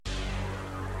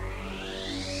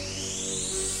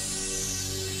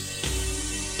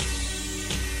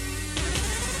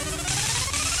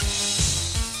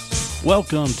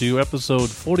Welcome to episode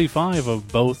 45 of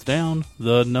Both Down,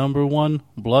 the number one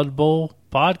Blood Bowl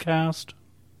podcast.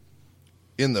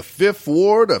 In the 5th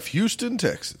Ward of Houston,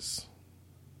 Texas.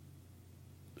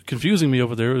 Confusing me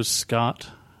over there is Scott,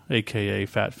 a.k.a.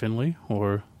 Fat Finley,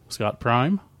 or Scott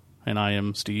Prime, and I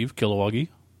am Steve Kilowoggy.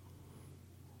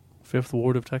 5th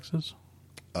Ward of Texas.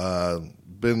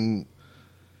 Been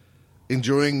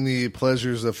enjoying the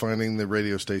pleasures of finding the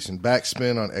radio station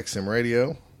Backspin on XM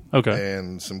Radio. Okay.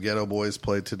 And some Ghetto Boys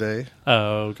played today.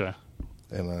 Oh, okay.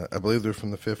 And I believe they're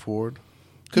from the 5th Ward.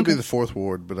 Could be the 4th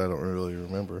Ward, but I don't really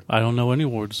remember. I don't know any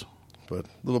wards. But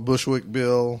little Bushwick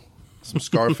Bill, some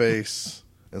Scarface,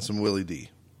 and some Willie D.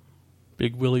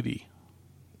 Big Willie D.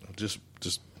 Just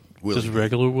Willie Just D.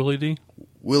 regular Willie D?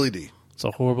 Willie D. It's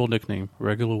a horrible nickname.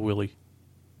 Regular Willie.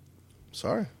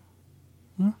 Sorry.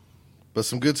 But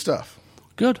some good stuff.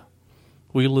 Good.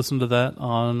 We listened to that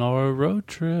on our road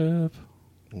trip.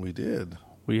 We did.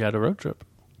 We had a road trip.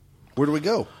 Where do we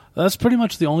go? That's pretty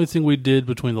much the only thing we did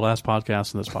between the last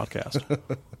podcast and this podcast.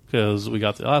 Because we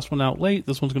got the last one out late.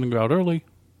 This one's going to go out early.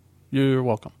 You're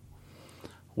welcome.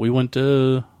 We went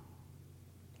to...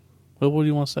 Well, what do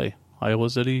you want to say? Iowa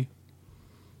City?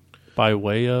 By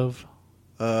way of...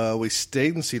 We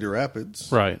stayed in Cedar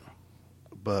Rapids. Right.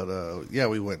 But, yeah,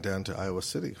 we went down to Iowa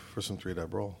City for some 3-Dye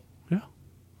Brawl. Yeah.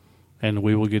 And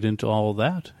we will get into all of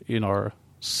that in our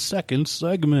second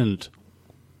segment.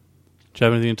 Do you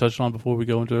have anything to touch on before we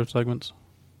go into our segments?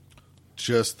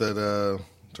 Just that,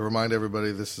 to remind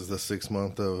everybody, this is the 6th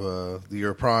month of the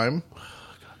year of Prime.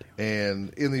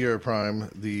 And in the year of Prime,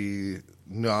 the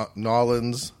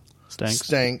Nolans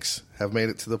Stanks have made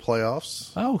it to the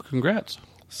playoffs. Oh, congrats.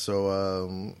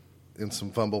 So, in some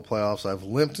fumble playoffs, I've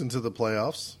limped into the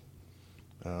playoffs.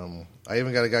 I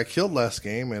even got a guy killed last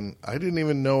game, and I didn't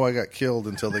even know I got killed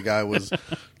until the guy was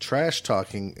trash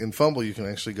talking. In Fumble, you can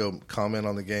actually go comment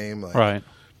on the game. Like, Right.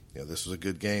 You know, this was a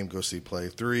good game. Go see play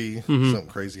 3. Something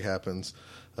crazy happens.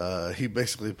 He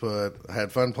basically put, I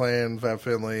had fun playing Fat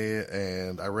Finley,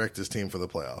 and I wrecked his team for the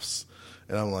playoffs.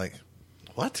 And I'm like,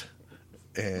 what?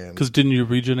 And Because didn't you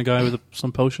regen a guy with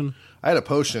some potion? I had a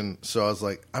potion, so I was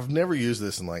like, I've never used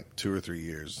this in like 2 or 3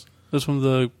 years. This from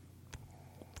the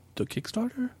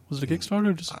Kickstarter? Was it a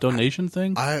Kickstarter? Just a donation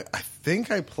thing? I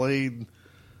think I played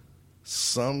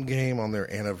some game on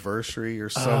their anniversary or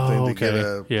something to get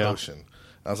a potion.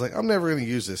 I was like, I'm never going to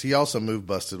use this. He also move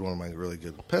busted one of my really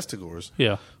good Pestigores.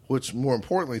 Yeah. Which, more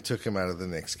importantly, took him out of the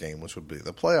next game, which would be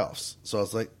the playoffs. So I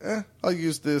was like, I'll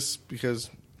use this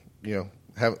because, you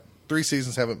know, 3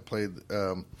 seasons haven't made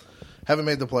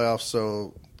the playoffs,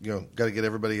 so, you know, got to get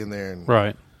everybody in there. And,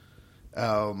 Right.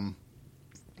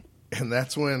 And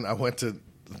that's when I went to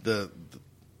the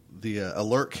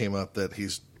alert came up that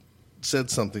he's said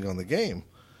something on the game.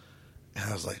 And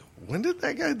I was like, when did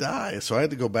that guy die? So I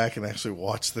had to go back and actually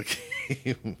watch the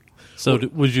game. So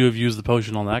would you have used the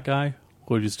potion on that guy?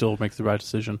 Or would you still make the right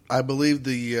decision? I believe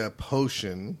the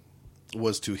potion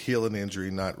was to heal an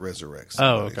injury, not resurrect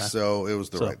somebody. Oh, okay. So it was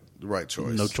the right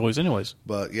choice. No choice anyways.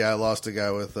 But, yeah, I lost a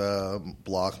guy with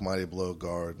block, mighty blow,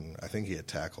 guard, and I think he had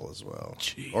tackle as well.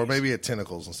 Jeez. Or maybe he had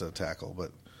tentacles instead of tackle.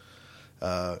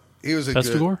 But he was a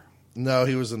Pestigore? No,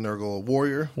 he was a Nurgle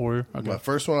warrior. Warrior? Okay. My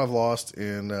first one I've lost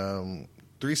in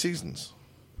 3 seasons.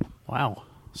 Wow.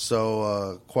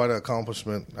 So quite an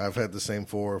accomplishment. I've had the same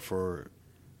 4 for,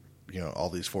 you know, all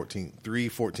these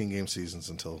 14-game seasons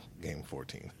until game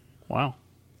 14. Wow.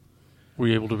 Were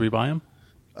you able to rebuy him?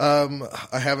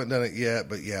 I haven't done it yet,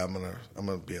 but yeah, I'm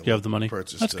gonna be able. You have the money? To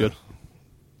purchase. That's good.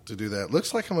 To do that,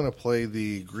 looks like I'm gonna play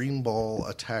the Green Ball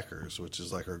Attackers, which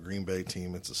is like our Green Bay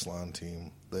team. It's a Slime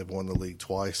team. They've won the league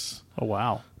twice. Oh,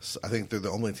 wow. So I think they're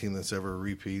the only team that's ever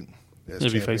repeat. As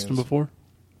Have you faced him before?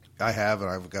 I have,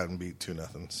 and I've gotten beat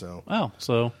 2-0. So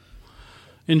so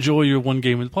enjoy your one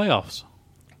game in the playoffs.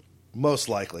 most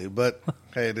likely, but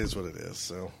hey, it is what it is.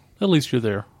 So At least you're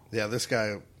there. yeah, this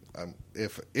guy.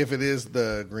 If it is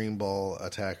the Green Ball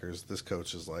Attackers, this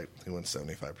coach is like he wins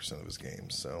 75% of his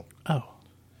games. So Oh.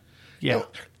 Yeah.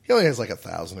 he only has like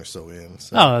 1,000 or so in.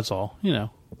 So. Oh, that's all. You know.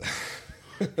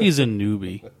 He's a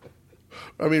newbie.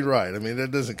 I mean, right. I mean,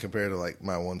 that doesn't compare to like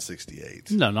my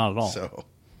 168. No, not at all. So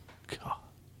God.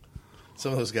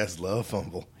 some of those guys love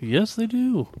fumble. Yes, they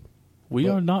do. We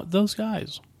are not those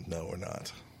guys. No, we're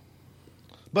not.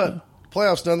 But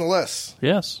playoffs nonetheless.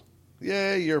 Yes.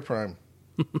 Yay, you're prime.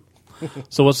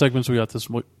 So what segments we got this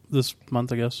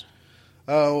month, I guess?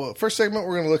 First segment,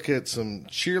 we're going to look at some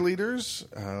cheerleaders.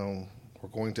 We're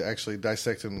going to actually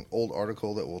dissect an old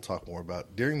article that we'll talk more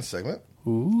about during the segment.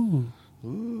 Ooh.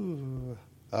 Then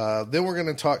we're going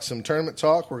to talk some tournament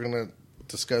talk. We're going to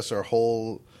discuss our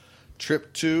whole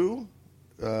trip to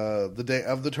the day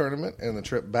of the tournament and the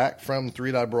trip back from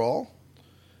Three Die Brawl.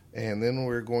 And then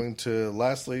we're going to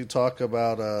lastly talk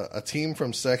about a team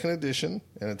from second edition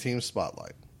and a team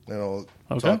spotlight. And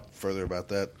I'll talk further about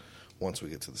that once we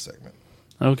get to the segment.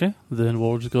 Okay, then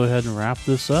we'll just go ahead and wrap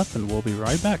this up, and we'll be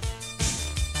right back.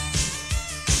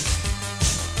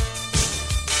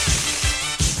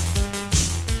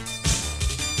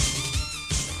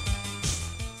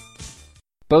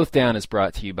 Both Down is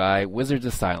brought to you by Wizards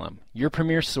Asylum, your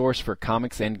premier source for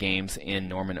comics and games in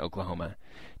Norman, Oklahoma.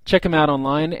 Check them out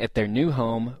online at their new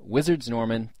home,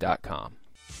 wizardsnorman.com.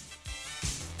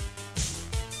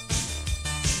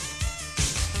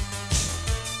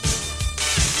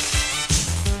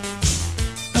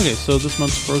 Okay, so this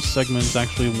month's first segment is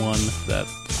actually one that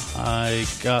I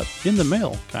got in the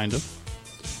mail, kind of.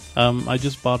 I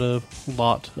just bought a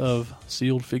lot of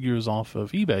sealed figures off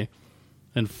of eBay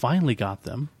and finally got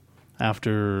them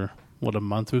after, a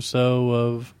month or so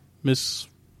of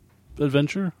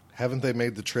misadventure? Haven't they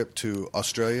made the trip to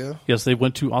Australia? Yes, they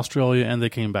went to Australia and they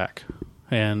came back.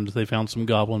 And they found some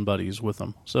goblin buddies with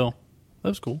them. So, that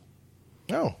was cool.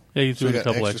 Oh. Yeah, he's so doing a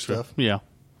couple extra stuff? Yeah.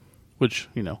 Which,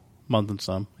 month and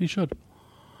some. He should.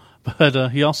 But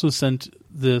he also sent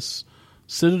this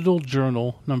Citadel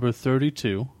Journal number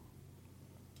 32.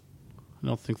 I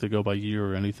don't think they go by year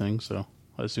or anything, so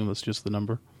I assume that's just the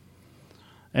number.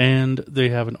 And they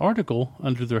have an article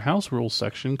under their house rules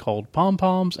section called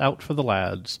Pom-Poms Out for the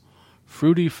Lads.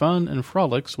 Fruity fun and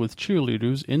frolics with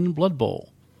cheerleaders in Blood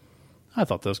Bowl. I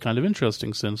thought that was kind of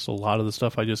interesting since a lot of the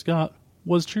stuff I just got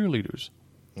was cheerleaders.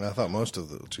 I thought most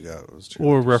of what you got was cheerleaders.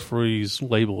 Or referees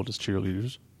labeled as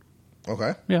cheerleaders.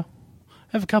 Okay. Yeah.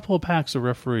 I have a couple of packs of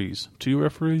referees. 2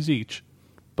 referees each.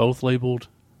 Both labeled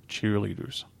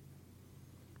cheerleaders.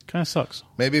 Kind of sucks.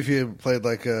 Maybe if you played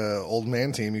like a old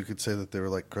man team, you could say that they were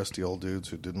like crusty old dudes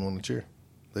who didn't want to cheer.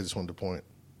 They just wanted to point.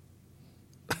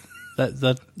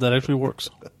 That actually works.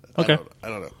 Okay. I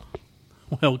don't know.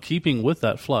 Well, keeping with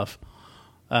that fluff,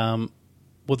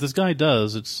 what this guy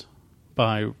does, it's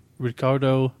by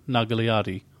Riccardo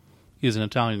Nagliati. He's an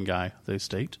Italian guy, they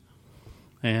state.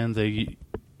 And they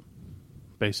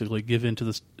basically give in to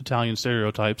this Italian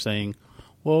stereotype saying,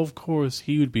 well, of course,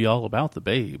 he would be all about the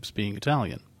babes being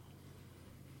Italian.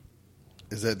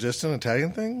 Is that just an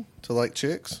Italian thing to like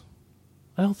chicks?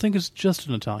 I don't think it's just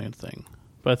an Italian thing.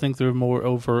 But I think they're more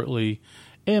overtly,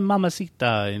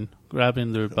 mamacita, and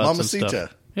grabbing their butts Mamacita. and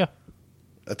stuff. Yeah.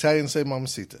 Italians say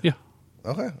mamacita. Yeah.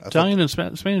 Okay. Italian and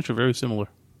Spanish are very similar.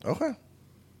 Okay.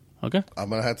 Okay. I'm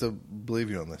going to have to believe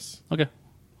you on this. Okay.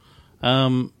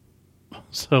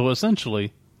 So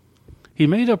essentially, he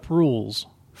made up rules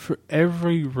for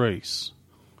every race,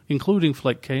 including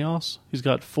Fleck Chaos. He's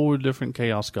got 4 different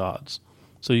Chaos gods.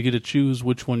 So you get to choose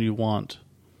which one you want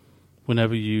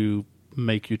whenever you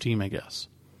make your team, I guess.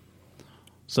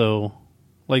 So,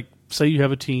 like, say you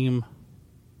have a team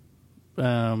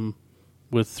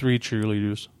with 3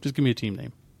 cheerleaders. Just give me a team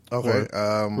name. Okay.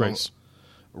 Race.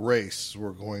 Race.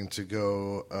 We're going to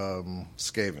go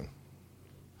Skaven.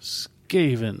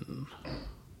 Skaven.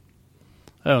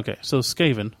 Okay, so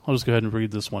Skaven. I'll just go ahead and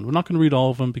read this one. We're not going to read all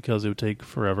of them because it would take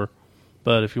forever.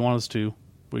 But if you want us to,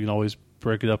 we can always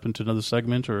break it up into another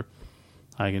segment, or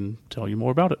I can tell you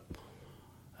more about it.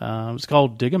 It's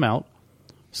called Dig 'Em Out.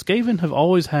 Skaven have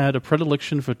always had a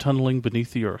predilection for tunneling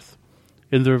beneath the earth.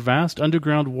 In their vast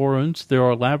underground warrens, there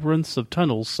are labyrinths of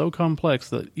tunnels so complex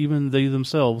that even they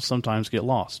themselves sometimes get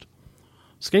lost.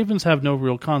 Skavens have no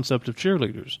real concept of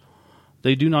cheerleaders.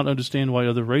 They do not understand why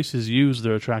other races use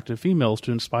their attractive females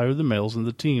to inspire the males in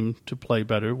the team to play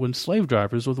better when slave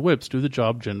drivers with whips do the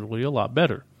job generally a lot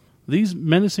better. These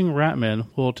menacing ratmen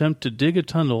will attempt to dig a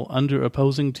tunnel under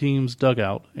opposing teams'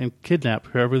 dugout and kidnap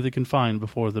whoever they can find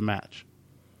before the match.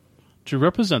 To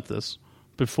represent this,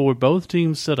 before both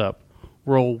teams set up,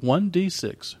 roll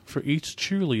 1d6 for each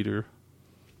cheerleader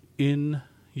in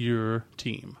your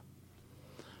team.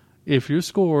 If you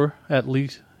score at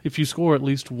least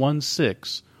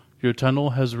 1-6, your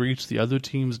tunnel has reached the other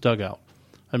team's dugout.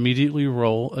 Immediately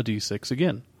roll a d6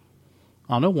 again.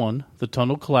 On a 1, the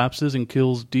tunnel collapses and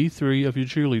kills D3 of your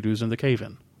cheerleaders in the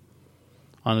cave-in.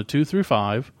 On a 2 through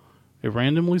 5, a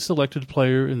randomly selected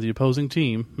player in the opposing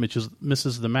team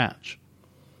misses the match.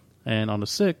 And on a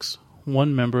 6,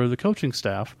 one member of the coaching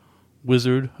staff,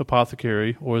 wizard,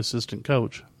 apothecary, or assistant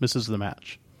coach, misses the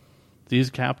match.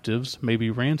 These captives may be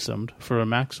ransomed for a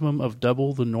maximum of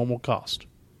double the normal cost.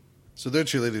 So their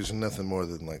cheerleaders are nothing more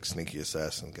than like sneaky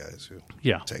assassin guys who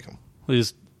take them. They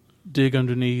just dig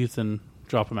underneath and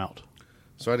drop them out.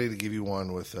 So I need to give you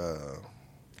one with,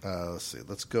 let's see,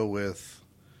 let's go with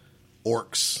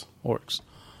orcs. Orcs.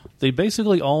 They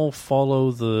basically all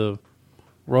follow the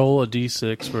Roll a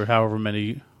d6 for however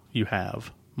many you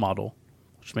have model,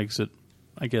 which makes it,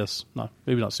 I guess,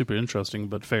 maybe not super interesting,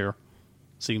 but fair.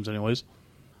 Seems anyways.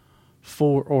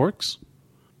 4 orcs.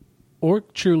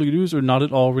 Orc cheerleaders are not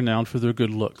at all renowned for their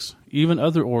good looks. Even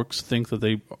other orcs think that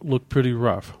they look pretty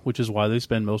rough, which is why they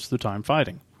spend most of their time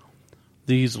fighting.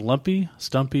 These lumpy,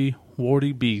 stumpy,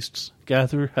 warty beasts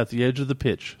gather at the edge of the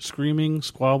pitch, screaming,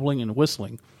 squabbling, and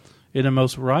whistling in a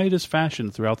most riotous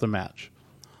fashion throughout the match.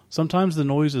 Sometimes the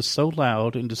noise is so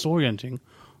loud and disorienting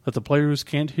that the players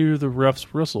can't hear the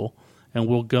ref's whistle and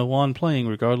will go on playing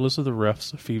regardless of the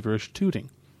ref's feverish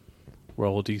tooting.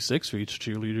 Roll a d6 for each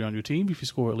cheerleader on your team. If you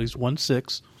score at least 1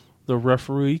 6, the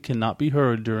referee cannot be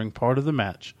heard during part of the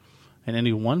match, and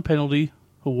any one penalty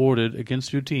awarded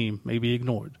against your team may be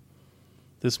ignored.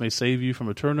 This may save you from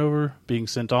a turnover, being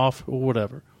sent off, or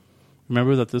whatever.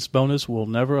 Remember that this bonus will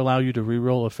never allow you to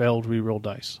reroll a failed reroll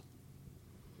dice.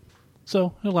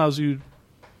 So, it allows you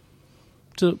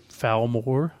to foul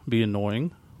more, be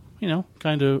annoying,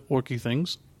 kind of orky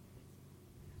things.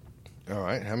 All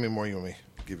right. How many more you want me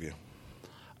to give you?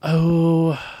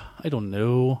 Oh, I don't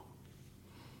know.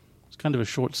 It's kind of a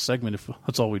short segment if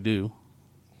that's all we do.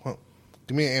 Well,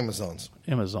 give me Amazons.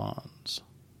 Amazons.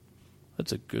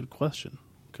 That's a good question,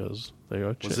 because they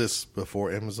are chicks. Was this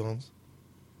before Amazons?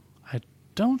 I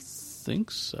don't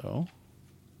think so.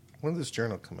 When did this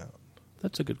journal come out?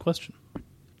 That's a good question.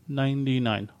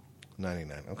 99.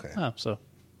 99, okay. So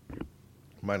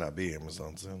Might not be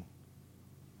Amazons then.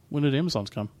 when did Amazons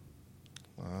come?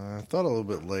 I thought a little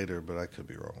bit later, but I could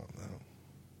be wrong on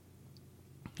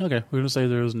that. Okay, we're going to say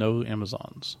there's no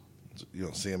Amazons. You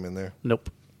don't see them in there?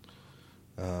 Nope.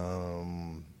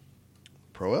 Pro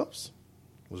elves?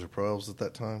 Was there pro elves at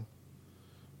that time?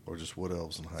 Or just wood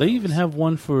elves and high They elves? even have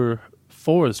one for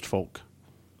forest folk,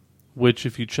 which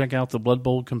if you check out the Blood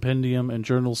Bowl Compendium and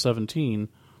Journal 17,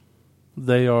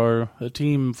 they are a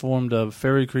team formed of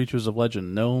fairy creatures of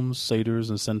legend, gnomes, satyrs,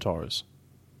 and centaurs.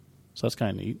 So that's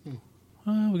kind of neat.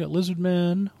 We got lizard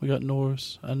men, we got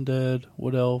Norse, undead,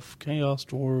 wood elf, chaos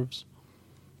dwarves,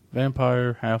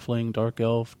 vampire, halfling, dark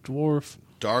elf, dwarf,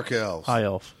 Dark elves. high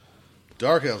elf.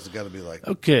 Dark elves have got to be like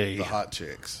Okay. the hot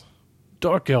chicks.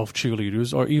 Dark elf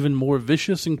cheerleaders are even more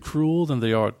vicious and cruel than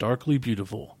they are darkly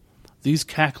beautiful. These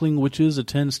cackling witches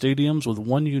attend stadiums with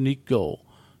one unique goal: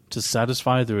 to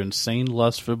satisfy their insane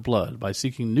lust for blood by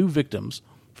seeking new victims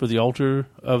for the altar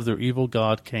of their evil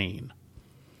god Cain.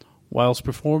 Whilst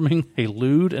performing a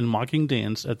lewd and mocking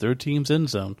dance at their team's end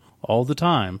zone all the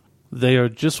time, they are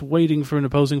just waiting for an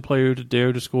opposing player to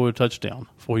dare to score a touchdown,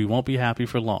 for he won't be happy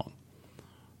for long.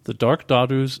 The dark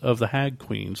daughters of the Hag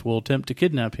Queens will attempt to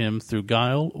kidnap him through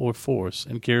guile or force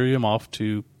and carry him off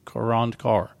to Karand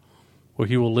Kar, where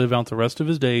he will live out the rest of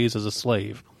his days as a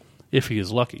slave, if he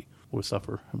is lucky, or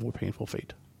suffer a more painful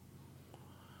fate.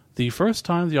 The first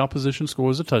time the opposition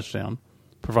scores a touchdown,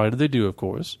 provided they do, of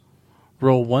course,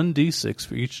 roll 1d6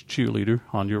 for each cheerleader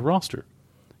on your roster.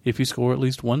 If you score at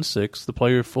least 1 6, the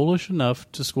player foolish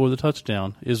enough to score the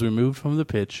touchdown is removed from the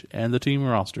pitch and the team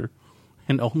roster,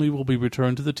 and only will be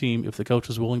returned to the team if the coach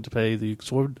is willing to pay the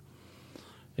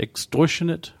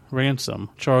extortionate ransom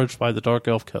charged by the Dark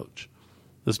Elf coach.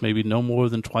 This may be no more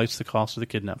than twice the cost of the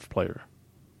kidnapped player.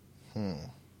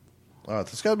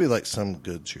 There's got to be like some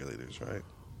good cheerleaders,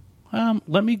 right?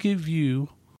 Let me give you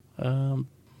the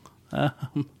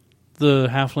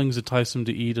halflings entice him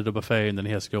to eat at a buffet, and then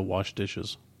he has to go wash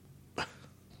dishes.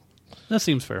 That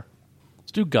seems fair.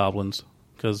 Let's do goblins,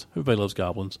 because everybody loves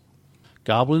goblins.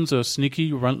 Goblins are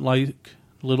sneaky, runt-like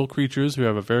little creatures who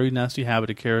have a very nasty habit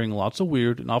of carrying lots of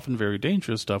weird and often very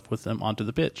dangerous stuff with them onto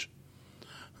the pitch.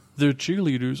 Their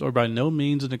cheerleaders are by no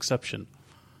means an exception.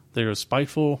 They are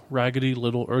spiteful, raggedy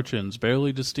little urchins,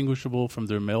 barely distinguishable from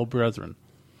their male brethren.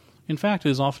 In fact, it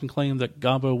is often claimed that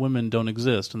gobbo women don't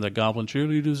exist, and that goblin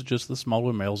cheerleaders are just the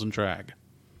smaller males in drag.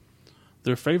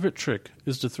 Their favorite trick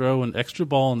is to throw an extra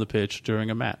ball on the pitch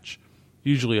during a match,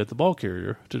 usually at the ball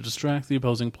carrier, to distract the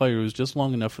opposing players just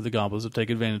long enough for the goblins to take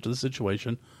advantage of the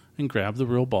situation and grab the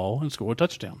real ball and score a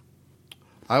touchdown.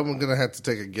 I'm going to have to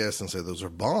take a guess and say those are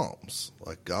bombs,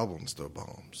 like goblins throw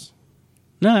bombs.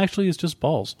 No, actually, it's just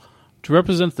balls. To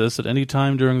represent this at any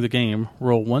time during the game,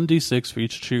 roll 1d6 for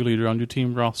each cheerleader on your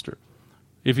team roster.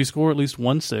 If you score at least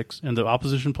 1 6, and the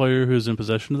opposition player who is in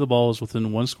possession of the ball is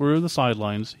within 1 square of the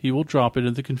sidelines, he will drop it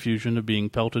in the confusion of being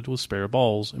pelted with spare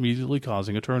balls, immediately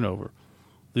causing a turnover.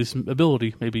 This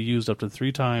ability may be used up to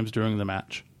 3 times during the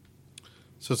match.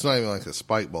 So it's not even like a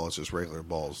spike ball, it's just regular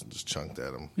balls just chunked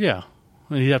at them. Yeah,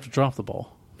 I mean, you have to drop the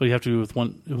ball, but you have to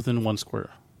be within 1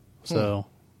 square. So,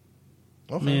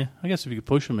 Okay. I guess if you could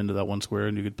push him into that 1 square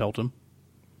and you could pelt him.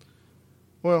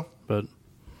 Well, But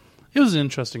It was an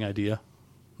interesting idea.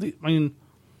 I mean,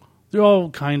 they're all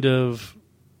kind of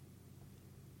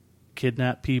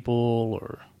kidnap people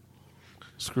or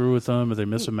screw with them or they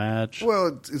miss a match. Well,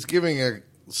 it's giving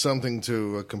something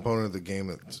to a component of the game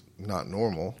that's not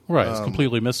normal. Right, it's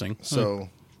completely missing. So,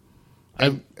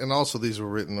 and also these were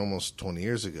written almost 20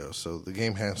 years ago, so the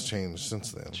game has changed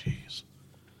since then. Jeez.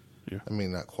 I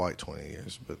mean, not quite 20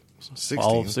 years, but 16.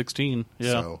 All 16,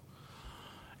 yeah. So,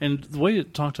 and the way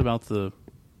it talked about the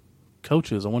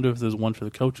coaches, I wonder if there's one for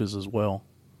the coaches as well,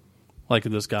 like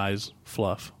in this guy's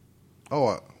fluff.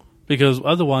 oh, Because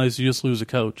otherwise, you just lose a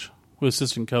coach, with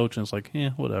assistant coach, and it's like,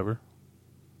 whatever.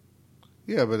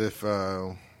 yeah, but if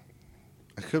I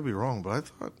could be wrong, but I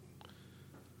thought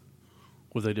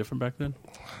Were they different back then?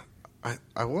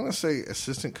 I want to say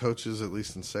assistant coaches, at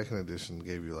least in second edition,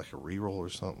 gave you like a reroll or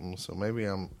something. So maybe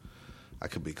I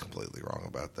could be completely wrong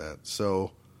about that.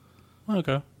 So,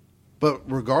 Okay. but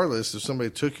regardless, if somebody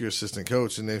took your assistant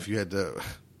coach and if you had to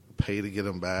pay to get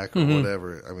them back or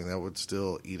whatever, I mean that would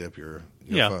still eat up your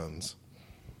Yeah. funds.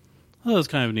 Well, that's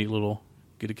kind of a neat little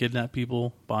get to kidnap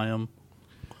people, buy them.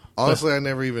 Honestly, I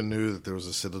never even knew that there was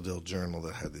a Citadel journal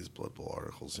that had these Blood Bowl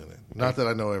articles in it. Not that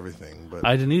I know everything, but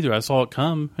I didn't either. I saw it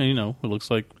come, and it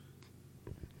looks like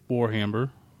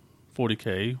Warhammer,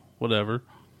 40K, whatever.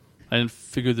 I didn't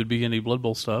figure there'd be any Blood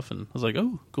Bowl stuff, and I was like,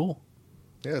 oh, cool.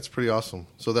 yeah, it's pretty awesome.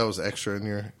 So that was extra in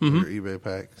your eBay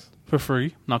packs. For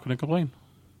free, not going to complain.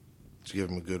 Did you give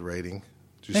them a good rating?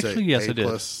 Did you Actually, say yes, A I did.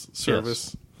 plus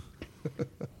service?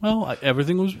 Well,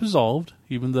 everything was resolved,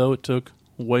 even though it took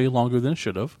way longer than it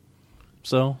should have.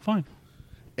 So, fine.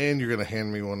 And you're going to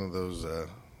hand me one of those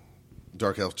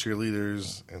Dark Elf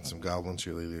cheerleaders and some Goblin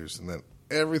cheerleaders, and then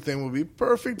everything will be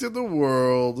perfect in the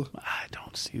world. I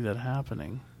don't see that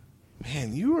happening.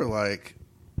 Man, you are like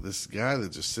this guy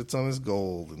that just sits on his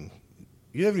gold, and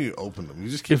you haven't even opened them. You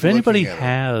just keep If anybody looking at 'em.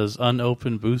 has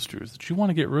unopened boosters that you want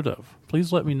to get rid of,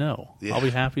 please let me know. Yeah. I'll be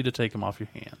happy to take them off your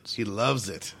hands. He loves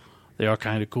it. They are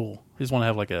kind of cool. I just want to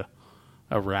have like a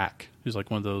rack. He's like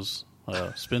one of those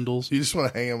spindles. You just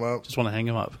want to hang them up. Just want to hang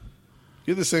them up.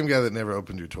 You're the same guy that never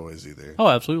opened your toys either. Oh,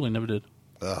 absolutely. Never did.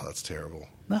 Oh, that's terrible.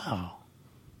 No.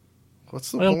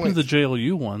 What's the I point? opened the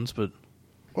JLU ones, but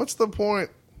What's the point?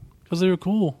 because they were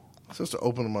cool. It's supposed to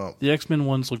open them up. The X-Men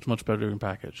ones looked much better in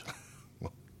package.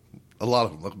 A lot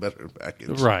of them look better in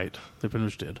package. Right. They pretty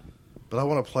much did. But I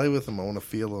want to play with them. I want to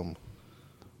feel them.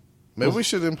 Maybe we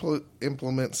should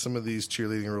implement some of these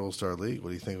cheerleading rules to our league. What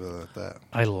do you think about that?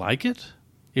 I like it.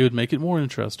 It would make it more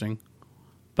interesting,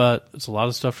 but it's a lot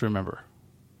of stuff to remember.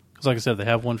 Because like I said, they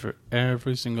have one for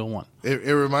every single one. It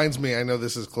reminds me, I know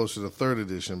this is closer to third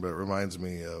edition, but it reminds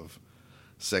me of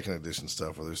second edition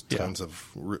stuff where there's tons of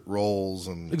rolls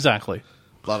and Exactly.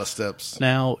 a lot of steps.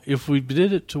 Now, if we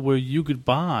did it to where you could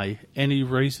buy any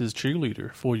race's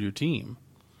cheerleader for your team,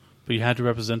 but you had to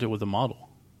represent it with a model,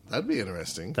 That'd be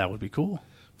interesting. that would be cool.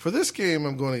 For this game,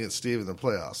 I'm going to get Steve in the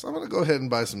playoffs. I'm going to go ahead and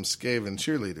buy some Skaven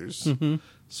cheerleaders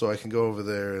so I can go over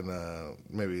there and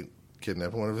maybe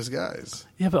kidnap one of his guys.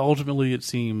 Yeah, but ultimately it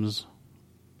seems...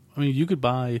 I mean, you could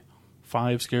buy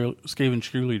 5 Skaven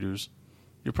cheerleaders.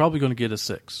 You're probably going to get a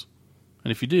 6.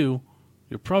 And if you do,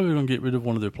 you're probably going to get rid of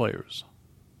one of their players.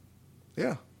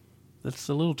 Yeah. That's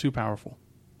a little too powerful.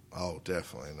 Oh,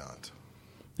 definitely not.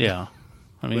 Yeah.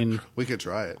 I mean, We could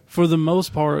try it. for the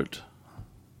most part,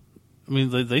 I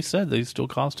mean, they said they still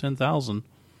cost 10,000.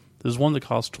 There's one that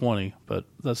costs 20, but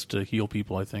that's to heal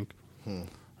people, I think.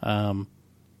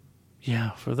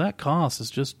 Yeah, for that cost, it's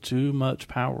just too much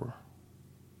power.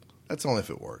 That's only if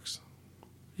it works.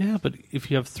 Yeah, but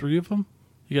if you have 3 of them,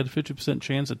 you got a 50%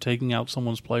 chance of taking out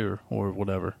someone's player or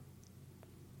whatever.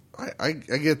 I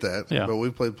get that, Yeah. but we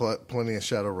played plenty of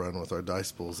Shadowrun with our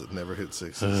dice pools that never hit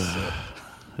 6s. So.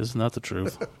 Isn't that the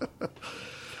truth?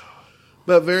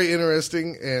 But very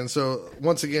interesting. And so,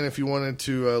 once again, if you wanted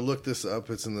to look this up,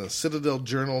 it's in the Citadel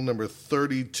Journal number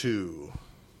 32.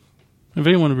 If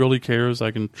anyone really cares,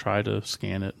 I can try to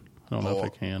scan it. I don't know if I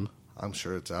can. I'm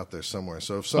sure it's out there somewhere.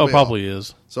 So if Oh, somebody probably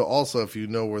is. So also, if you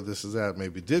know where this is at,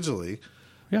 maybe digitally,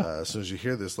 Yeah, as soon as you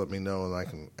hear this, let me know, and I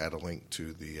can add a link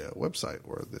to the website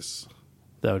where this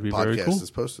that would be very podcast cool.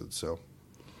 is posted. So,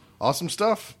 awesome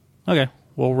stuff. Okay,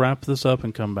 we'll wrap this up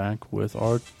and come back with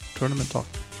our tournament talk.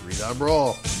 3-Die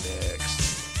Brawl next.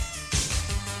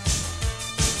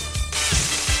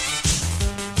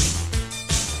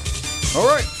 All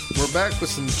right, we're back with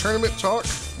some tournament talk.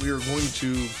 We are going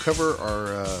to cover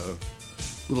our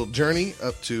little journey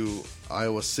up to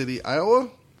Iowa City, Iowa,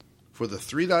 for the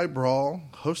 3-Die Brawl,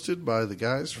 hosted by the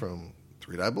guys from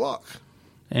 3-Die Block.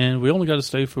 And we only got to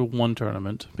stay for one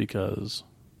tournament because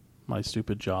my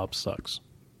stupid job sucks.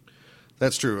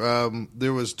 That's true.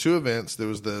 There was 2 events. There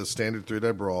was the standard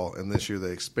 3-die brawl, and this year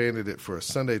they expanded it for a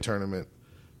Sunday tournament,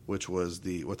 which was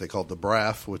what they called the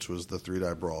BRAF, which was the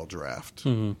 3-die brawl draft.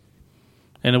 Mm-hmm.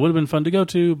 And it would have been fun to go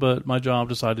to, but my job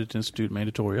decided to institute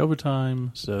mandatory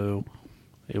overtime, so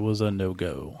it was a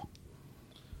no-go.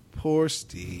 Poor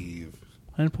Steve.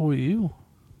 And poor you,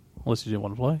 unless you didn't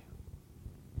want to play.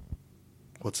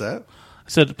 What's that? I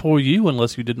said poor you,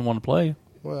 unless you didn't want to play.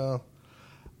 Well,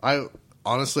 I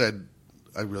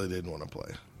really didn't want to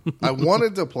play. I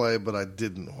wanted to play, but I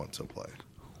didn't want to play.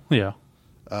 Yeah.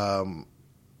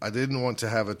 I didn't want to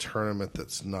have a tournament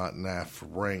that's not NAF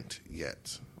ranked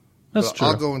yet. That's true.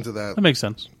 I'll go into that. That makes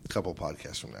sense. A couple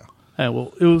podcasts from now. Yeah,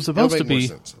 well, it was supposed to It'll make be.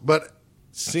 more sense. But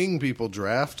seeing people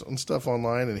draft and stuff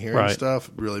online and hearing Right. stuff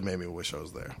really made me wish I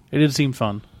was there. It did seem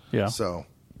fun. Yeah. So,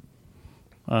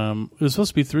 It was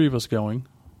supposed to be 3 of us going,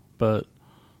 but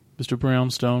Mr.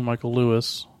 Brownstone, Michael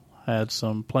Lewis, had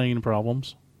some plane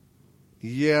problems.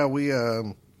 yeah,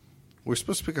 we're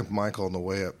supposed to pick up Michael on the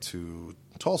way up to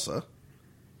Tulsa.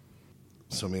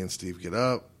 So me and Steve get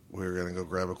up. We were going to go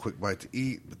grab a quick bite to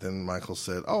eat, but then Michael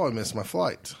said, "Oh, I missed my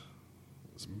flight."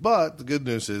 But the good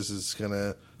news is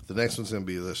the next one's going to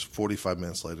be this 45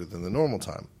 minutes later than the normal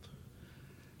time.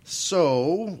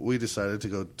 So we decided to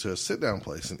go to a sit-down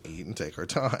place and eat and take our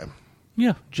time.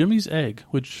 Yeah, Jimmy's Egg,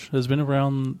 which has been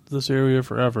around this area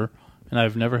forever, and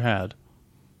I've never had.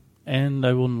 And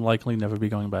I will likely never be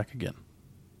going back again.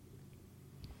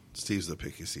 Steve's the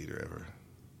pickiest eater ever.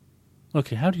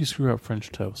 Okay, how do you screw up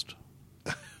French toast?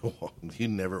 Well, you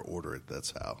never order it,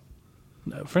 that's how.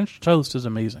 No, French toast is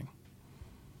amazing.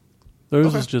 Theirs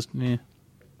Okay. is just, eh.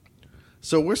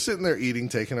 So we're sitting there eating,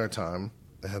 taking our time,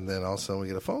 and then all of a sudden we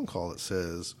get a phone call that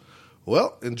says,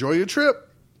 "Well, enjoy your trip."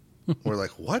 We're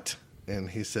like, "What?" And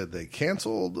he said they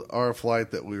canceled our flight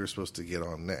that we were supposed to get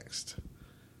on next.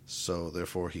 So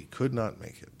therefore he could not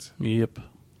make it. Yep.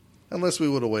 Unless we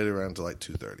would have waited around to like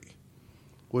 2:30,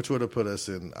 which would have put us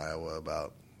in Iowa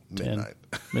about midnight.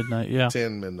 Midnight, yeah.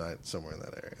 10, midnight, somewhere in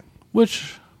that area.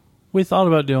 Which we thought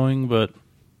about doing, but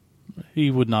he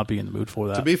would not be in the mood for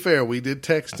that. To be fair, we did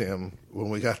text him when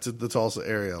we got to the Tulsa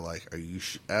area, like, "Are you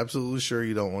absolutely sure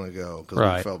you don't want to go?" Because we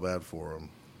Right. felt bad for him.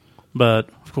 But,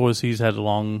 of course, he's had a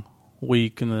long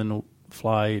week and then a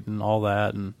flight and all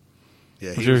that, and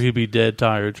Yeah, I'm sure he'd be dead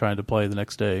tired trying to play the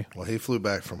next day. Well, he flew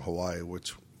back from Hawaii,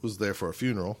 which was there for a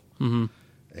funeral. Mm-hmm.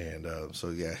 And so,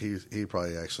 yeah, he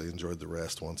probably actually enjoyed the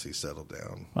rest once he settled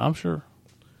down. I'm sure.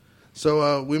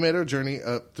 So we made our journey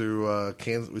up through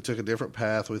Kansas. We took a different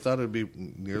path. We thought it would be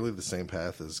nearly the same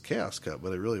path as Chaos Cup,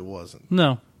 but it really wasn't.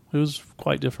 No, it was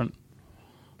quite different.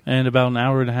 And about an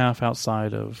hour and a half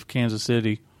outside of Kansas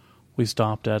City, we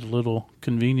stopped at a little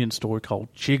convenience store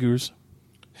called Chiggers.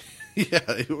 Yeah,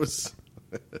 it was.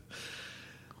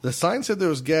 The sign said there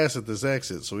was gas at this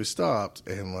exit, so we stopped,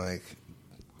 and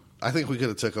I think we could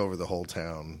have took over the whole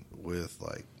town with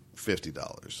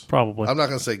 $50. Probably. I'm not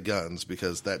going to say guns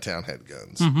because that town had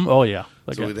guns. Mhm. Oh, yeah.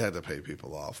 So Okay. we'd had to pay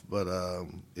people off. But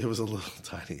it was a little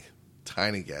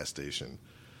tiny gas station.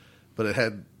 But it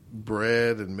had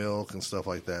bread and milk and stuff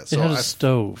like that. It So had a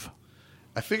stove.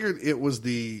 I figured it was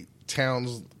the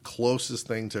town's closest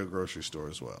thing to a grocery store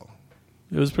as well.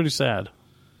 It was pretty sad.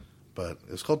 But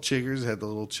it was called Chiggers. It had the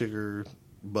little chigger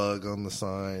bug on the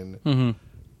sign. Mm-hmm.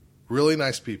 Really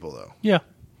nice people, though. Yeah.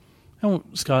 And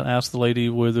Scott asked the lady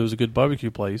where there was a good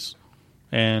barbecue place,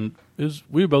 and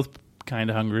we were both kind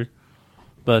of hungry.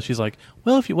 But she's like,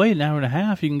 "Well, if you wait an hour and a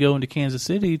half, you can go into Kansas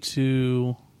City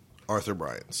to Arthur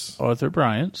Bryant's. Arthur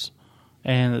Bryant's,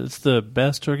 and it's the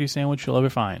best turkey sandwich you'll ever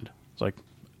find." It's like,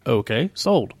 okay,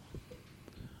 sold.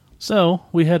 So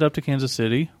we head up to Kansas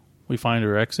City. We find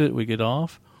our exit. We get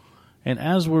off. And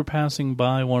as we're passing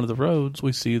by one of the roads,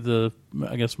 we see the,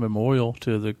 I guess, memorial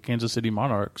to the Kansas City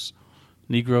Monarchs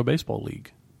Negro Baseball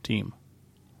League team.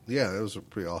 Yeah, it was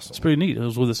pretty awesome. It's pretty neat. It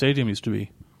was where the stadium used to be.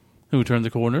 And we turned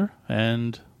the corner,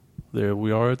 and there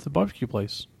we are at the barbecue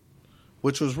place.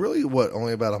 Which was really,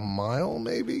 only about a mile,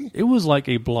 maybe? It was like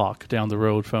a block down the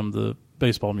road from the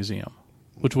baseball museum,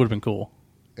 which would have been cool.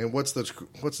 And what's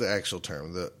the actual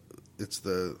term? It's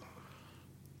the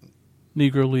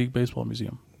Negro League Baseball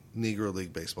Museum. Negro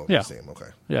League Baseball Yeah. Museum. Okay.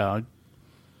 Yeah,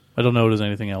 I don't know it as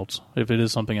anything else. If it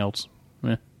is something else,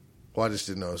 Well, I just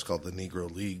didn't know it's called the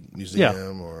Negro League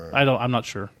Museum or. I'm not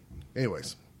sure.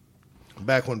 Anyways,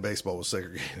 back when baseball was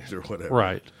segregated or whatever.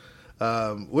 Right.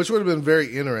 Which would have been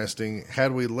very interesting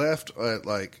had we left at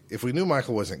if we knew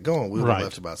Michael wasn't going, we would have Right.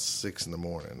 left about 6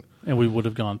 a.m. And we would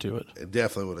have gone to it. It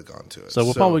definitely would have gone to it. So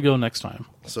we'll probably go next time.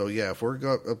 So yeah, if we're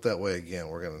up that way again,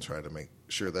 we're going to try to make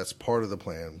sure that's part of the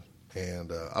plan.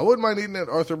 And I wouldn't mind eating at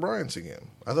Arthur Bryant's again.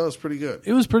 I thought it was pretty good.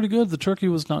 It was pretty good. The turkey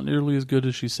was not nearly as good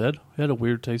as she said. It had a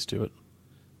weird taste to it.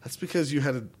 That's because you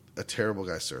had a terrible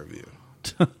guy serve you.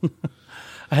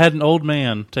 I had an old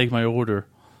man take my order,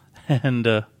 and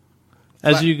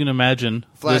as you can imagine...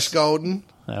 Flash Golden.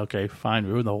 Okay, fine,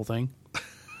 ruin the whole thing.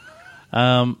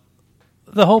 The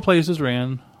whole place is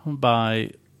ran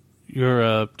by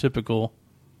your typical...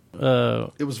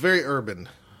 It was very urban.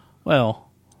 Well,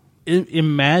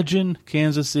 imagine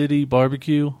Kansas City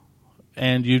barbecue,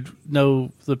 and you'd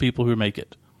know the people who make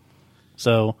it.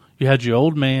 So you had your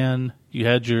old man, you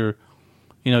had your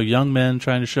young men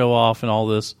trying to show off and all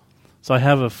this. So I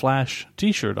have a Flash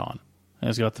T-shirt on. And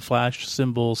it's got the Flash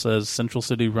symbol, says Central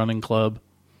City Running Club.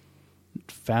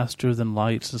 Faster than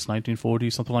light since 1940,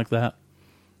 something like that.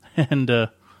 And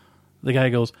the guy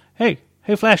goes, Hey,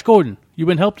 Flash Gordon, you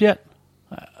been helped yet?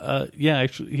 Yeah,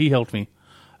 actually, he helped me.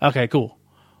 Okay, cool.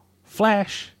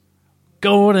 Flash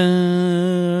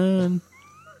Gordon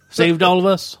saved all of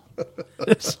us.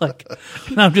 It's like,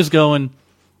 and I'm just going,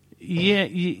 yeah,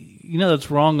 you know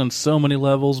that's wrong on so many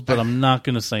levels, but I'm not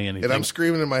going to say anything. And I'm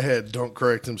screaming in my head, don't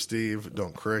correct him, Steve.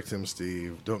 Don't correct him,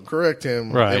 Steve. Don't correct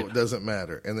him. Right. It doesn't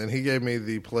matter. And then he gave me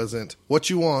the pleasant, what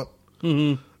you want?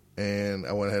 Mm-hmm. And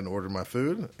I went ahead and ordered my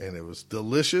food, and it was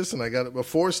delicious, and I got it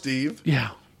before Steve.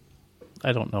 Yeah.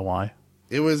 I don't know why.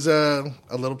 It was a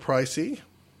little pricey,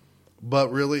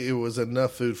 but really it was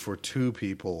enough food for two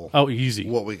people. Oh, easy.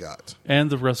 What we got. And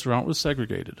the restaurant was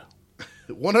segregated.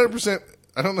 100%.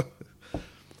 I don't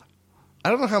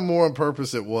know how more on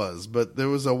purpose it was, but there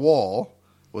was a wall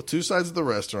with two sides of the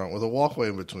restaurant with a walkway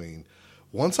in between.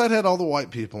 One side had all the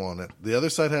white people on it. The other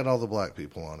side had all the black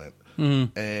people on it.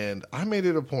 Mm-hmm. And I made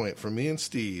it a point for me and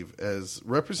Steve, as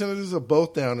representatives of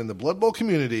both down in the Blood Bowl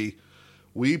community,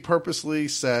 we purposely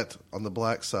sat on the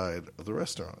black side of the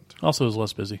restaurant. Also, it was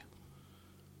less busy.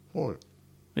 Well,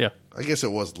 yeah. I guess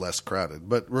it was less crowded.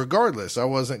 But regardless, I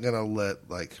wasn't going to let,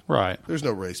 right. There's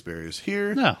no race barriers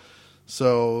here. No.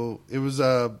 So it was,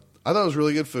 I thought it was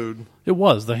really good food. It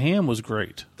was. The ham was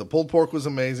great. The pulled pork was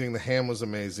amazing. The ham was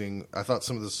amazing. I thought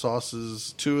some of the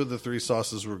sauces, 2 of the 3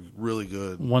 sauces were really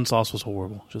good. One sauce was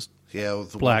horrible. Just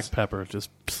with the black pepper. Just.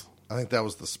 Pfft. I think that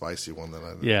was the spicy one that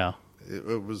I did. Yeah.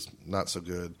 It was not so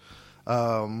good.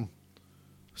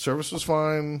 Service was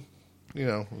fine,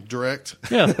 direct.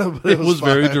 Yeah, it was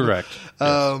very direct.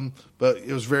 Yes. But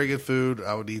it was very good food.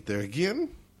 I would eat there again.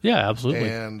 Yeah, absolutely.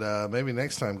 And maybe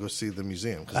next time go see the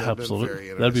museum.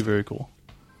 Absolutely. That'd be very cool.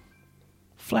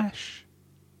 Flash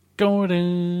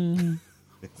Gordon.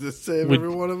 Does it save every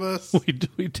one of us?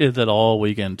 We did that all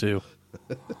weekend, too.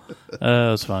 It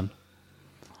was fun.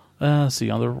 Let's see.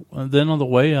 On the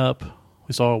way up,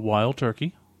 we saw a wild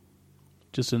turkey,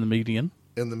 just in the median.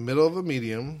 In the middle of a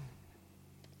medium,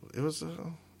 it was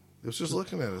just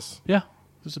looking at us. Yeah,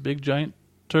 just a big giant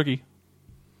turkey,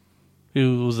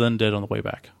 who was then dead on the way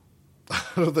back. I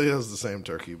don't think it was the same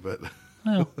turkey, but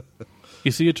well,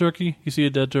 you see a turkey, you see a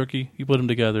dead turkey, you put them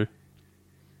together.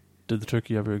 Did the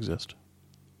turkey ever exist?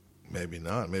 Maybe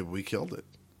not. Maybe we killed it.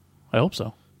 I hope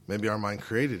so. Maybe our mind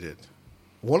created it.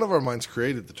 One of our minds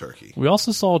created the turkey. We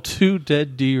also saw 2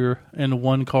 dead deer and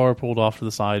 1 car pulled off to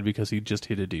the side because he just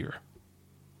hit a deer.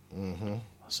 Mm-hmm.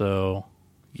 So,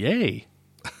 yay.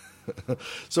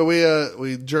 So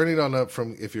we journeyed on up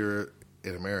from, if you're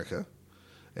in America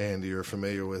and you're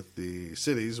familiar with the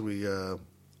cities, we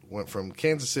went from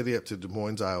Kansas City up to Des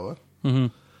Moines, Iowa. Mm-hmm.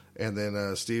 And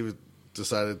then Steve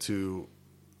decided to...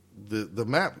 The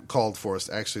map called for us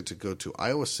actually to go to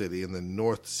Iowa City and then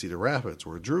north to Cedar Rapids,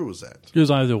 where Drew was at. It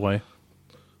was either way.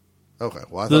 Okay.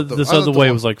 Well, this other way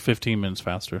was like 15 minutes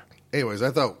faster. Anyways, I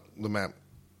thought the map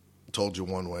told you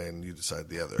one way and you decided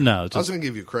the other. No. I was going to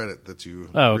give you credit that you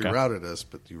rerouted us,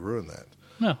 but you ruined that.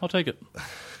 No, I'll take it.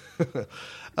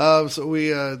 So we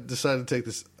decided to take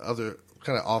this other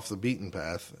kind of off the beaten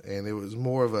path, and it was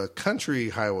more of a country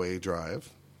highway drive.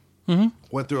 Mm-hmm.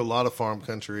 Went through a lot of farm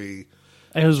country.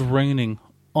 It was raining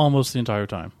almost the entire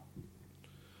time.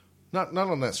 Not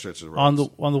on that stretch of the road.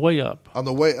 On the way up. On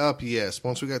the way up, yes.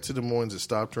 Once we got to Des Moines, it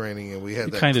stopped raining, and we had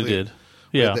that. Kind of did.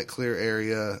 Yeah. We had that clear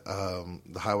area.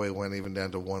 The highway went even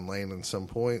down to 1 lane in some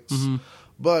points,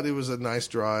 but it was a nice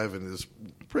drive, and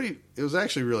it was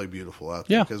actually really beautiful out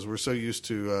there because we're so used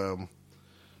to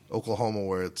Oklahoma,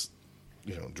 where it's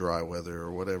dry weather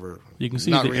or whatever. You can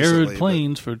see the arid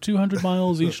plains for 200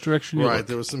 miles each direction. Right.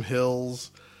 There was some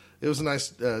hills. It was a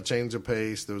nice change of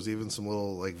pace. There was even some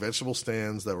little vegetable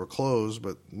stands that were closed,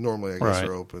 but normally I guess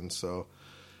are open. So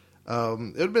it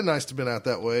would have been nice to have been out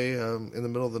that way in the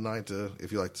middle of the night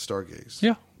if you like to stargaze.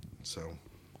 Yeah. So,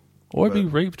 or be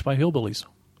raped by hillbillies.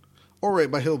 Or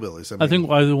Rape by Hillbillies. I think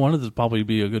either one of those would probably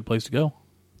be a good place to go.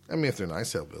 I mean, if they're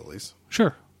nice hillbillies.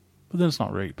 Sure. But then it's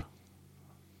not rape.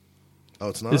 Oh,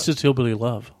 it's not? It's just hillbilly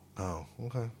love. Oh,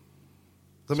 okay.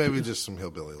 So maybe just some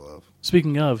hillbilly love.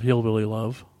 Speaking of hillbilly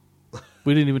love,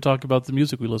 we didn't even talk about the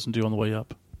music we listened to on the way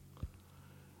up.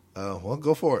 Oh, well,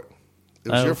 go for it.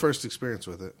 It was your first experience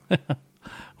with it.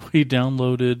 I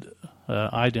downloaded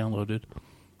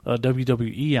a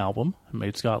WWE album and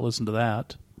made Scott listen to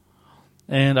that.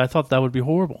 And I thought that would be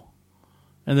horrible.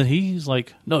 And then he's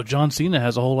like, no, John Cena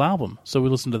has a whole album. So we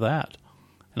listened to that.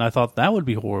 And I thought that would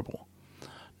be horrible.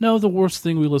 No, the worst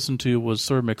thing we listened to was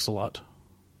Sir Mix-a-Lot.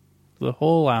 The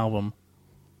whole album.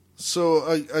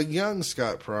 So a young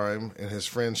Scott Prime and his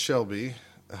friend Shelby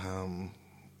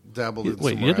dabbled in some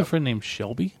Wait, you had a rap. friend named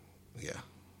Shelby? Yeah.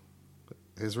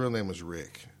 His real name was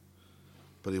Rick.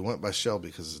 But he went by Shelby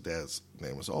because his dad's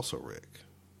name was also Rick.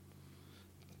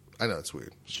 I know, it's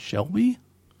weird. Shelby?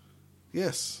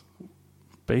 Yes.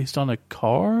 Based on a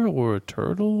car or a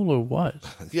turtle or what?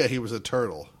 Yeah, he was a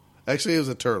turtle. Actually, he was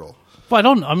a turtle. Well, I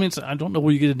don't know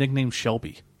where you get a nickname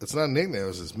Shelby. It's not a nickname, it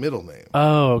was his middle name.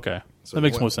 Oh, okay. So that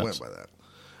makes he more sense. Went by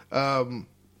that.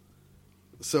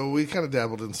 So we kind of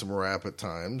dabbled in some rap at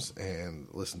times and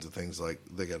listened to things like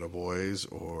The Ghetto Boys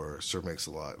or Sir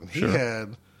Mix-a-Lot. And he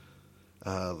had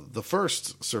the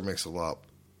first Sir Mix-a-Lot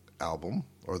album,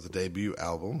 or the debut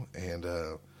album, and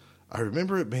I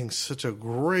remember it being such a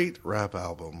great rap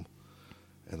album.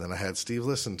 And then I had Steve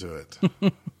listen to it.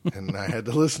 And I had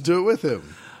to listen to it with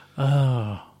him.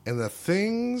 Oh. And the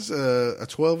things a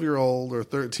 12-year-old or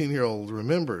 13-year-old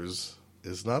remembers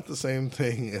is not the same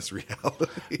thing as reality.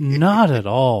 Not at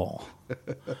all.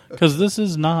 Because this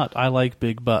is not I like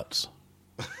big butts.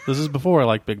 This is before I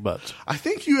like big butts. I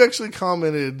think you actually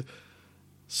commented,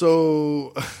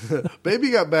 so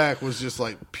Baby Got Back was just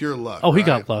like pure luck. Oh, he right?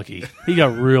 got lucky. He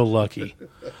got real lucky.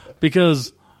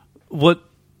 Because what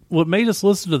made us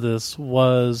listen to this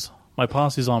was My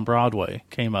Posse's on Broadway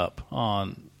came up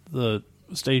on the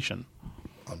station.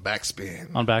 On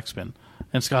Backspin. On Backspin.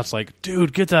 And Scott's like,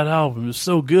 dude, get that album. It's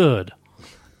so good.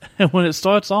 And when it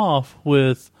starts off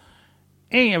with,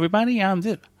 hey, everybody, I'm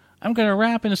going to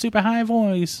rap in a super high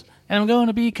voice, and I'm going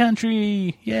to be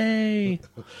country. Yay.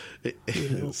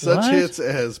 Such What? hits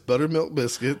as Buttermilk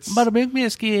Biscuits. Buttermilk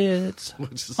biscuits.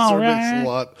 Which is All Sir right.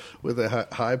 Mix-a-Lot with a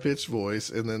high-pitched voice.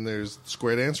 And then there's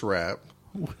Square Dance Rap,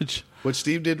 Which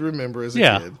Steve did remember as a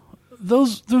yeah, kid.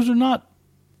 those are not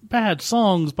bad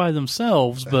songs by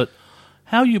themselves, but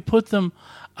how you put them,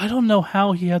 I don't know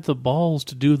how he had the balls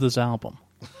to do this album.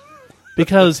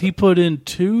 Because he put in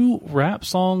 2 rap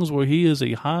songs where he is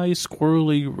a high,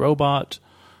 squirrely robot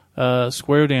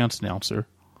square dance announcer.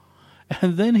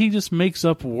 And then he just makes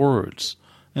up words.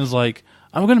 And is like,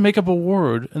 I'm going to make up a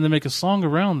word and then make a song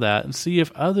around that and see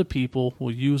if other people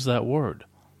will use that word.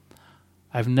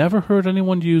 I've never heard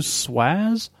anyone use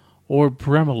swaz or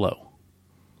bremolo.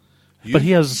 But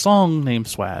he has a song named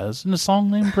Swaz and a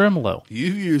song named Bremolo.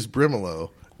 You've used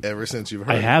Bremolo ever since you've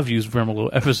heard I it. have used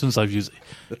Bremolo ever since I've used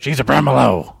it. She's a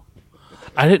Bremolo.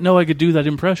 I didn't know I could do that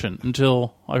impression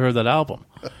until I heard that album.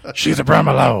 She's a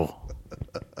Bremolo.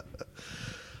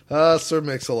 Sir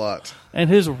Mix-a-Lot. And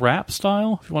his rap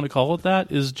style, if you want to call it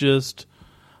that, is just,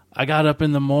 I got up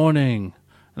in the morning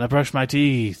and I brushed my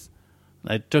teeth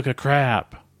and I took a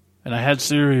crap and I had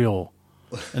cereal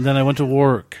and then I went to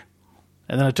work.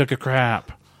 And then I took a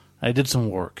crap. I did some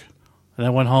work. And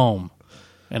I went home.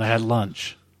 And I had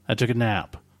lunch. I took a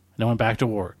nap. And I went back to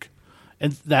work.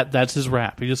 And that's his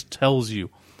rap. He just tells you,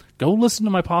 go listen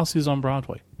to My Posse's on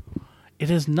Broadway. It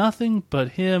is nothing but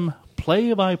him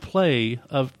play-by-play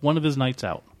of one of his nights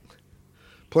out.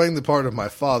 Playing the part of my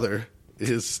father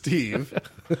is Steve.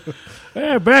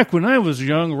 Hey, back when I was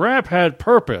young, rap had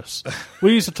purpose.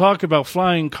 We used to talk about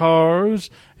flying cars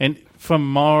and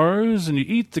from Mars, and you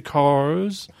eat the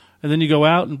cars, and then you go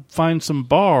out and find some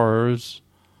bars.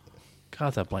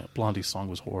 God, that Blondie song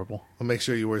was horrible. I'll make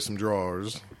sure you wear some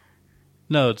drawers.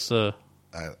 No, it's I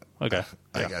okay.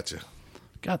 Yeah. got you.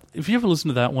 God, if you ever listen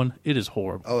to that one, it is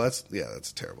horrible. Oh, that's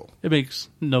terrible. It makes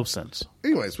no sense.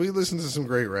 Anyways, we listened to some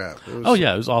great rap. It was Oh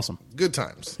yeah, it was awesome. good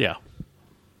times. Yeah.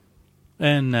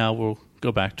 And now we'll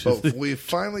go back to But we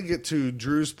finally get to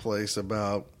Drew's place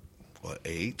about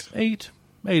 8?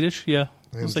 8-ish. Yeah,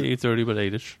 I'll say 8:30, but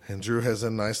 8ish. And Drew has a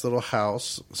nice little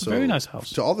house. So very nice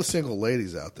house. To all the single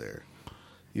ladies out there,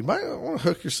 you might want to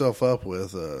hook yourself up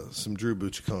with some Drew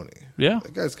Buccione. Yeah,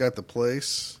 That guy's got the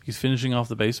place. he's finishing off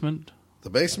the basement. The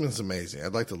basement's amazing.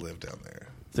 I'd like to live down there.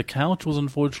 The couch was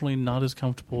unfortunately not as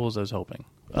comfortable as I was hoping.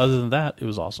 Other than that, it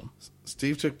was awesome.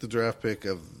 Steve took the draft pick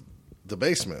of the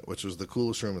basement, which was the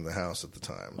coolest room in the house at the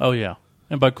time. Oh yeah,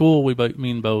 and by cool we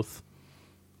mean both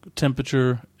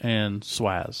temperature, and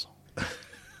swaz.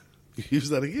 Use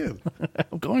that again.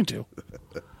 I'm going to.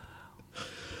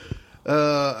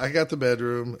 I got the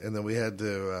bedroom, and then we had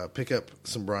to pick up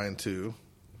some Brian too.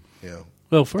 You know,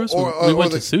 Well, first we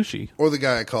went to sushi. or the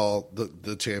guy I call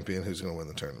the champion who's going to win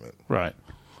the tournament. Right.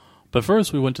 But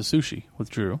first we went to sushi with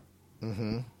Drew.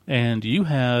 Mm-hmm. And you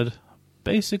had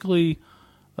basically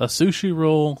a sushi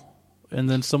roll, and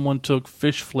then someone took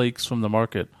fish flakes from the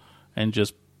market and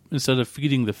just, instead of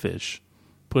feeding the fish,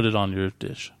 put it on your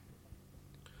dish.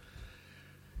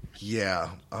 Yeah,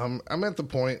 I'm at the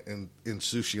point in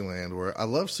sushi land where I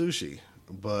love sushi,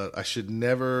 but I should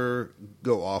never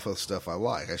go off of stuff I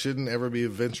like. I shouldn't ever be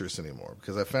adventurous anymore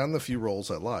because I found the few rolls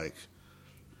I like,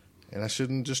 and I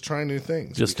shouldn't just try new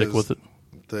things. Just stick with it.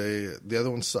 The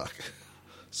other ones suck.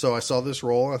 So I saw this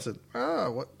roll, and I said,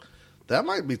 what? That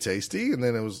might be tasty. And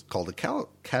then it was called a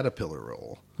caterpillar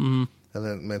roll. Mm-hmm. And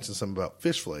then it mentioned something about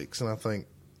fish flakes. And I think,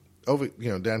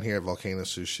 down here at Volcano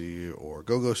Sushi or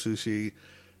Go-Go Sushi,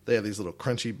 they have these little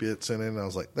crunchy bits in it. And I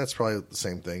was like, that's probably the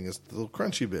same thing as the little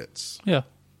crunchy bits. Yeah.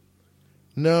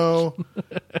 No.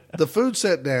 The food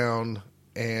sat down,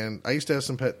 and I used to have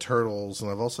some pet turtles, and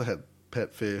I've also had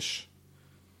pet fish.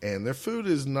 And their food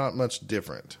is not much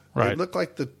different. Right. It looked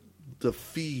like the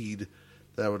feed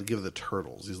that I would give the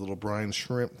turtles, these little brine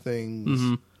shrimp things.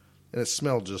 Mm-hmm. And it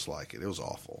smelled just like it. It was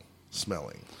awful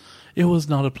smelling. It was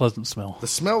not a pleasant smell. The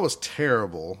smell was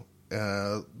terrible.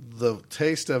 The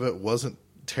taste of it wasn't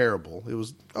terrible. It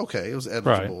was okay. It was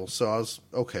edible. Right. So I was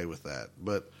okay with that.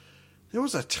 But there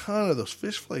was a ton of those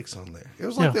fish flakes on there. It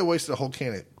was like they wasted a whole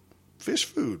can of fish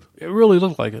food. It really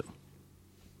looked like it.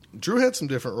 Drew had some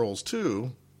different rolls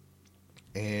too.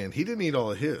 And he didn't eat all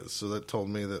of his, so that told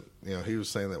me that, he was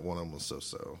saying that one of them was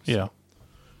so-so. Yeah.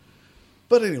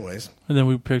 But anyways. And then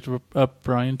we picked up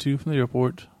Brian, too, from the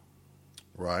airport.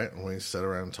 Right, and we sat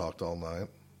around and talked all night,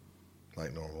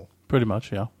 like normal. Pretty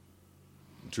much, yeah.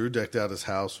 Drew decked out his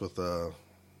house with,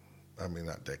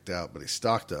 not decked out, but he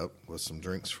stocked up with some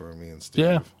drinks for me and Steve.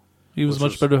 Yeah, he was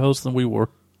much better host than we were.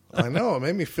 I know, it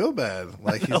made me feel bad.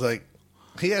 Like, he's like,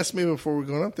 he asked me before we were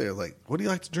going up there, like, what do you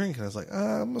like to drink? And I was like,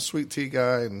 I'm a sweet tea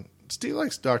guy, and Steve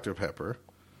likes Dr. Pepper.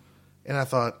 And I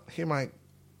thought he might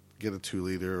get a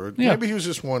 2-liter, or maybe he was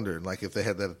just wondering, like, if they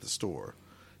had that at the store.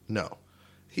 No.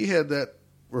 He had that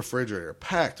refrigerator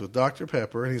packed with Dr.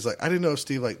 Pepper, and he's like, I didn't know if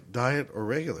Steve liked diet or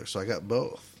regular, so I got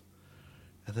both.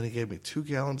 And then he gave me 2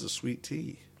 gallons of sweet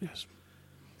tea. Yes.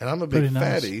 And I'm a big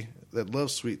fatty that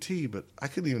loves sweet tea, but I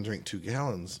couldn't even drink 2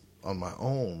 gallons on my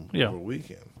own over a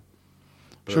weekend.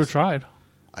 But tried.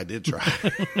 I did try.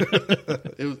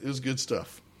 It was good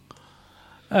stuff.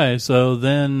 All right, so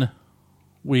then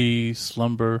we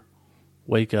slumber,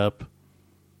 wake up.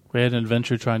 We had an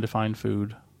adventure trying to find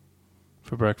food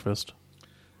for breakfast.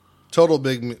 Total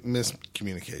big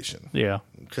miscommunication. Yeah.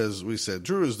 Because we said,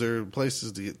 Drew, is there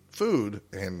places to get food?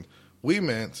 And we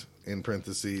meant, in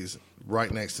parentheses,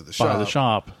 right next to the shop. By the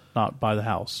shop, not by the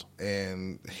house.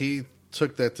 And he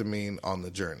took that to mean on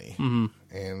the journey. Mm-hmm.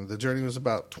 And the journey was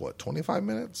about, 25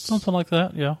 minutes? Something like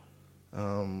that, yeah.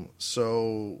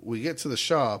 So we get to the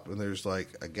shop, and there's like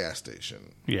a gas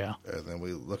station. Yeah. And then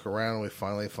we look around, and we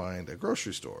finally find a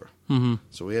grocery store. Mm-hmm.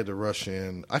 So we had to rush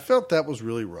in. I felt that was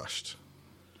really rushed.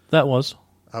 That was.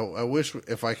 I wish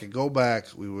if I could go back,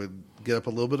 we would get up a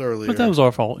little bit earlier. But that was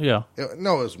our fault, yeah.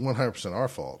 No, it was 100% our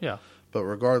fault. Yeah. But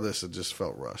regardless, it just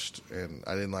felt rushed. And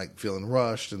I didn't like feeling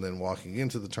rushed and then walking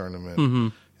into the tournament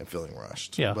and feeling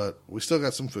rushed. Yeah. But we still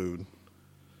got some food.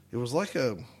 It was like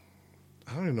I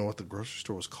don't even know what the grocery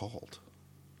store was called.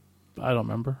 I don't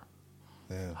remember.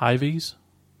 Yeah. Hy-Vees?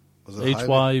 Was it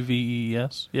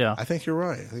Hyvees? Yeah. I think you're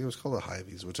right. I think it was called a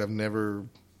Hy-Vees, which I've never...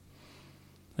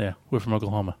 Yeah, we're from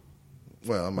Oklahoma.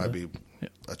 Well, it might be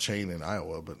a chain in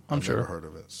Iowa, but I've never heard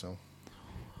of it.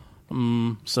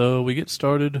 So we get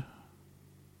started.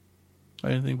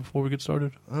 Anything before we get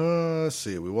started? Let's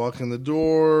see. We walk in the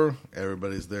door.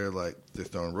 Everybody's there like they're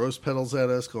throwing rose petals at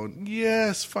us, going,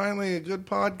 yes, finally a good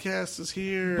podcast is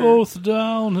here. Both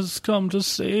Down has come to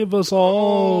save us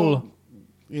all.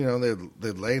 They're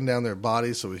laying down their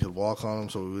bodies so we could walk on them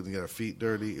so we wouldn't get our feet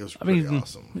dirty. It was pretty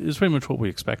awesome. It was pretty much what we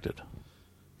expected.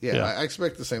 Yeah. I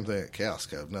expect the same thing at Chaos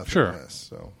Cup. Nothing less.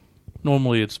 So.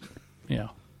 Normally it's,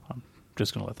 I'm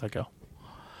just going to let that go.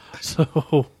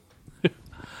 So...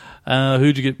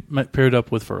 who'd you get paired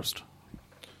up with first?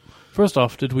 First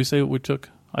off, did we say what we took?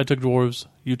 I took dwarves.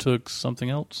 You took something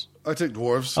else? I took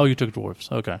dwarves. Oh, you took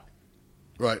dwarves. Okay.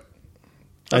 Right.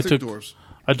 I took dwarves.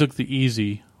 I took the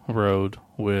easy road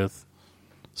with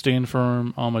stand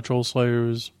firm on my troll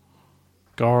slayers,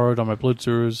 guard on my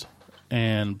blitzers,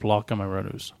 and block on my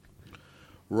runners.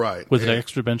 Right. with an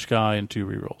extra bench guy and 2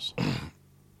 rerolls.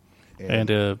 And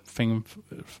a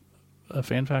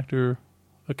fan factor,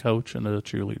 a coach, and a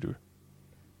cheerleader.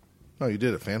 No, you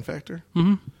did a fan factor?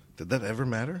 Mm-hmm. Did that ever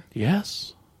matter?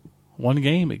 Yes. One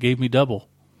game, it gave me double.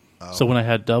 Oh. So when I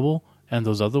had double and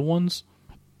those other ones,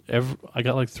 I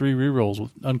got like 3 rerolls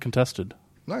with uncontested.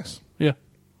 Nice. Yeah.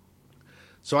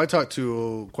 So I talked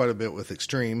to quite a bit with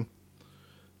Extreme.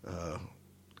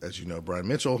 As you know, Brian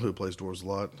Mitchell, who plays Dwarves a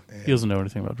lot. And, He doesn't know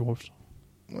anything about dwarves.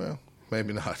 well,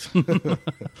 maybe not.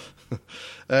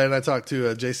 And I talked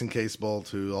to Jason Casebolt,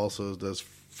 who also does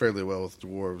fairly well with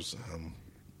Dwarves.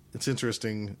 It's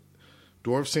interesting.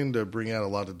 Dwarves seem to bring out a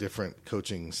lot of different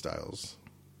coaching styles.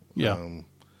 Yeah.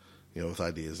 With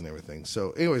ideas and everything.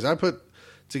 So, anyways, I put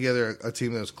together a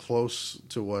team that was close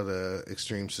to what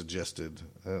Extreme suggested.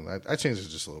 And I changed it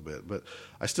just a little bit. But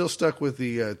I still stuck with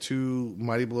the 2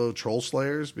 Mighty Blow Troll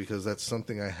Slayers because that's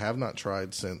something I have not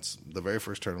tried since the very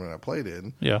first tournament I played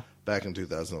in back in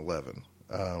 2011.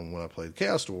 When I played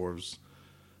Chaos Dwarves,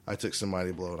 I took some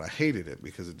Mighty Blow and I hated it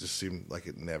because it just seemed like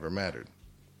it never mattered.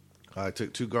 I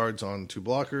took 2 guards on 2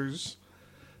 blockers,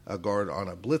 a guard on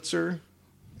a blitzer,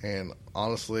 and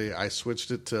honestly, I switched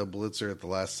it to a blitzer at the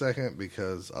last second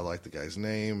because I liked the guy's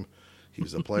name. He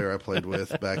was a player I played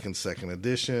with back in 2nd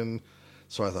edition,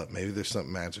 so I thought maybe there's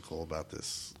something magical about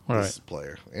this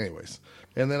player. Anyways,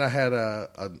 and then I had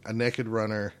a naked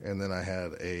runner, and then I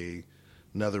had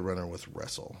another runner with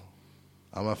Wrestle.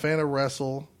 I'm a fan of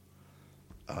Wrestle,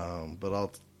 but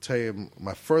I'll tell you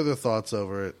my further thoughts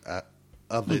over it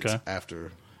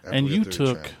after and we you get through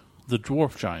the took training. the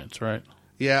dwarf giants, right?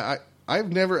 Yeah, I've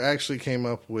never actually came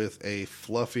up with a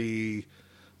fluffy,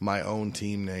 my own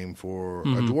team name for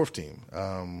a dwarf team.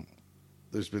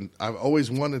 I've always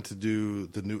wanted to do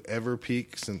the new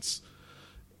Everpeak since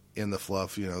in the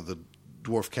fluff, the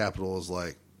dwarf capital is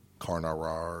like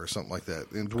Karnarar or something like that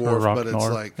in dwarf, but it's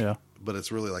but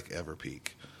it's really like Everpeak.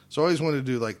 So I always wanted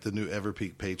to do like the new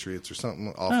Everpeak Patriots or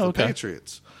something off the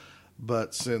Patriots.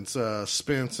 But since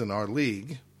Spence and our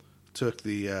league took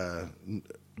the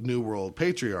New World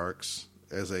Patriarchs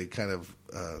as a kind of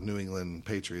New England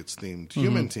Patriots themed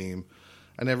human team,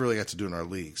 I never really got to do it in our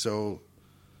league. So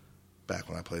back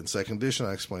when I played in 2nd edition,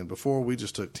 I explained before, we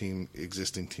just took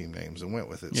existing team names and went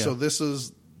with it. Yeah. So this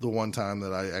is the one time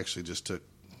that I actually just took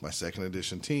my 2nd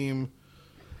edition team,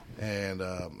 and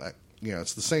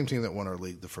it's the same team that won our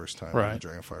league the first time in the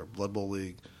Dragonfire Blood Bowl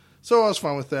League. So I was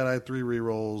fine with that. I had 3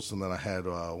 rerolls, and then I had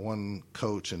 1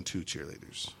 coach and 2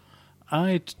 cheerleaders.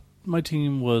 My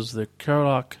team was the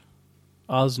Karlach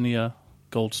Osnia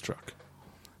Goldstruck,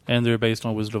 and they're based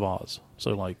on Wizard of Oz.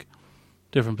 So, like,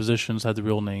 different positions had the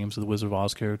real names of the Wizard of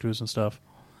Oz characters and stuff.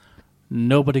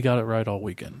 Nobody got it right all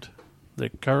weekend.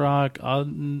 The Karlach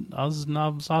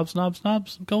Osnobs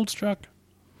Goldstruck.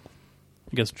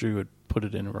 I guess Drew had put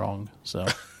it in wrong, so.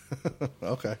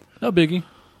 Okay. No biggie.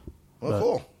 Well,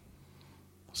 cool.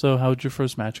 So, how did your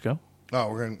first match go?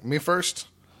 Oh, me first?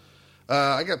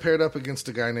 I got paired up against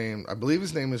a guy named, I believe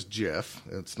his name is Jeff.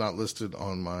 It's not listed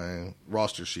on my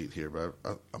roster sheet here, but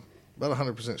I'm about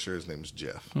 100% sure his name is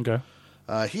Jeff. Okay.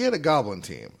 He had a goblin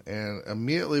team, and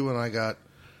immediately when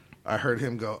I heard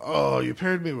him go, "Oh, you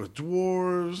paired me with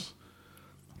dwarves."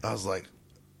 I was like,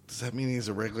 does that mean he's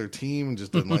a regular team and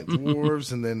just doesn't like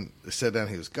dwarves? And then they said down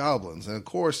he was goblins. And of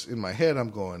course, in my head, I'm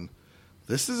going,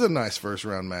 this is a nice first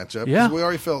round matchup. Yeah. We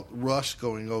already felt rushed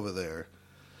going over there.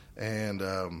 And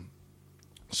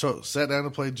so sat down to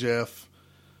play Jeff.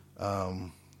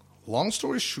 Long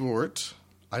story short,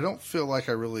 I don't feel like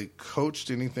I really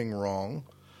coached anything wrong,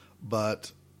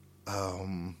 but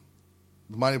the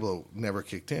Mighty Blow never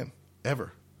kicked in,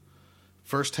 ever.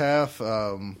 First half,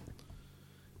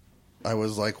 I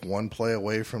was like 1 play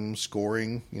away from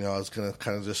scoring. I was going to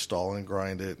kind of just stall and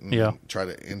grind it and try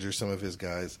to injure some of his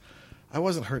guys. I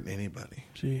wasn't hurting anybody.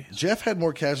 Jeez. Jeff had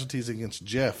more casualties against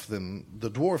Jeff than the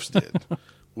dwarfs did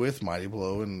with Mighty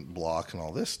Blow and block and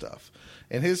all this stuff.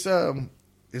 And his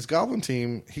goblin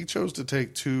team, he chose to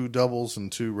take 2 doubles and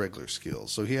 2 regular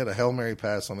skills. So he had a Hail Mary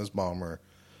pass on his bomber,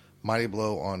 Mighty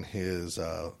Blow on his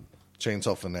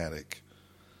Chainsaw Fanatic,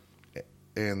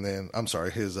 and then,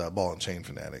 his Ball and Chain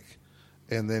Fanatic.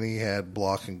 And then he had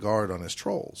block and guard on his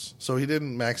trolls. So he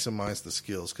didn't maximize the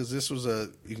skills because this was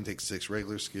you can take 6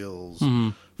 regular skills,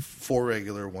 4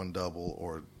 regular, 1 double,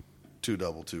 or 2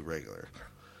 double, 2 regular.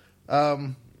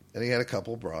 And he had a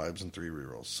couple bribes and 3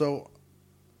 rerolls. So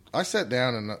I sat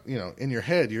down and, in your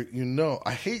head,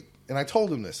 I hate, and I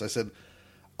told him this. I said,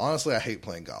 honestly, I hate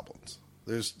playing goblins.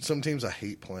 There's some teams I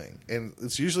hate playing. And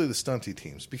it's usually the stunty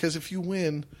teams because if you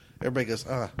win, everybody goes,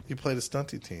 you played a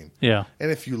stunty team. Yeah.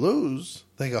 And if you lose,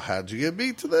 they go, how'd you get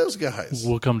beat to those guys?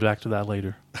 We'll come back to that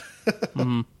later.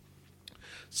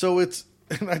 So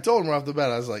and I told him right off the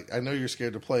bat, I was like, I know you're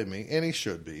scared to play me, and he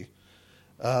should be.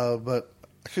 But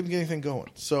I couldn't get anything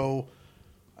going. So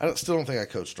I still don't think I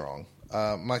coached strong.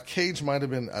 My cage might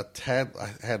have been a tad,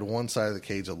 I had one side of the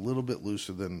cage a little bit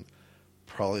looser than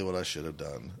probably what I should have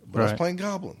done. But I was playing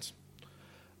goblins.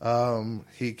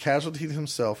 He casualtied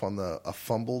himself on a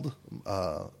fumbled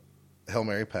Hail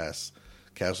Mary pass,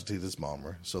 casualtied his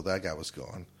bomber, so that guy was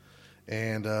gone.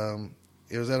 And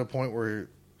it was at a point where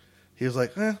he was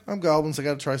like, I'm goblins, I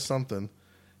got to try something.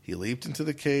 He leaped into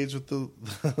the cage with the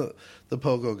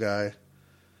pogo guy,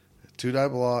 2-die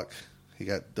block. He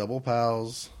got double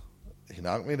pals. He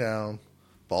knocked me down.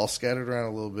 Ball scattered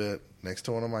around a little bit next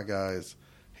to one of my guys.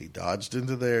 He dodged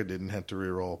into there, didn't have to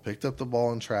reroll. Picked up the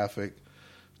ball in traffic.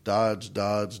 Dodge.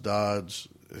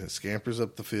 Scampers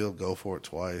up the field, go for it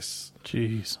twice.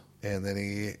 Jeez. And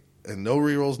then no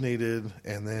rerolls needed.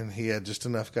 And then he had just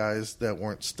enough guys that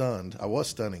weren't stunned. I was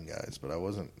stunning guys, but I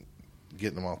wasn't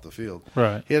getting them off the field.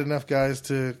 Right. He had enough guys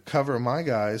to cover my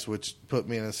guys, which put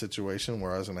me in a situation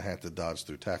where I was going to have to dodge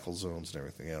through tackle zones and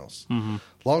everything else. Mm-hmm.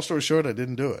 Long story short, I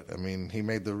didn't do it. I mean, he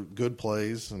made the good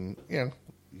plays, and you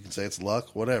can say it's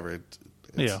luck, whatever.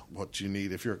 It's what you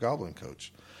need if you're a Goblin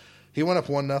coach. He went up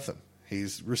 1-0.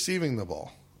 He's receiving the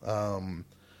ball.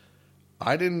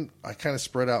 I kind of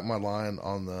spread out my line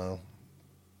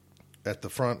at the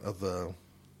front of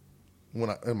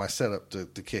in my setup to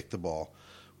kick the ball.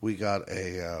 We got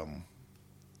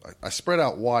I spread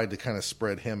out wide to kind of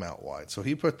spread him out wide. So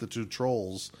he put the 2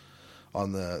 trolls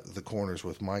on the corners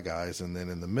with my guys, and then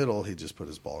in the middle he just put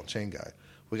his ball and chain guy.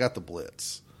 We got the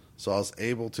blitz. So I was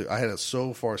able to, I had it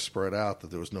so far spread out that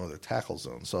there was no other tackle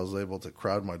zone. So I was able to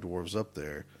crowd my dwarves up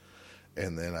there,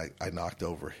 and then I knocked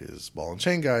over his ball and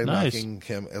chain guy, knocking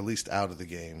him at least out of the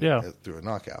game through a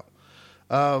knockout.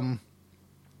 Long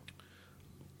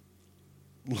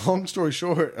story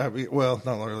short, not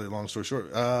really long story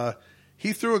short,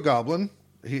 he threw a goblin.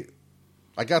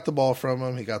 I got the ball from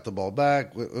him. He got the ball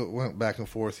back. It went back and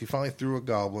forth. He finally threw a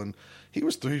goblin. He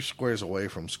was 3 squares away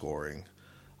from scoring.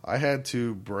 I had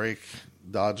to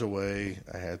dodge away.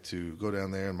 I had to go down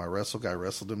there, and my wrestle guy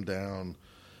wrestled him down.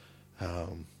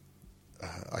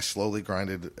 I slowly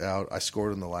grinded it out. I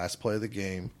scored in the last play of the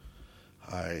game.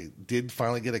 I did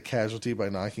finally get a casualty by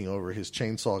knocking over his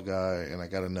chainsaw guy, and I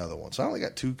got another one. So I only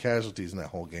got 2 casualties in that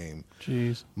whole game.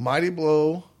 Jeez. Mighty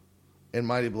Blow and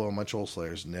my Troll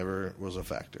Slayers never was a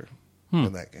factor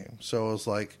in that game. So it was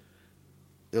like,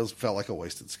 felt like a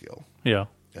wasted skill. Yeah.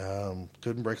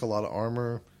 Couldn't break a lot of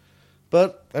armor.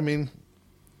 But, I mean,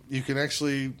 you can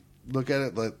actually look at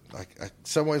it like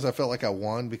some ways I felt like I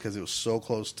won because it was so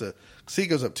close to. Because he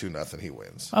goes up 2-0, he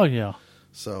wins. Oh yeah.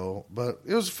 So, but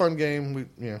it was a fun game.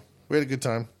 We had a good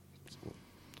time.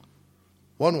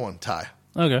 1-1 tie.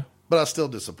 Okay. But I was still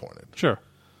disappointed. Sure.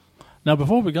 Now,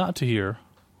 before we got to here,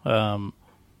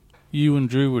 you and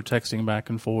Drew were texting back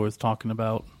and forth talking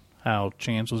about how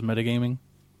Chance was metagaming,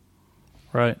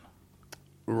 right?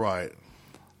 Right.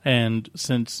 And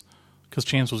because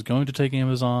Chance was going to take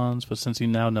Amazons, but since he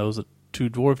now knows that 2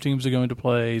 dwarf teams are going to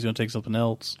play, he's going to take something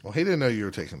else. Well, he didn't know you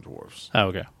were taking dwarves. Oh,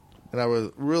 okay. And I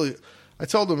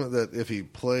told him that if he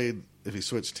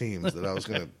switched teams, that I was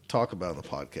going to talk about it on the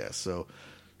podcast. So,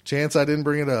 Chance, I didn't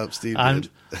bring it up. Steve did.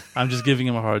 I'm just giving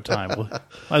him a hard time.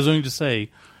 I was going to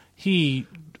say, he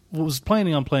was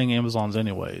planning on playing Amazons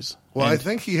anyways. Well, I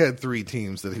think he had 3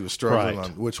 teams that he was struggling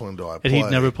on. Which one do I play? And he'd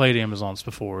never played Amazons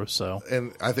before, so.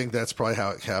 And I think that's probably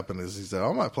how it happened. Is he said,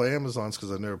 I might play Amazons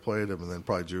because I've never played them. And then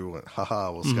probably Drew went,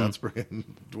 well, Scott's bringing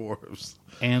dwarves.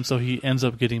 And so he ends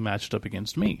up getting matched up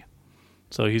against me.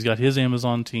 So he's got his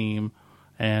Amazon team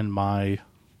and my,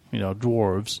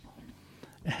 dwarves.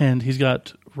 And he's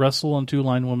got wrestle on 2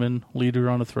 linewomen, leader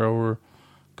on a thrower,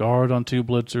 guard on 2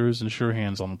 blitzers, and sure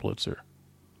hands on the blitzer.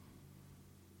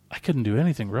 I couldn't do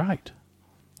anything right.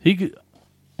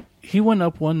 He went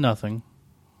up 1-0.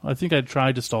 I think I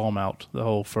tried to stall him out the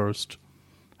whole first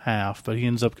half, but he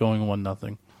ends up going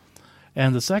 1-0.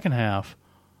 And the second half,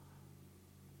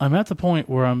 I'm at the point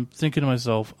where I'm thinking to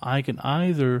myself, I can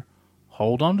either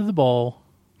hold on to the ball,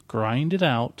 grind it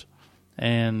out,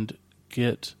 and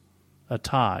get a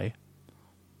tie.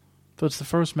 But it's the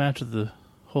first match of the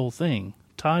whole thing.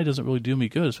 Tie doesn't really do me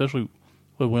good, especially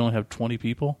when we only have 20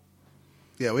 people.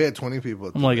 Yeah, we had 20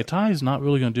 people. I'm like, a tie is not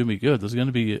really going to do me good. There's going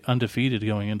to be undefeated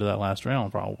going into that last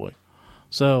round, probably.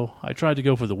 So I tried to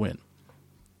go for the win.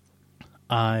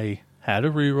 I had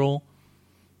a reroll.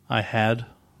 I had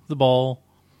the ball.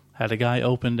 Had a guy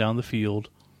open down the field.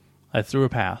 I threw a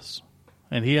pass.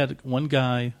 and he had one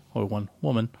guy or one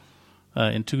woman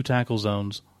in 2 tackle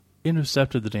zones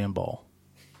intercepted the damn ball.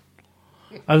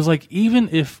 I was like, even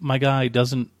if my guy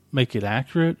doesn't make it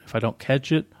accurate, if I don't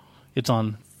catch it, it's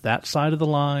on that side of the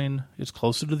line, it's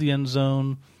closer to the end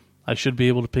zone, I should be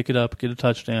able to pick it up, get a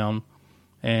touchdown,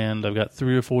 and I've got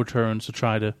 3 or 4 turns to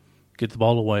try to get the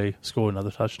ball away, score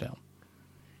another touchdown.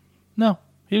 No,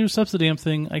 he intercepts the damn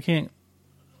thing. I can't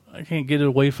get it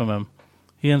away from him.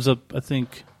 He ends up, I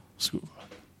think,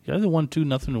 either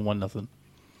 1-2-0 or 1-0.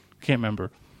 Can't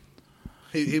remember.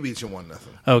 He beats you 1-0.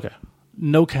 Okay.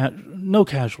 No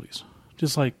casualties.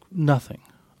 Just like nothing.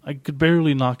 I could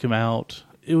barely knock him out.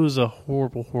 It was a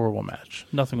horrible, horrible match.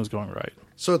 Nothing was going right.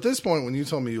 So at this point, when you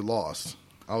told me you lost,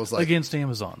 I was like, against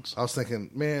Amazons. I was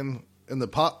thinking, man, in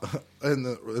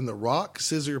the rock,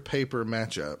 scissor, paper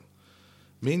matchup,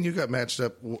 me and you got matched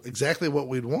up exactly what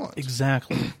we'd want.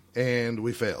 Exactly. And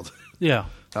we failed. Yeah.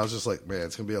 I was just like, man,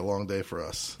 it's going to be a long day for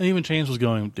us. And even James was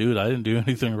going, dude, I didn't do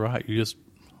anything right.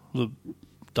 The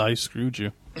dice screwed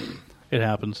you. It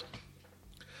happens.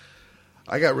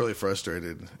 I got really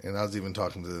frustrated, and I was even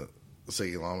talking to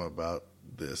Segi Lama about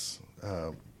this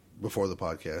before the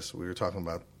podcast. We were talking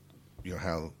about,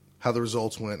 how the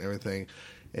results went and everything,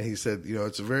 and he said,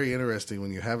 it's very interesting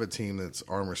when you have a team that's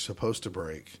armor supposed to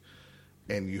break,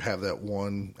 and you have that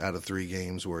 1 out of 3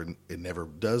 games where it never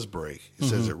does break. He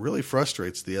says it really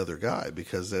frustrates the other guy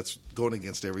because that's going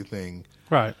against everything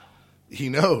right he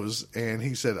knows. And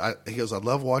he said, he goes, I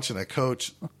love watching a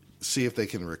coach see if they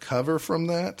can recover from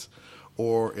that,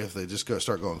 or if they just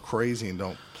start going crazy and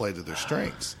don't play to their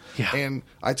strengths. Yeah. And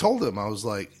I told him, I was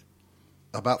like,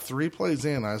 about 3 plays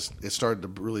in, it started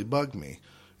to really bug me.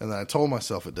 And then I told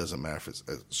myself it doesn't matter if it's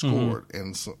scored.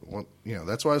 And so,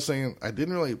 that's why I was saying I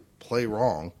didn't really play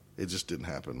wrong. It just didn't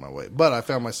happen my way. But I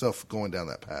found myself going down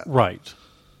that path. Right.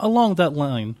 Along that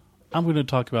line, I'm going to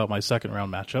talk about my second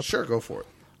round matchup. Sure, go for it.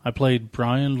 I played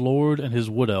Brian Lord and his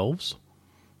Wood Elves.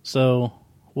 So,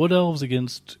 Wood Elves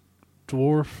against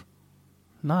Dwarf,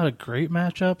 not a great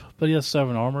matchup, but he has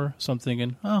 7 armor, so I'm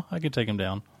thinking, I can take him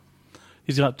down.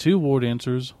 He's got 2 War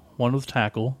Dancers, 1 with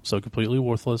tackle, so completely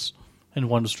worthless, and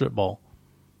 1 with strip ball.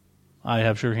 I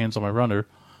have sure hands on my runner,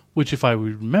 which if I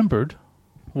remembered,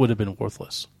 would have been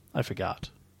worthless. I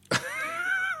forgot.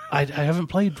 I haven't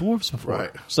played dwarves before.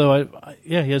 Right. So,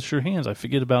 he has sure hands. I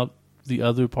forget about the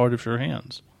other part of sure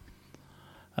hands.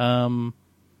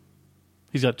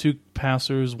 He's got 2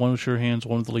 passers, 1 with sure hands,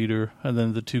 1 with the leader, and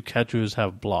then the 2 catchers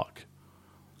have block.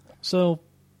 So,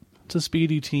 it's a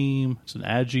speedy team. It's an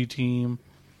agi team.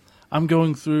 I'm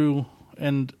going through,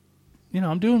 and,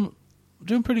 I'm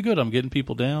doing pretty good. I'm getting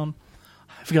people down.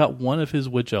 I've got one of his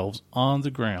witch elves on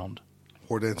the ground.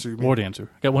 War Dancer, you mean? War Dancer.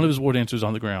 Got one of his War Dancers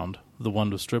on the ground, the one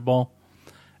with strip ball,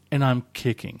 and I'm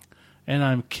kicking, and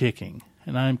I'm kicking,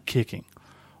 and I'm kicking.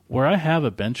 Where I have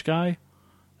a bench guy,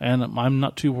 and I'm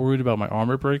not too worried about my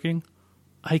armor breaking,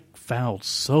 I fouled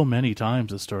so many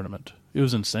times this tournament. It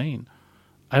was insane.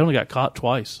 I only got caught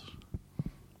twice.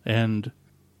 And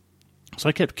so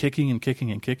I kept kicking and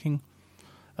kicking and kicking.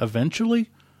 Eventually,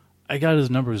 I got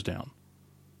his numbers down.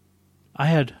 I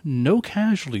had no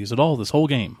casualties at all this whole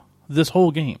game.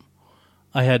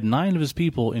 I had 9 of his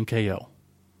people in KO.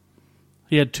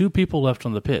 He had 2 people left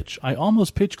on the pitch. I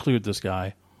almost pitch cleared this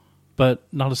guy, but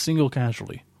not a single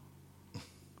casualty.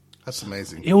 That's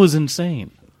amazing. It was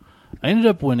insane. I ended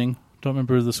up winning. Don't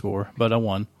remember the score, but I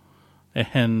won.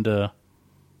 And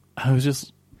I was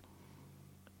just...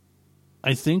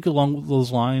 I think along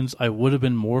those lines, I would have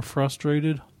been more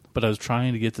frustrated, but I was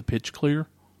trying to get the pitch clear,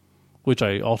 which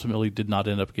I ultimately did not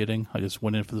end up getting. I just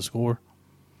went in for the score.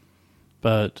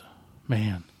 But,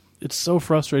 man, it's so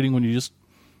frustrating when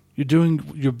you're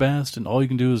doing your best and all you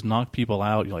can do is knock people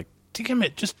out. You're like, damn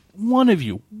it, just one of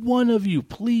you,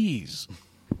 please.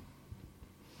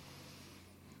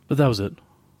 But that was it.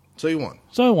 So you won.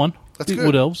 So I won. That's Beat good.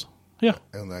 Wood Elves. Yeah.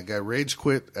 And that guy rage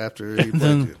quit after he And played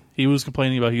then you. he was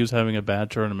complaining about he was having a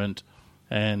bad tournament,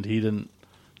 and he didn't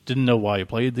know why he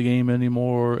played the game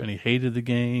anymore, and he hated the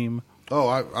game. Oh,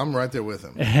 I'm right there with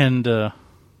him. And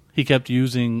he kept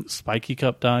using Spiky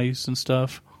Cup dice and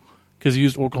stuff, because he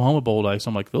used Oklahoma Bowl dice.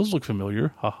 I'm like, those look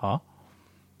familiar, haha.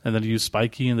 And then he used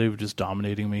Spiky, and they were just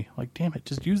dominating me. Like, damn it,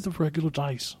 just use the regular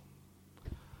dice.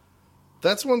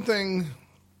 That's one thing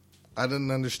I didn't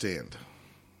understand.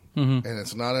 Mm-hmm. And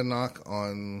it's not a knock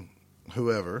on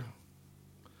whoever.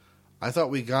 I thought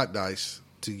we got dice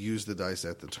to use the dice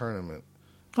at the tournament.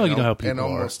 Oh, you know how people and are.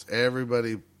 almost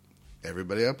everybody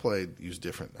I played used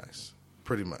different dice.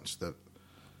 Pretty much. That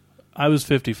I was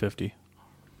 50-50.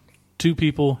 2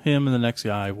 people, him and the next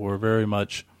guy, were very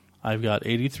much, I've got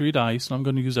 83 dice, and I'm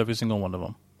going to use every single one of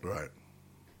them. right.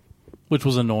 Which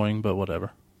was annoying, but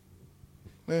whatever.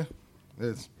 Yeah,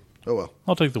 it's oh well.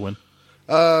 I'll take the win.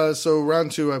 So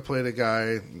round 2, I played a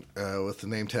guy with the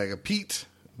name tag of Pete,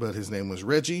 but his name was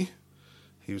Reggie.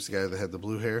 He was the guy that had the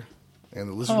blue hair and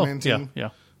the Lizard Man team.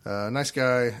 Yeah. Nice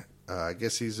guy. I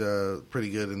guess he's pretty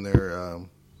good in their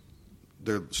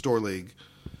store league.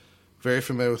 Very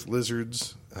familiar with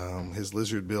lizards. His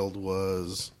lizard build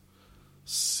was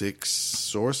 6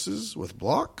 sources with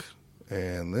block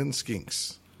and then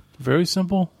skinks. Very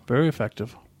simple, very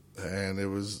effective. And it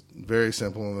was very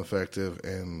simple and effective.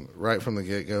 And right from the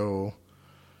get-go,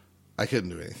 I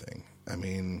couldn't do anything. I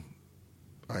mean,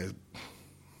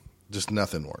 just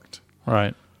nothing worked.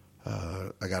 Right.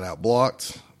 I got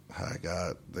outblocked.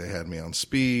 They had me on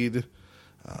speed.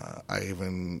 I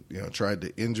even tried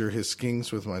to injure his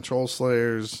skinks with my Troll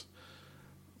Slayers.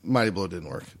 Mighty Blow didn't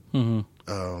work.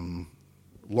 Mm-hmm.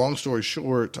 Long story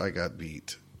short, I got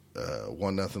beat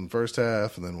 1-0 first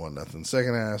half, and then 1-0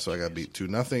 second half. So I got beat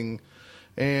 2-0,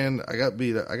 and I got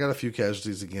beat. I got a few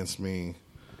casualties against me,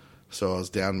 so I was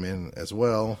down men as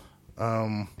well.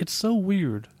 It's so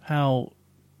weird how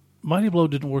Mighty Blow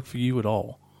didn't work for you at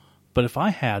all, but if I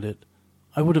had it,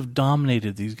 I would have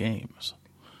dominated these games.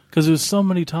 Because there was so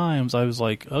many times I was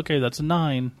like, okay, that's a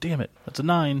 9, damn it. That's a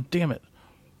 9, damn it.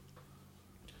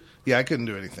 Yeah, I couldn't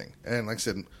do anything. And like I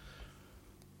said,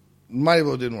 Mighty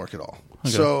Blow didn't work at all. Okay.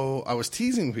 So I was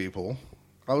teasing people.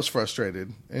 I was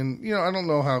frustrated. And, I don't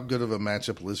know how good of a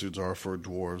matchup lizards are for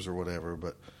dwarves or whatever,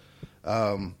 but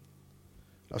I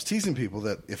was teasing people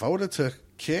that if I would have took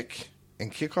kick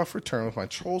and kickoff return with my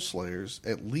Troll Slayers,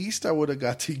 at least I would have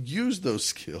got to use those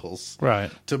skills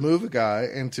to move a guy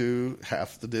into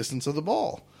half the distance of the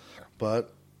ball.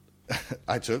 But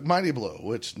I took Mighty Blow,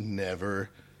 which never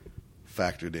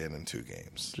factored in 2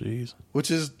 games. Jeez.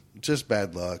 Which is just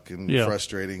bad luck and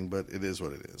frustrating, but it is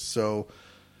what it is. So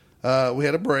we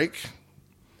had a break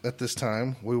at this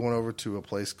time. We went over to a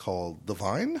place called The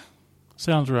Vine.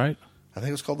 Sounds right. I think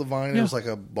it was called The Vine. Yeah. It was like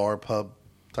a bar pub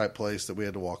type place that we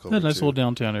had to walk over Nice to. little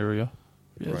downtown area.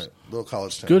 Yes. Right. Little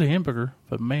college town. Good hamburger,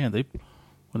 but man, when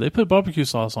they put barbecue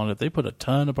sauce on it, they put a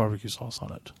ton of barbecue sauce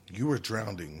on it. You were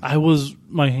drowning.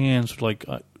 My hands were like,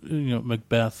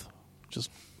 Macbeth, just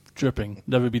dripping.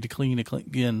 Never be clean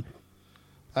again.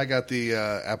 I got the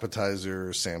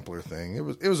appetizer sampler thing.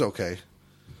 It was okay.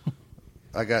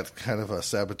 I got kind of a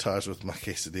sabotage with my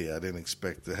quesadilla. I didn't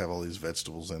expect to have all these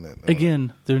vegetables in it.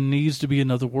 Again, there needs to be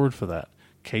another word for that.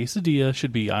 Quesadilla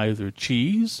should be either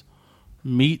cheese,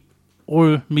 meat,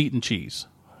 or meat and cheese.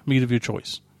 Meat of your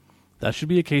choice. That should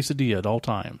be a quesadilla at all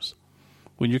times.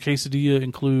 When your quesadilla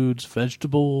includes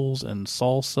vegetables and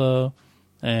salsa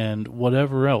and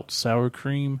whatever else, sour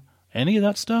cream, any of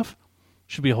that stuff,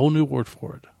 should be a whole new word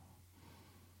for it.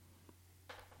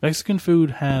 Mexican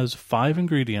food has 5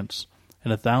 ingredients and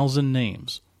 1,000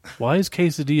 names. Why is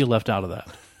quesadilla left out of that?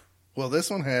 Well, this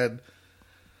one had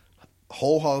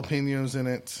whole jalapenos in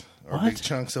it, or big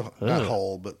chunks of, not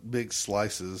whole, but big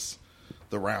slices,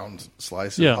 the round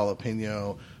slices of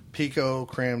jalapeno, pico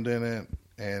crammed in it,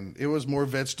 and it was more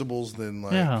vegetables than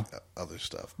other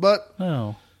stuff. But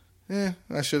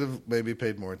I should have maybe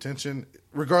paid more attention.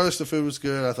 Regardless, the food was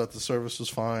good. I thought the service was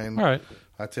fine. All right.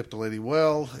 I tipped the lady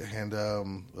well, and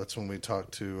that's when we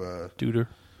talked to Duder.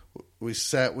 We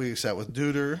sat with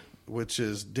Duder, which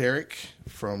is Derek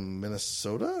from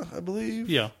Minnesota, I believe.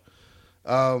 Yeah.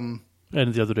 And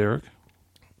the other Derek.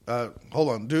 Hold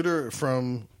on. Duder,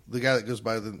 from the guy that goes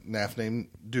by the NAF name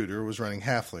Duder, was running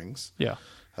Halflings. Yeah.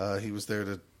 He was there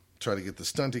to try to get the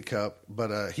Stunty Cup,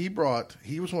 but he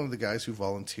was one of the guys who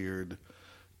volunteered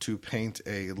to paint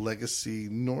a Legacy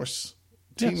Norse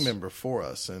team member for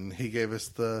us, and he gave us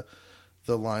the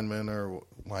lineman or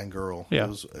line girl. Yeah.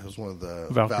 It was one of the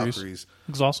Valkyries.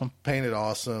 It was awesome. Painted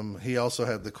awesome. He also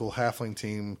had the cool Halfling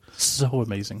team. So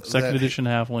amazing. Second edition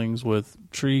Halflings with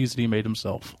trees that he made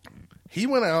himself. He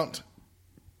went out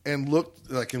and looked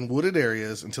like in wooded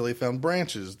areas until he found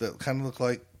branches that kind of looked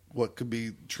like what could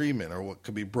be tree men or what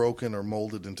could be broken or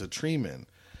molded into tree men.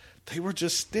 They were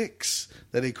just sticks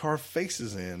that he carved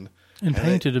faces in. And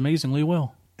painted amazingly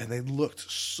well. And they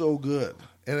looked so good.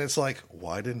 And it's like,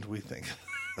 why didn't we think?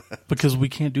 Because we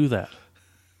can't do that.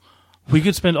 We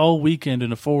could spend all weekend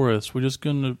in a forest. We're just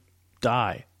going to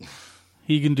die.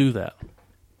 He can do that.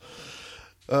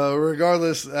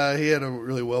 Regardless, he had a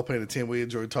really well-painted team. We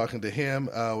enjoyed talking to him.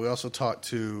 We also talked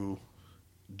to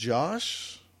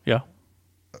Josh. Yeah.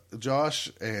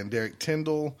 Josh and Derek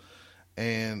Tyndall.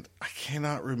 And I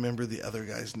cannot remember the other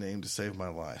guy's name to save my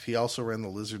life. He also ran the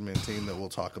Lizardmen team that we'll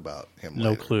talk about him later.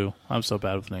 No clue. I'm so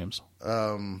bad with names.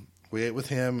 We ate with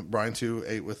him. Brian, too,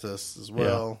 ate with us as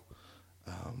well.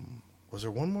 Yeah. Was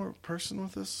there one more person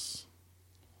with us?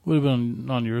 Would have been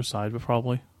on your side, but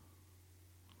probably.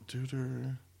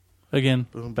 Deuter. Again,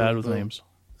 Boom, bad boom, with boom. names.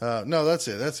 No, that's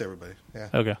it. That's everybody. Yeah.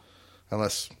 Okay.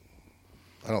 Unless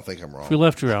I don't think I'm wrong. If we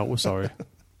left you out, we're sorry.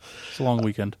 It's a long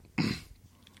weekend.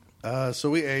 So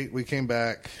we ate. We came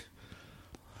back.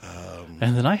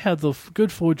 And then I had the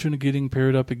good fortune of getting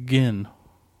paired up again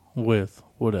with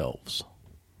Wood Elves.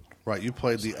 Right. You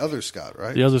played the other Scott,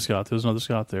 right? The other Scott. There was another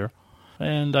Scott there.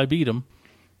 And I beat him.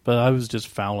 But I was just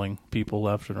fouling people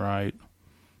left and right.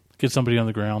 Get somebody on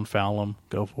the ground, foul them,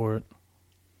 go for it.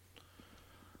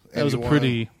 That was a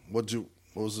pretty... What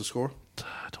was the score?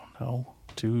 I don't know.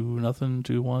 2-0,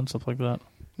 2-1, something like that.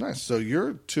 Nice. So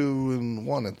you're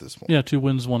 2-1 at this point. Yeah, 2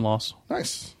 wins, 1 loss.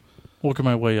 Nice. Working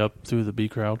my way up through the B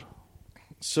crowd.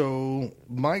 So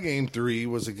my game 3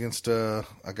 was against a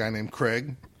guy named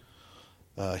Craig.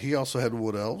 He also had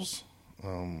Wood Elves.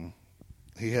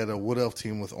 He had a Wood Elf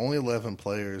team with only 11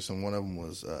 players, and one of them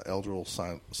was Eldril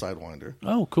Sidewinder.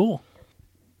 Oh, cool.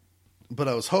 But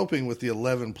I was hoping with the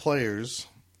 11 players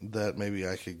that maybe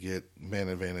I could get man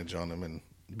advantage on him and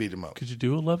beat him up. Could you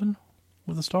do 11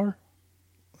 with a star?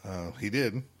 He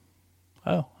did.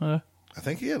 Oh, okay. I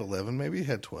think he had 11. Maybe he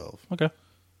had 12. Okay.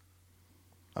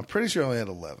 I'm pretty sure I only had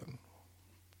 11.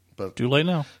 But Too late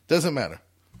now. doesn't matter.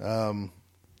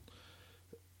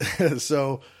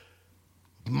 So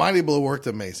Mighty Blow worked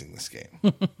amazing this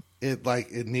game.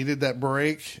 It needed that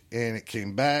break, and it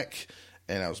came back,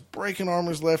 and I was breaking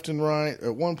armors left and right.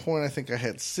 At one point, I think I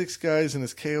had 6 guys in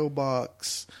his KO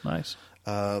box. Nice.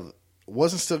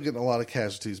 Wasn't still getting a lot of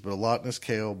casualties, but a lot in his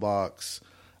KO box.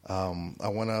 I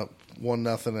went up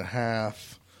 1-0 at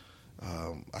half.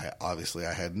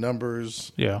 I had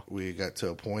numbers. Yeah. We got to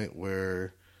a point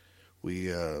where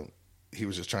he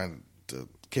was just trying to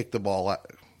kick the ball,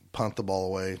 punt the ball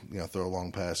away, throw a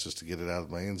long pass just to get it out of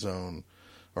my end zone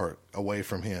or away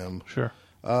from him. Sure.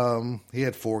 He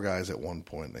had 4 guys at one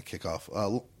point in the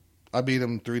kickoff. I beat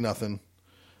him 3-0.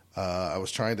 I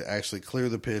was trying to actually clear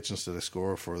the pitch instead of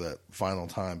score for that final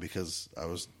time because I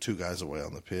was 2 guys away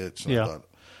on the pitch. And Yeah. I thought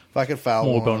if I could foul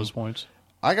More one, bonus points.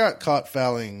 I got caught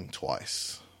fouling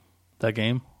twice. That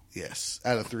game? Yes,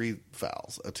 out of 3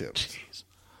 fouls attempts. Jeez.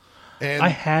 And I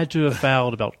had to have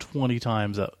fouled about 20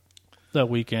 times that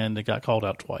weekend and got called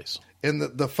out twice. And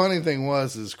the funny thing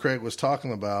is Craig was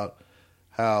talking about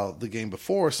how the game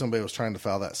before somebody was trying to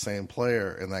foul that same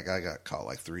player and that guy got caught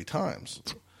like 3 times.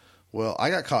 Well, I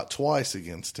got caught twice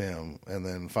against him and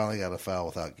then finally got a foul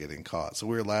without getting caught. So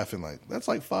we were laughing like, that's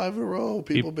like 5 in a row.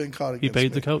 People have been caught against He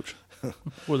paid me. the coach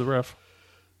or the ref.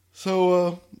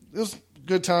 So it was a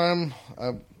good time.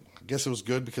 I guess it was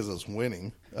good because I was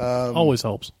winning. Always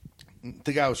helps.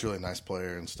 The guy was a really nice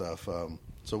player and stuff.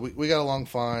 So we got along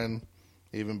fine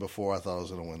even before I thought I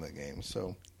was going to win that game.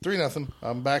 So 3-0.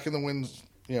 I'm back in the wins,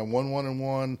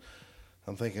 1-1-1.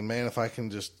 I'm thinking, man, if I can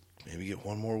just maybe get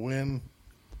one more win,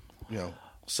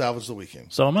 salvage the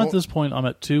weekend. So I'm at this point, I'm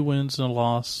at 2 wins and a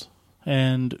loss.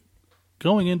 And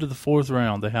going into the 4th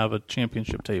round, they have a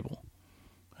championship table.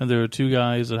 And there are 2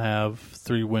 guys that have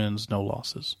 3 wins, no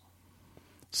losses.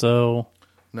 So...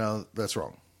 No, that's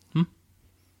wrong.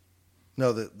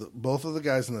 No, both of the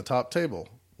guys in the top table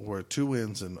were 2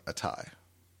 wins and a tie.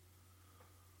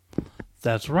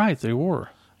 That's right, they were.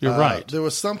 You're right. There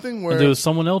was something where And there was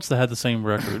someone else that had the same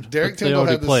record. Derek but they Tyndall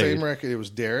already had the played. same record. It was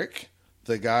Derek,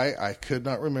 the guy I could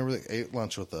not remember that ate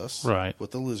lunch with us, Right. with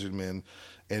the Lizard Men,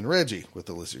 and Reggie with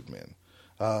the Lizard Men.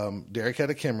 Derek had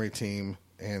a Camry team,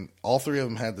 and all 3 of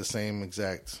them had the same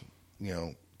exact,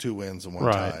 2 wins and 1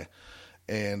 Right. tie.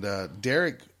 And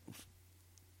Derek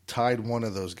tied one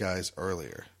of those guys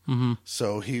earlier,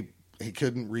 so he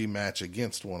couldn't rematch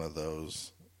against one of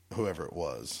those, whoever it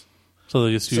was. So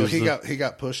they just So used he the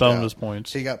got pushed bonus out.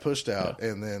 points. He got pushed out,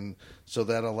 and then so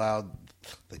that allowed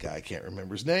the guy I can't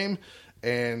remember his name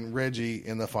and Reggie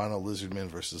in the final Lizardmen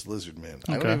versus Lizardmen.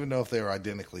 I don't Okay. even know if they were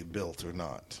identically built or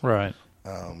not. Right.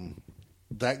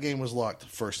 That game was locked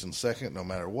 1st and 2nd, no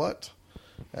matter what,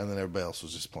 and then everybody else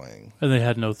was just playing. And they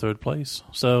had no 3rd place.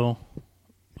 So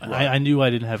Right. I knew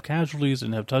I didn't have casualties,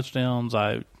 didn't have touchdowns.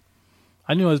 I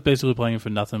knew I was basically playing for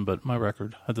nothing but my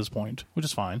record at this point, which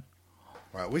is fine.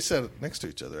 Right, we sat next to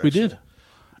each other. We actually. did.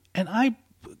 And I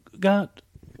got,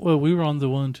 we were on the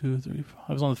 1, 2, 3,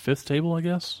 I was on the 5th table, I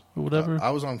guess, or whatever. I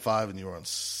was on 5 and you were on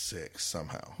 6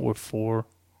 somehow. or 4.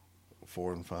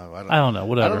 4 and 5. I don't know,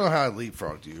 whatever. I don't know how I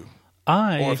leapfrogged you,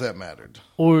 or if that mattered.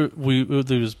 Or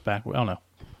they just back. I don't know.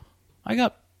 I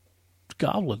got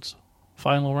goblins.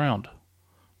 Final round.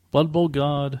 Blood Bowl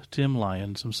God Tim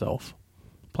Lyons himself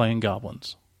playing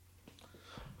goblins.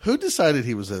 Who decided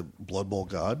he was a Blood Bowl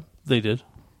god? They did.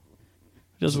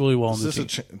 He does really well Is on the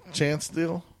this team. a Chance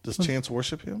deal? Does Chance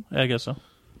worship him? I guess so.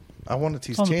 I want to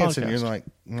tease on the Chance, and you're podcast. like,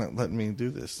 not letting me do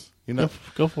this. You know,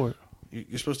 Go for it.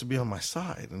 you're supposed to be on my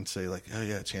side and say like, oh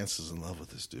yeah, Chance is in love with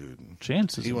this dude. And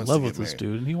Chance is he in wants love to with get this married.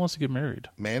 dude, and he wants to get married.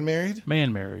 Man married?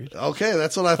 Man married. Okay,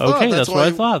 that's what I thought. Okay, that's what why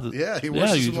I thought. Yeah, he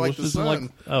worships him like the worships him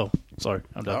sun. oh, sorry,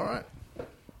 I'm done. All right.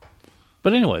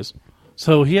 But anyways,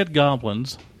 so he had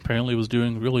goblins. Apparently, was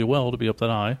doing really well to be up that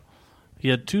high. He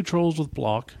had 2 trolls with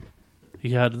block.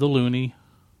 He had the loony.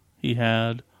 He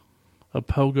had a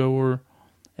pogoer,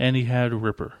 and he had a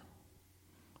ripper,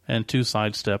 and 2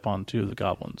 sidestep on 2 of the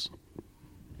goblins.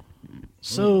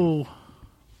 So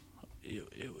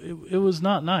it was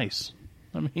not nice.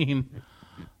 I mean,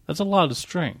 that's a lot of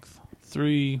strength.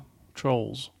 3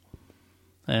 trolls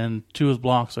and 2 with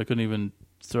blocks. I couldn't even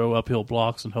throw uphill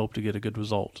blocks and hope to get a good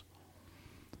result.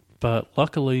 But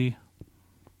luckily,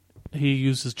 he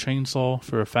used his chainsaw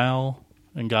for a foul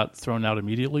and got thrown out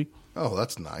immediately. Oh,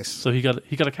 that's nice. So he got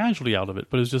a casualty out of it,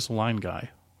 but it was just a line guy.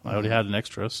 I already had an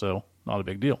extra, so not a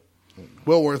big deal.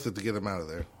 Well worth it to get him out of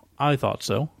there. I thought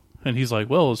so. And he's like,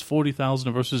 well, it's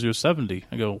 40,000 versus your 70.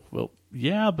 I go, well,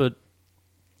 yeah, but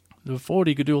the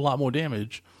 40 could do a lot more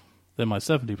damage than my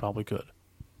 70 probably could.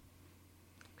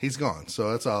 He's gone,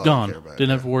 so that's all I Gone. care about.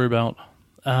 Didn't have to worry about.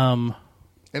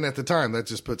 And at the time, that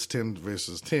just puts 10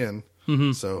 versus 10.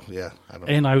 Mm-hmm. So, yeah, I don't know.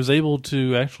 And I was able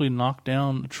to actually knock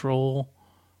down a troll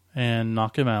and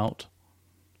knock him out.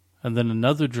 And then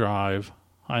another drive,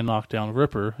 I knocked down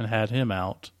Ripper and had him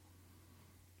out.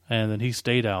 And then he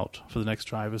stayed out for the next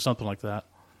drive or something like that.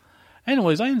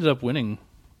 Anyways, I ended up winning.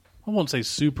 I won't say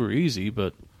super easy,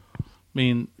 but I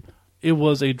mean, it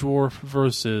was a dwarf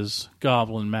versus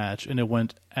goblin match, and it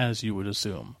went as you would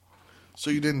assume. So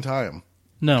you didn't tie him?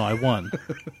 No, I won.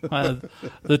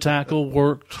 The tackle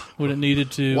worked when it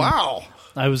needed to. Wow.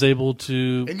 I was able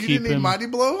to And you keep didn't need him. Mighty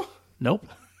Blow? Nope.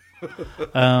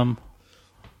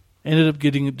 Ended up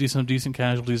getting some decent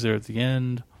casualties there at the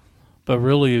end, but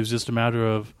really it was just a matter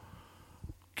of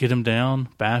get him down,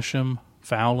 bash him,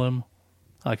 foul him.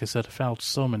 Like I said, I fouled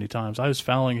so many times. I was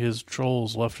fouling his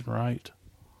trolls left and right.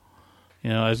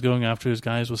 You know, I was going after his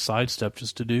guys with sidestep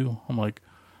just to do. I'm like,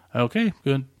 okay,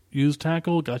 going to use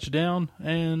tackle, got you down,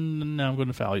 and now I'm going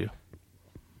to foul you.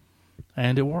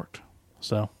 And it worked.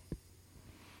 So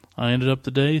I ended up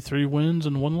the day 3 wins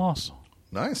and 1 loss.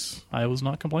 Nice. I was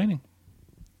not complaining.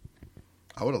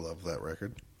 I would have loved that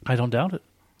record. I don't doubt it.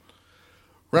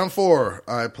 Round 4,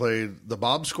 I played the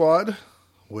Bob Squad,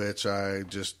 which I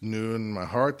just knew in my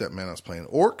heart that meant I was playing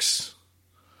orcs.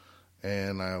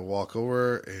 And I walk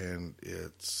over, and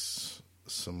it's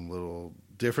some little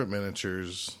different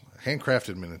miniatures,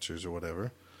 handcrafted miniatures or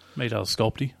whatever. Made out of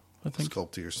Sculpty, I think.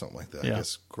 Sculpty or something like that. Yeah. I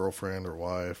guess girlfriend or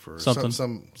wife or Something.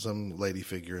 some lady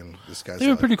figure in this guy's They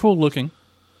were life. pretty cool looking,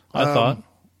 I thought.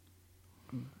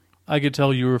 I could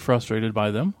tell you were frustrated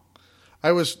by them.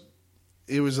 It was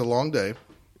a long day,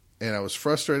 and I was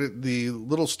frustrated. The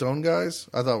little stone guys,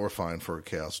 I thought were fine for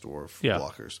Chaos Dwarf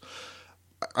blockers.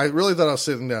 I really thought I was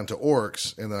sitting down to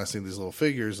orcs, and then I seen these little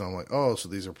figures, and I'm like, oh, so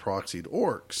these are proxied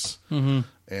orcs. Mm-hmm.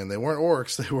 And they weren't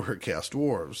orcs, they were Chaos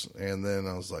Dwarves. And then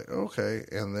I was like, okay.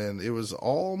 And then it was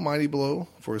all Mighty Blow,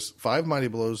 for 5 Mighty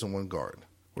Blows and 1 guard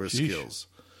were his skills.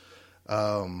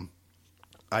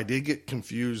 I did get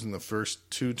confused in the first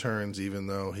 2 turns, even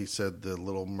though he said the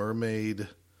little mermaid...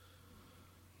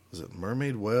 Was it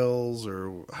mermaid whales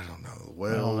or I don't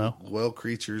know, whale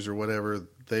creatures or whatever?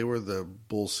 They were the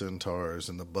bull centaurs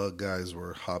and the bug guys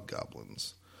were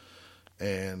hobgoblins.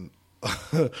 And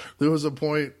there was a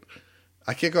point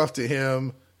I kick off to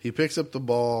him, he picks up the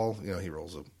ball, he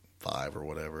rolls a 5 or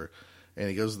whatever, and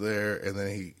he goes there and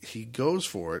then he goes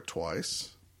for it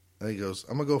twice. And he goes,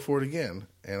 I'm gonna go for it again.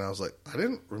 And I was like, I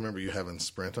didn't remember you having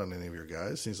sprint on any of your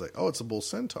guys. And he's like, oh, it's a bull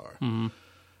centaur. Mm-hmm.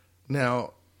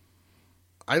 Now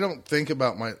I don't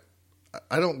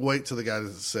wait till the guy to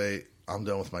say, I'm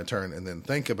done with my turn, and then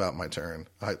think about my turn.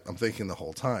 I'm thinking the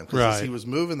whole time. Because as he was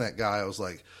moving that guy, I was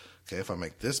like, okay, if I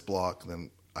make this block,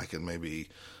 then I can maybe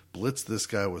blitz this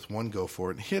guy with 1 go for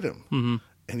it and hit him. Mm-hmm.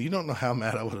 And you don't know how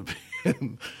mad I would have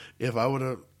been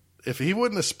if he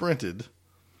wouldn't have sprinted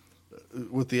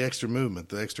with the extra movement,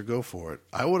 the extra go for it.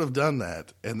 I would have done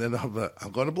that, and then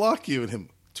I'm going to block you, and him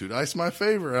 2 dice in my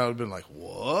favor. And I would have been like,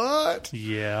 what?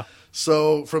 Yeah.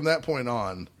 So from that point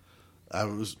on, I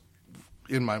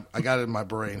got in my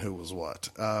brain who was what.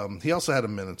 He also had a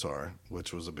Minotaur,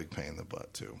 which was a big pain in the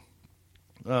butt too.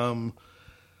 I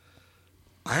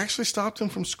actually stopped him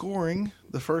from scoring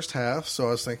the first half, so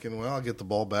I was thinking, well, I'll get the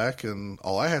ball back, and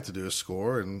all I have to do is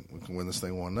score, and we can win this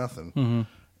thing 1-0.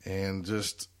 Mm-hmm. And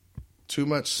just too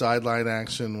much sideline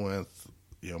action with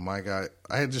my guy.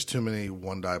 I had just too many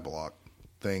 1 die block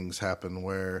things happen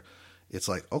where it's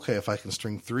like, okay, if I can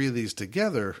string 3 of these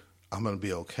together, I'm going to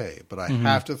be okay. But I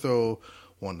have to throw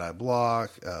 1 die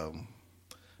block, and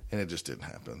it just didn't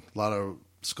happen. A lot of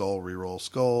reroll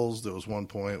skulls. There was one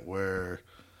point where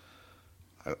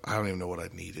I don't even know what I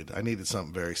needed. I needed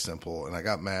something very simple, and I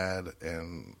got mad,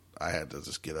 and I had to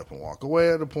just get up and walk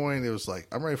away at a point. It was like,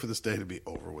 I'm ready for this day to be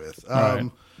over with. Right.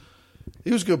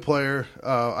 He was a good player.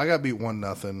 I got beat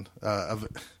 1-0.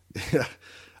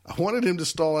 I wanted him to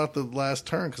stall out the last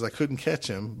turn because I couldn't catch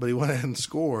him, but he went ahead and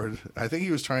scored. I think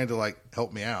he was trying to like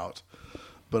help me out,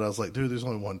 but I was like, dude, there's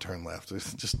only 1 turn left.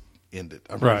 Just end it.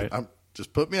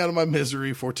 Just put me out of my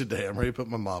misery for today. I'm ready to put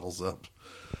my models up.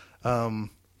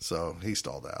 So he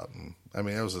stalled out. And, I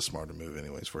mean, that was a smarter move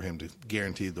anyways for him to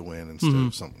guarantee the win instead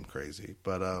of something crazy.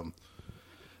 But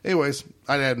anyways,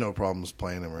 I had no problems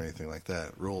playing him or anything like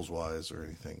that, rules-wise or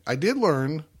anything. I did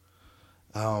learn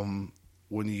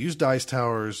when you use dice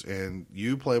towers and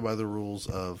you play by the rules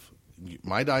of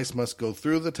my dice must go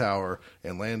through the tower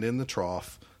and land in the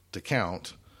trough to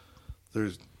count,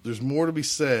 there's more to be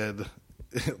said.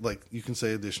 Like, you can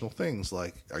say additional things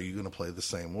like, are you going to play the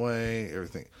same way,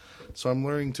 everything. So I'm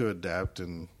learning to adapt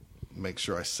and make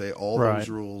sure I say all those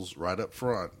rules right up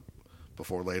front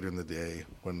before later in the day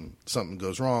when something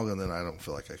goes wrong, and then I don't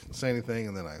feel like I can say anything,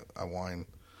 and then I whine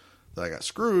that I got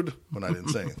screwed when I didn't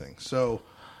say anything. So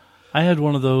I had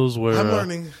one of those where I'm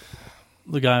learning.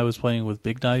 The guy was playing with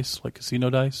big dice, like casino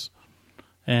dice,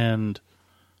 and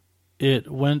it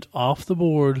went off the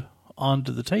board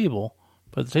onto the table,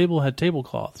 but the table had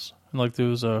tablecloths, and like there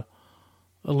was a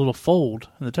little fold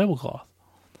in the tablecloth.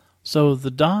 So the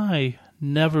die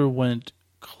never went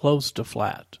close to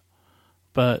flat,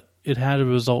 but it had a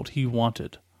result he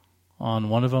wanted on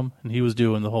one of them, and he was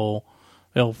doing the whole,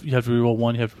 well, you have to reroll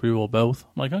one, you have to reroll both.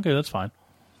 I'm like, okay, that's fine.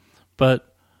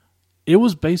 But it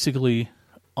was basically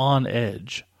on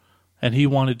edge, and he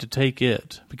wanted to take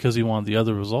it because he wanted the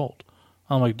other result.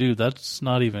 I'm like, dude, that's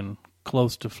not even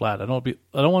close to flat. I don't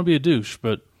want to be a douche,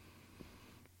 but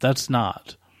that's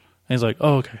not. And he's like,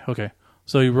 oh, okay.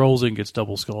 So he rolls it and gets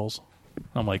double skulls.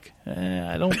 I'm like,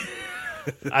 I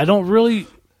don't really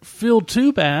feel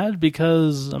too bad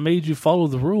because I made you follow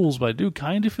the rules, but I do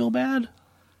kind of feel bad.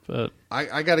 But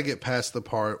I got to get past the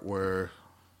part where,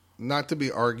 not to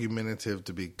be argumentative,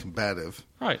 to be combative.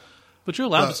 Right. But you're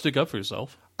allowed to stick up for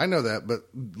yourself. I know that, but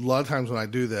a lot of times when I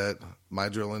do that, my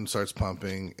adrenaline starts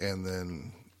pumping, and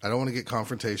then I don't want to get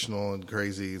confrontational and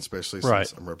crazy, especially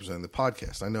since I'm representing the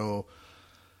podcast. I know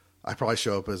I probably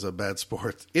show up as a bad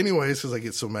sport anyways because I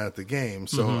get so mad at the game.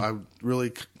 So I'm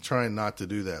really trying not to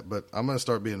do that. But I'm going to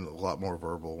start being a lot more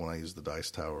verbal when I use the dice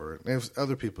tower. And if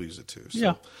other people use it too.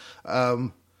 So. Yeah.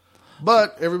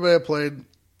 But everybody I played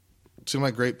seemed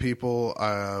like great people.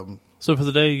 So for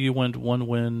the day, you went 1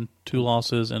 win, 2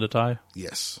 losses, and a tie?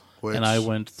 Yes. And I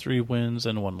went 3 wins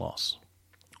and 1 loss.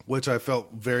 Which I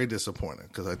felt very disappointed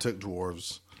because I took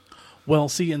dwarves. Well,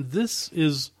 see, and this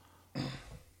is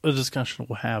a discussion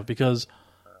we'll have because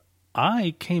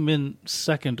I came in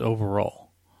second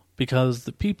overall because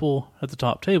the people at the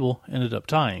top table ended up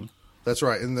tying. That's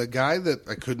right. And the guy that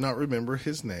I could not remember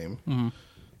his name,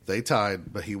 they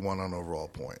tied, but he won on overall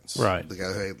points. Right. The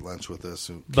guy who ate lunch with us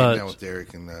who came down with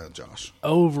Derek and Josh.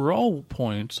 Overall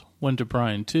points went to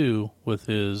Brian, too, with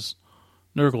his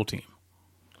Nurgle team.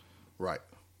 Right.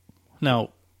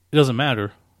 Now, it doesn't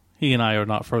matter. He and I are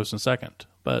not first and second.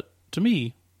 But to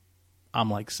me, I'm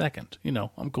like second.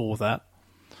 I'm cool with that.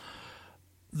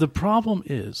 The problem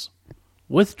is,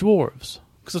 with dwarves,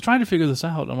 because I was trying to figure this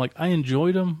out. I'm like, I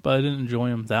enjoyed them, but I didn't enjoy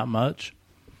them that much.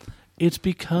 It's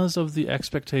because of the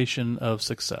expectation of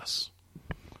success.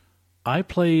 I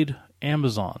played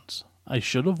Amazons. I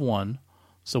should have won,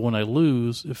 so when I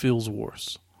lose, it feels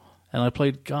worse. And I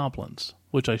played Goblins,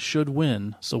 which I should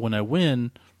win, so when I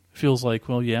win, it feels like,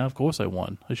 well, yeah, of course I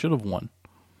won. I should have won.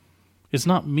 It's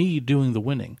not me doing the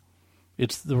winning.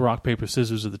 It's the rock, paper,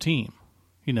 scissors of the team,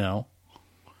 And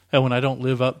when I don't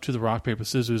live up to the rock, paper,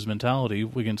 scissors mentality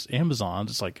against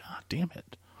Amazons, it's like, God damn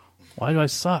it. Why do I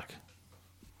suck?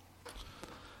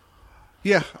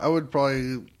 Yeah, I would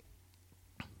probably...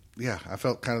 Yeah, I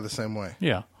felt kind of the same way.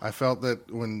 Yeah. I felt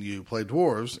that when you play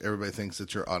dwarves, everybody thinks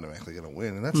that you're automatically going to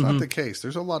win, and that's not the case.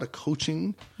 There's a lot of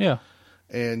coaching. Yeah.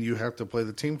 And you have to play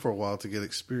the team for a while to get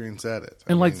experience at it.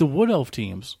 And like the Wood Elf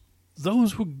teams,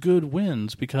 those were good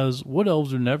wins because Wood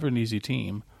Elves are never an easy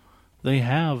team. They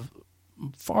have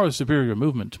far superior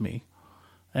movement to me.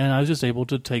 And I was just able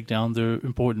to take down their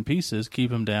important pieces,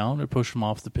 keep them down, or push them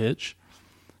off the pitch.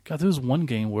 God, there was one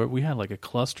game where we had like a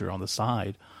cluster on the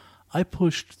side. I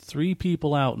pushed 3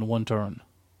 people out in 1 turn.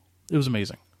 It was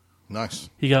amazing. Nice.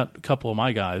 He got a couple of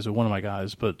my guys, or one of my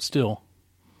guys, but still,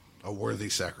 A worthy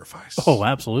sacrifice. Oh,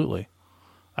 absolutely.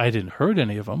 I didn't hurt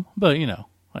any of them, but,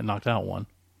 I knocked out one.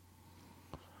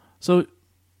 So,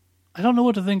 I don't know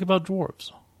what to think about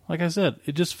dwarves. Like I said,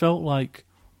 it just felt like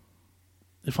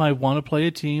if I want to play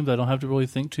a team that I don't have to really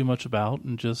think too much about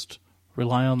and just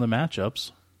rely on the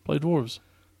matchups, play dwarves.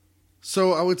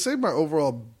 So I would say my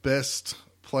overall best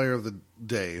player of the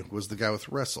day was the guy with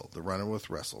wrestle, the runner with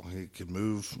wrestle. He could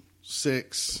move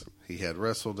 6. He had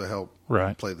wrestle to help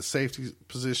play the safety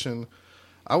position.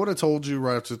 I would have told you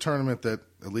right after the tournament that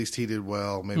at least he did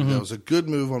well. Maybe that was a good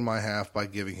move on my half by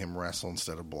giving him wrestle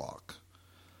instead of block.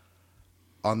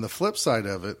 On the flip side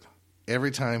of it,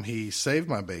 every time he saved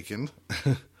my bacon,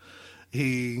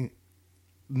 if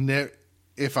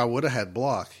I would have had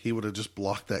block, he would have just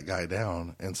blocked that guy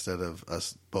down instead of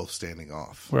us both standing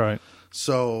off. Right.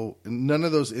 So none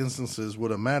of those instances would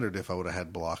have mattered if I would have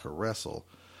had block or wrestle.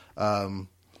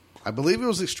 I believe it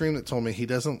was Extreme that told me he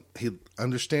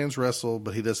understands wrestle,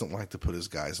 but he doesn't like to put his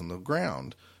guys on the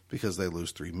ground because they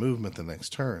lose 3 movement the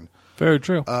next turn. Very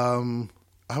true.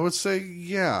 I would say,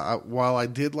 yeah, while I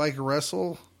did like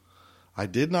wrestle, I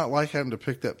did not like having to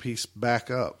pick that piece back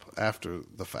up after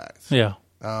the fact. Yeah.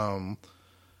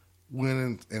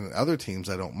 When in other teams,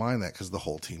 I don't mind that because the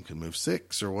whole team can move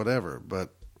 6 or whatever.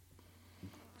 But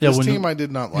this team, I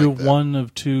did not like you're that. One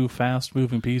of 2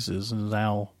 fast-moving pieces and is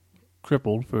now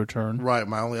crippled for a turn. Right.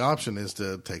 My only option is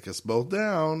to take us both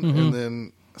down, and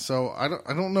then so I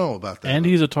don't know about that. And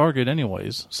he's a target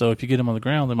anyways, so if you get him on the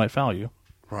ground, they might foul you.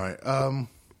 Right.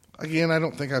 Again, I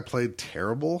don't think I played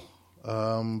terrible,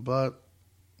 but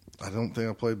I don't think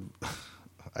I played.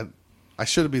 I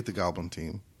should have beat the Goblin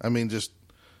team. I mean,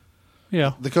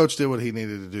 the coach did what he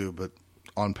needed to do, but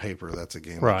on paper, that's a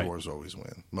game the Dwarves always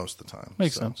win most of the time.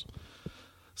 Makes sense.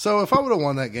 So if I would have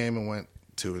won that game and went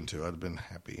 2-2, I'd have been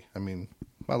happy. I mean,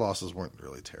 my losses weren't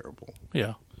really terrible.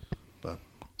 Yeah. But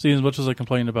see, as much as I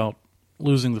complained about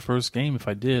losing the first game, if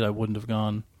I did, I wouldn't have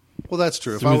gone. Well, that's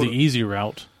true. Through the easy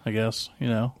route, I guess.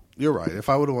 You're right. If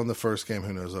I would have won the first game,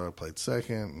 who knows? I would have played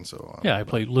second and so on. Yeah, I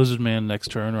played Lizard Man next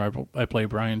turn, or I play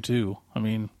Brian too. I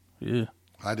mean, yeah.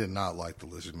 I did not like the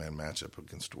Lizard Man matchup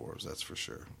against Dwarves, that's for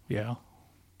sure. Yeah.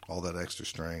 All that extra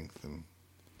strength. And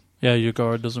yeah, your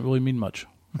guard doesn't really mean much.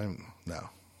 No.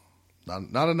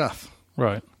 Not enough.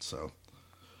 Right. So,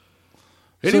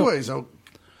 anyways,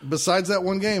 besides that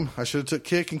one game, I should have took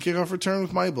kick and kickoff return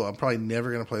with Mighty Blow. I'm probably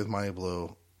never going to play with Mighty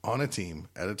Blow on a team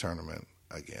at a tournament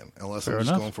again, unless I'm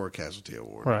just going for a casualty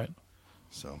award. Right.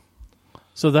 So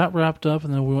that wrapped up,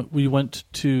 and then we went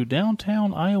to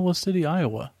downtown Iowa City,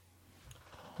 Iowa.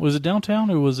 Was it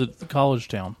downtown or was it college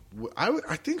town?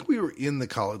 I think we were in the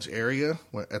college area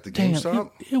at the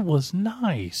GameStop. It was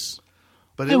nice.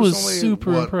 But I was only,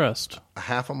 super impressed. A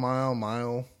half a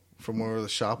mile from where the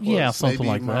shop was. Yeah, something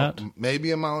like that.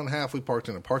 Maybe a mile and a half. We parked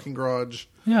in a parking garage.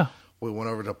 Yeah. We went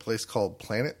over to a place called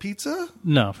Planet Pizza.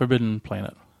 No, Forbidden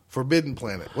Planet. Forbidden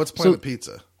Planet. What's Planet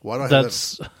Pizza? Why do I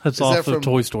that's have that's off of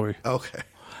Toy Story. Okay.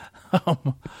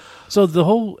 So the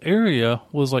whole area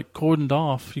was like cordoned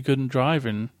off. You couldn't drive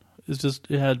in. It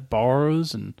had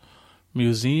bars and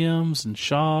museums and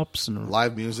shops and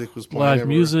live music was playing. Live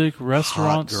music,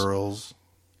 restaurants, hot girls.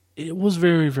 It was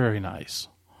very, very nice.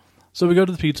 So we go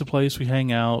to the pizza place. We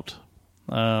hang out.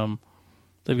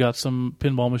 They've got some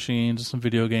pinball machines and some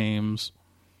video games.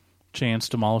 Chance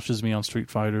demolishes me on Street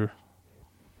Fighter.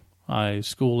 I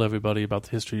school everybody about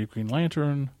the history of Green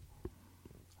Lantern.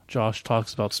 Josh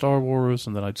talks about Star Wars,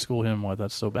 and then I'd school him why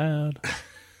that's so bad.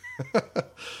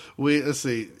 Let's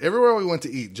see. Everywhere we went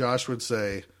to eat, Josh would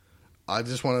say, I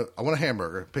want a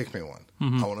hamburger, pick me one.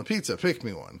 I want a pizza, pick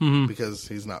me one. Because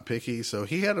he's not picky. So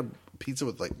he had a pizza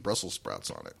with like Brussels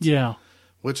sprouts on it. Yeah.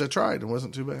 Which I tried and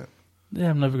wasn't too bad. Yeah,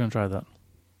 I'm never going to try that.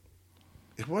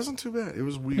 It wasn't too bad. It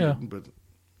was weird, but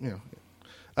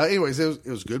anyways, it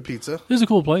was good pizza. It was a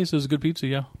cool place. It was a good pizza,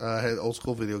 yeah. I had old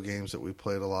school video games that we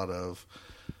played a lot of.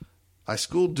 I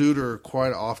schooled Duder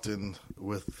quite often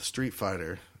with Street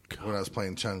Fighter when I was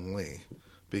playing Chun-Li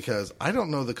because I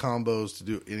don't know the combos to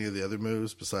do any of the other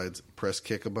moves besides press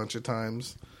kick a bunch of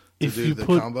times to do the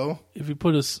combo. If you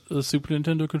put a Super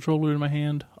Nintendo controller in my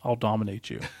hand, I'll dominate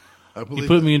you. You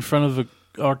put me in front of an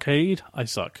arcade, I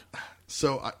suck.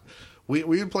 So we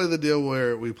would play the deal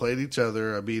where we played each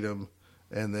other, I beat him,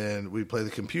 and then we'd play the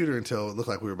computer until it looked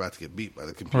like we were about to get beat by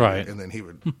the computer. Right. And then he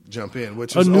would jump in,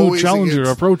 which a was new always challenger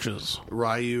approaches.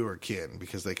 Ryu or Ken,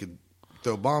 because they could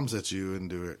throw bombs at you and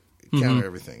do it, counter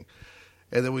everything.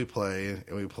 And then we play, and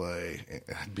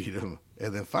I'd beat him.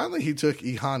 And then finally he took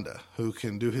E Honda, who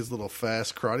can do his little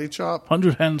fast karate chop.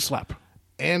 100-hand slap.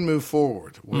 And move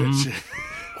forward, which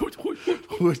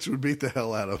which would beat the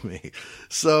hell out of me.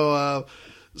 So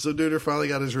So Duder finally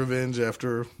got his revenge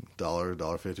after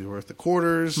 $1.50 worth of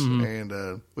quarters,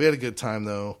 and we had a good time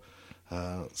though.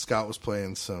 Scott was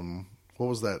playing some, what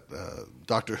was that?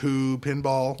 Doctor Who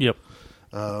pinball. Yep.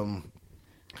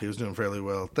 He was doing fairly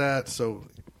well at that. So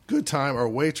good time. Our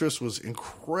waitress was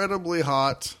incredibly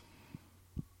hot.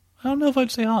 I don't know if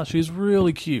I'd say hot. She's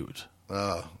really cute.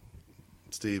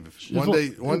 Steve,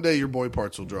 She's one day your boy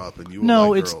parts will drop and you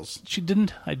will like girls. She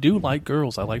didn't. I do like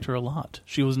girls. I liked her a lot.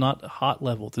 She was not hot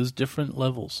level. There's different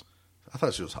levels. I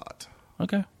thought she was hot.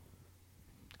 Okay.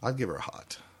 I'd give her a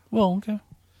hot. Well, okay.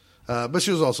 But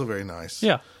she was also very nice.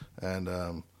 Yeah.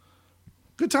 And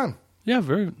good time. Yeah,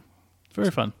 very,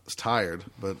 very fun. I was tired,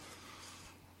 but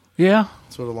yeah,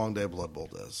 that's what a long day of Blood Bowl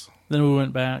does. Then we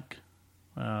went back.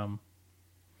 Didn't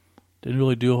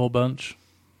really do a whole bunch.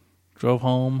 Drove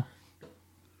home.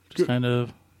 Just kind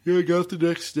of. Yeah, I got the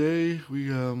next day. We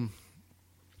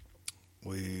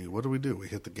what did we do? We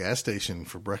hit the gas station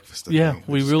for breakfast. I think.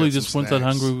 We really just went that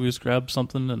hungry. We just grabbed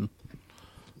something and.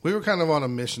 We were kind of on a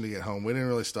mission to get home. We didn't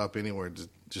really stop anywhere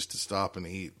just to stop and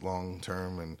eat long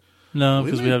term. And no,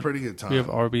 because we had a pretty good time. We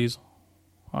have Arby's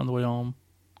on the way home.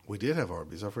 We did have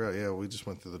Arby's. I forgot. Yeah, we just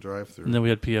went through the drive-thru. And then we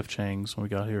had P.F. Chang's when we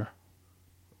got here.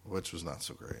 Which was not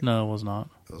so great. No, it was not.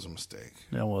 It was a mistake.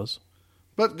 Yeah, it was.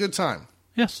 But good time.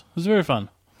 Yes, it was very fun.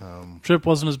 Trip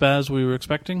wasn't as bad as we were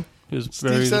expecting.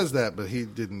 Steve says that, but he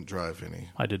didn't drive any.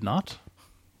 I did not.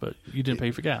 But you didn't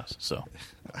pay for gas, so.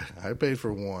 I paid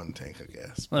for one tank of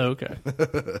gas. Oh, okay.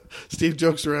 Steve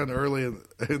jokes around early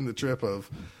in the trip of,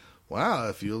 wow,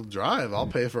 if you'll drive, I'll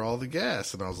pay for all the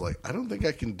gas. And I was like, I don't think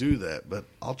I can do that, but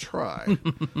I'll try.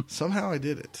 Somehow I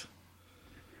did it.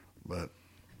 But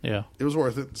yeah, it was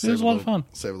worth it. It was a lot of fun.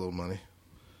 Save a little money.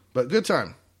 But good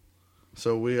time.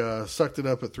 So we sucked it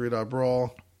up at $3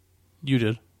 Brawl. You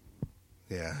did.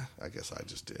 Yeah, I guess I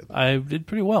just did. I did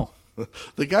pretty well.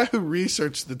 The guy who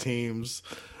researched the teams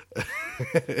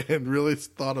and really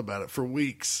thought about it for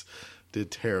weeks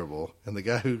did terrible. And the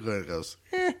guy who goes,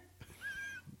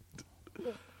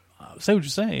 Say what you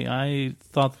say. I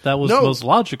thought that was most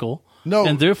logical. No.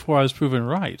 And therefore I was proven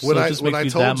right. So it just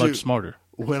makes you that much smarter.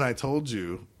 When I told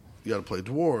you got to play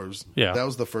Dwarves, that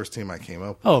was the first team I came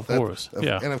up with. Oh, of course.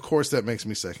 Yeah. And of course that makes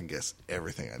me second guess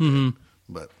everything I did.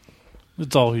 But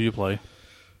it's all who you play.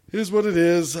 It is what it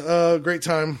is. Great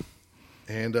time.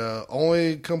 And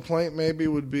only complaint maybe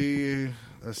would be,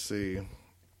 let's see,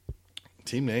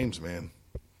 team names, man.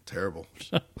 Terrible.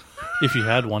 If you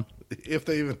had one. If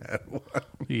they even had one.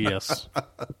 Yes. I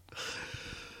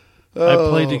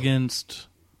played against...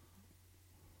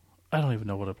 I don't even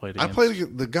know what I played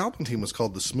against. The Goblin team was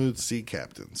called the Smooth Sea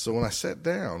Captains. So when I sat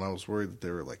down, I was worried that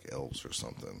they were like elves or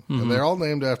something. And they're all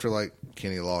named after like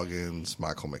Kenny Loggins,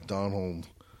 Michael McDonald,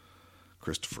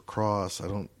 Christopher Cross. I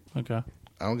don't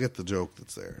get the joke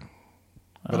that's there.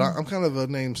 But I'm kind of a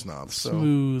name snob. So.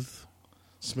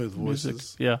 Smooth voices.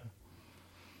 Music. Yeah.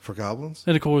 For goblins?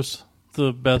 And of course,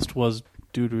 the best was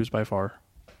Duder's by far.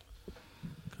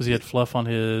 Because he had fluff on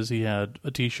his. He had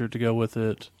a t-shirt to go with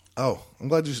it. Oh, I'm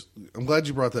glad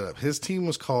you brought that up. His team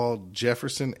was called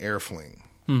Jefferson Airfling.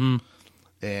 Mm-hmm.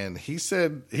 And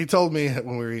he told me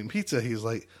when we were eating pizza, he's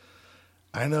like,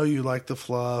 I know you like the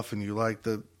fluff and you like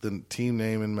the team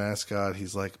name and mascot.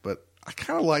 He's like, but I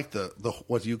kind of like the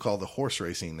what you call the horse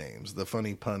racing names, the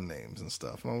funny pun names and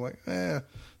stuff. And I'm like, at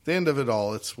the end of it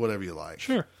all, it's whatever you like.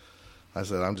 Sure. I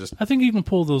said, I think you can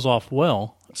pull those off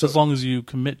well, as long as you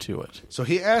commit to it. So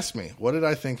he asked me, what did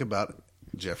I think about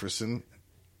Jefferson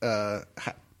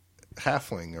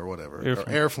Halfling or whatever,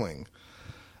 Airfling.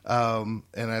 And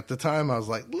at the time I was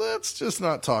like, let's just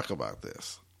not talk about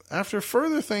this. After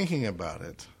further thinking about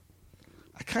it,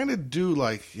 I kind of do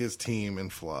like his team in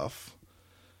fluff.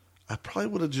 I probably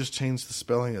would have just changed the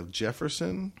spelling of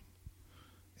Jefferson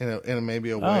in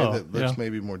maybe a way that looks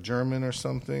maybe more German or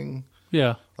something.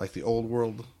 Yeah. Like the old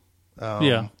world.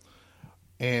 Yeah.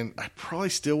 And I probably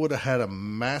still would have had a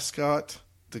mascot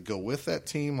to go with that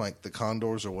team, like the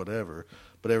Condors or whatever,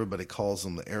 but everybody calls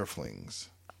them the Airflings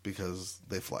because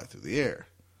they fly through the air.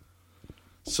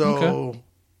 So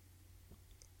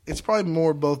it's probably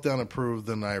more both down approved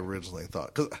than I originally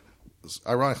thought. Because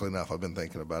ironically enough, I've been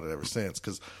thinking about it ever since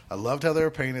because I loved how they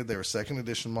were painted. They were second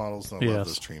edition models, and I love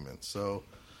this treatment. So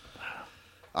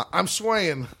I'm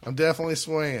swaying. I'm definitely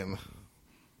swaying.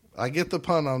 I get the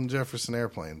pun on Jefferson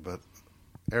Airplane, but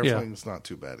Airfling's not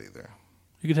too bad either.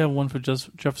 You could have one for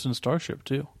Jefferson Starship,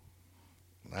 too.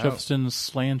 Jefferson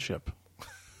Slanship.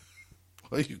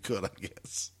 Well, you could, I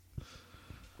guess.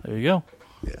 There you go.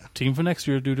 Yeah. Team for next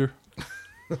year, Duder.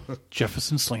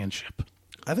 Jefferson Slanship.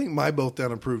 I think my both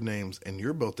down approved names and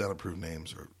your both down approved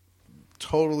names are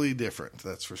totally different.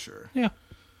 That's for sure. Yeah.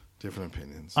 Different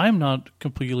opinions. I'm not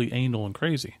completely anal and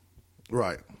crazy.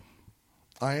 Right.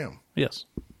 I am. Yes.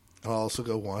 I'll also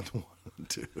go 1, 1,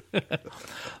 2.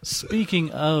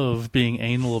 Speaking of being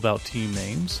anal about team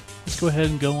names, let's go ahead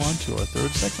and go on to our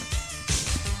third segment.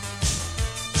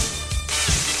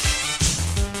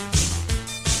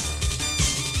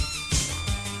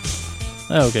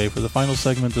 Okay, for the final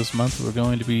segment this month, we're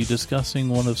going to be discussing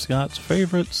one of Scott's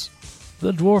favorites,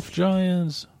 the Dwarf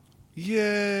Giants.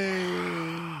 Yay!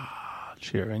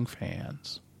 Cheering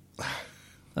fans.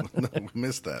 No, we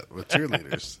missed that with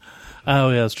cheerleaders. Oh,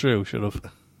 yeah, it's true. Should have.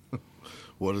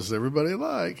 What does everybody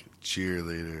like?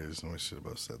 Cheerleaders. And we should have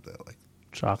both said that. Like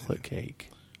Chocolate cake.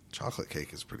 chocolate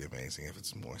cake is pretty amazing if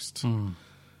it's moist. Mm.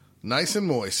 Nice and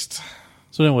moist.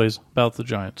 So anyways, about the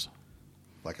Giants.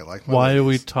 Like I like my Why are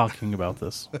we ladies. talking about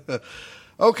this?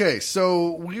 Okay,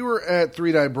 so we were at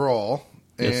 3-Die Brawl,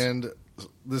 Yes. and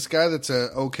this guy that's a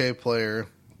okay player,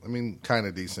 I mean, kind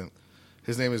of decent.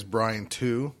 His name is Brian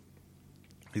 2.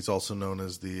 He's also known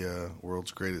as the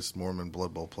world's greatest Mormon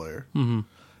Blood Bowl player. Mm-hmm.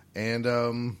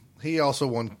 And he also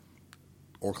won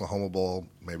Oklahoma Bowl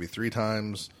maybe 3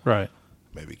 times, Right.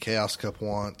 maybe Chaos Cup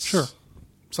once. Sure.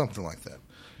 Something like that.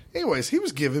 Anyways, he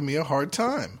was giving me a hard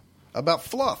time about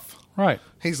fluff. Right.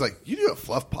 He's like, you do a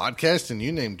fluff podcast and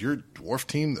you named your dwarf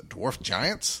team the Dwarf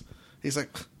Giants? He's like,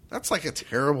 that's like a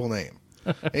terrible name.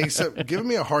 And he said, giving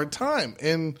me a hard time.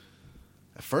 And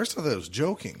at first I thought he was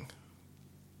joking,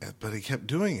 but he kept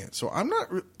doing it. So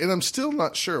I'm still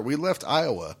not sure. We left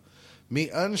Iowa, me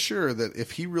unsure that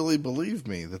if he really believed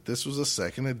me that this was a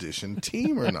second edition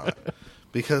team or not.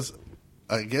 Because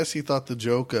I guess he thought the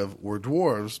joke of we're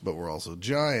dwarves, but we're also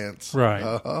giants. Right.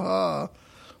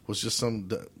 Was just some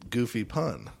goofy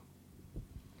pun.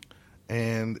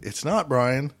 And it's not,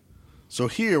 Brian. So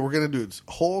here we're going to do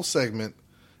a whole segment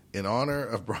in honor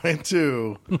of Brian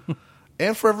 2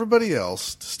 and for everybody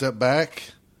else to step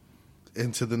back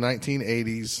into the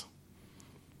 1980s,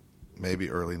 maybe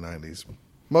early 90s,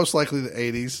 most likely the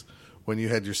 80s when you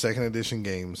had your second edition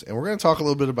games. And we're going to talk a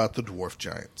little bit about the Dwarf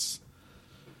Giants.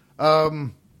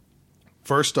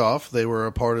 First off, they were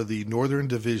a part of the Northern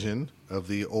Division of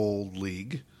the old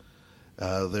league.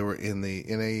 They were in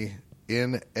the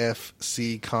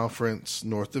NFC Conference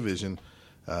North Division.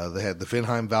 They had the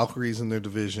Vinheim Valkyries in their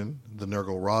division, the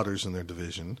Nurgle Rotters in their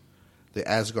division, the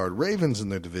Asgard Ravens in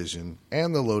their division,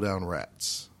 and the Lowdown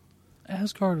Rats.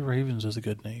 Asgard Ravens is a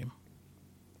good name.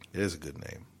 It is a good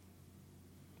name.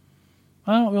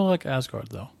 I don't really like Asgard,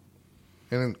 though.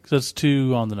 And Because it's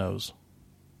too on the nose.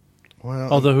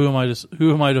 well, Although, who am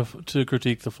I to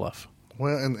critique the fluff?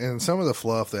 and some of the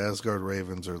fluff, the Asgard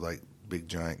Ravens are like big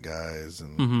giant guys,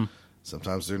 and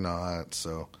sometimes they're not.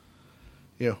 So,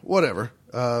 whatever.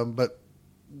 But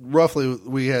roughly,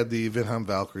 we had the Vinheim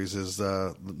Valkyries as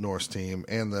the Norse team,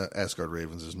 and the Asgard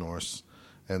Ravens as Norse,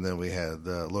 and then we had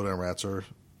the Lowdown Rats or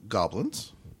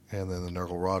goblins, and then the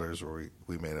Nurgle Rotters, where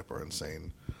we made up our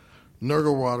insane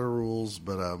Nurgle Rotter rules.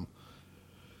 But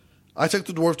I took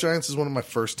the Dwarf Giants as one of my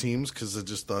first teams because I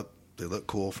just thought they looked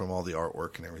cool from all the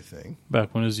artwork and everything.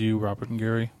 Back when it was you, Robert, and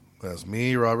Gary. That was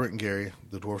me, Robert, and Gary.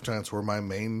 The Dwarf Giants were my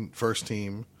main first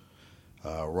team.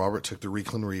 Robert took the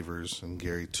Reekland Reavers, and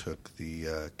Gary took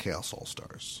the Chaos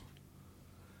All-Stars.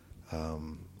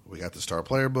 We got the Star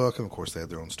Player book, and of course they had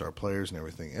their own star players and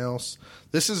everything else.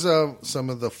 This is some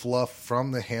of the fluff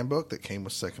from the handbook that came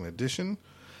with second edition.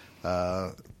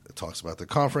 It talks about the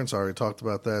conference. I already talked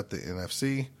about that. The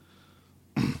NFC.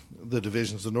 The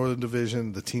divisions, the Northern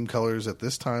Division, the team colors at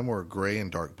this time were gray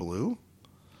and dark blue.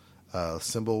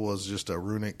 Symbol was just a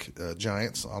runic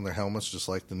giants on their helmets, just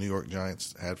like the New York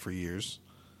Giants had for years.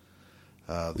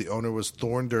 The owner was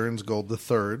Thorn Durns Gold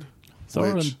III.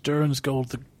 Thorin Durns Gold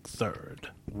the Third.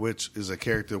 Which is a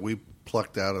character we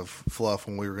plucked out of fluff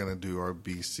when we were going to do our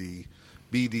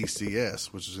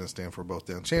BDCS, which is going to stand for Both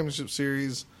Down Championship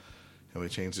Series. And we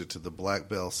changed it to the Black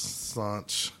Belt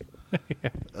Sanch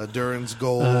Durns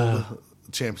Gold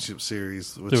Championship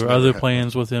Series. Which There were other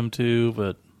plans with him, too,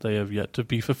 but they have yet to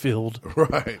be fulfilled.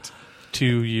 Right.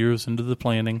 2 years into the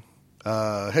planning.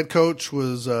 Head coach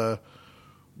was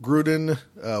Gruden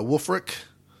Wolfric.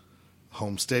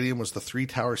 Home stadium was the Three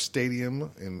Tower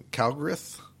Stadium in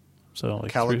Calgarth. So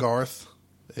like Calagarth.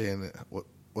 And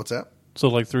what's that? So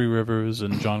like Three Rivers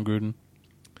and John Gruden.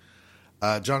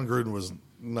 John Gruden was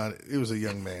not. He was a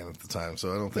young man at the time,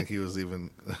 so I don't think he was even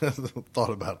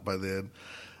thought about it by then.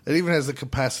 It even has the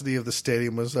capacity of the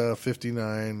stadium was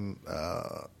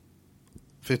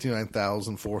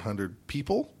 59,400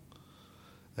 people,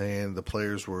 and the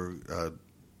players were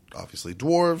obviously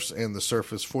dwarves, and the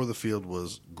surface for the field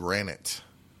was granite.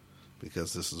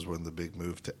 because this is when the big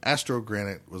move to Astro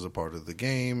Granite was a part of the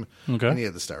game. Okay. And he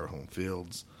had the styrofoam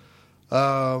fields.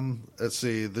 Let's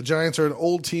see. The Giants are an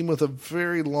old team with a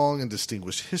very long and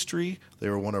distinguished history. They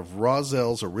were one of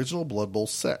Rozelle's original Blood Bowl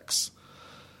sects.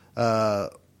 And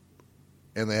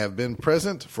they have been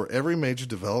present for every major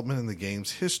development in the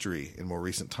game's history. In more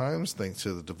recent times, thanks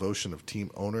to the devotion of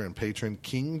team owner and patron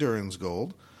King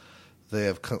Durensgold, they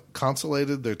have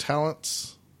consolidated their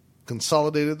talents, and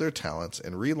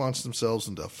relaunched themselves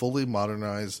into a fully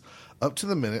modernized,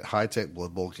 up-to-the-minute, high-tech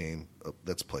Blood Bowl game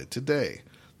that's played today.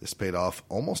 This paid off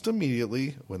almost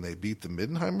immediately when they beat the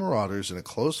Middenheim Marauders in a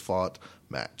close-fought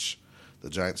match. The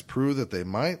Giants proved that they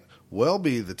might well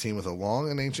be the team with a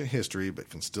long and ancient history, but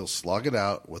can still slog it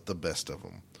out with the best of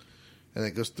them. And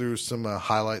it goes through some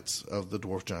highlights of the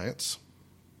Dwarf Giants.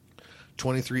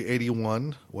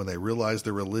 2381, when they realized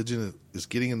their religion is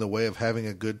getting in the way of having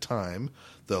a good time,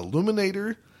 the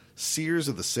Illuminator Seers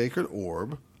of the Sacred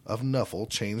Orb of Nuffle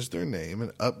changed their name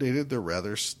and updated their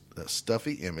rather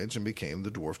stuffy image and became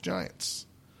the Dwarf Giants.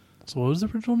 So what was the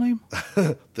original name?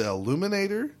 The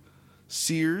Illuminator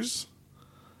Seers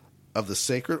of the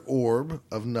Sacred Orb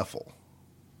of Nuffle.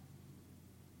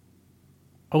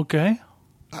 Okay.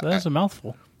 That's a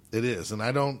mouthful. It is, and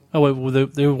I don't... Oh, wait, well,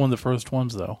 they were one of the first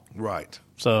ones, though. Right.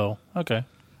 So, okay.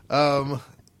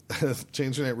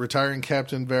 Changing it, retiring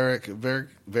Captain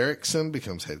Varrickson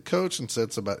becomes head coach and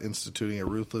sets about instituting a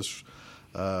ruthless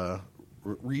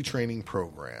retraining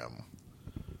program.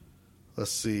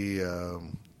 Let's see...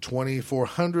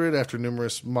 2400, after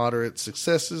numerous moderate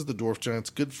successes, the Dwarf Giants'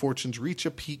 good fortunes reach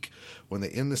a peak when they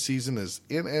end the season as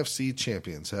NFC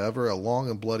champions. However, a long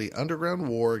and bloody underground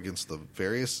war against the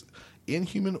various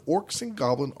inhuman orcs and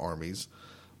goblin armies,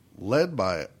 led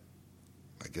by,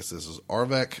 I guess this is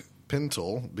Arvak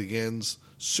Pintel, begins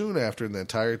soon after, and the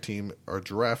entire team are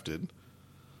drafted.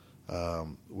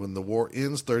 When the war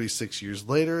ends 36 years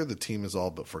later, the team is all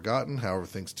but forgotten. However,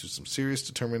 thanks to some serious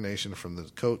determination from the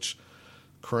coach,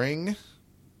 Caring,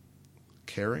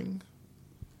 Karrag,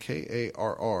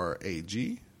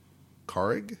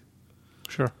 Carrig.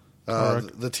 Sure.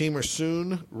 The team are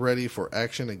soon ready for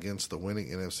action against the winning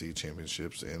NFC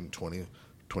championships in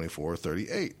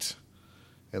 2024-38.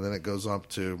 And then it goes up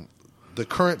to the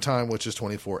current time, which is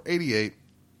 2488,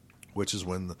 which is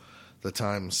when the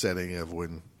time setting of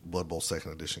when Blood Bowl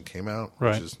 2nd Edition came out.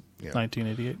 Right. Which is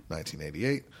 1988.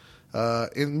 1988.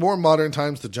 In more modern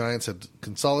times, the Giants had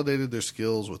consolidated their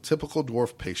skills with typical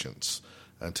dwarf patience.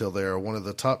 Until they are one of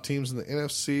the top teams in the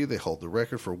NFC, they hold the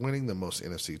record for winning the most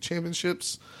NFC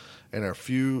championships, and a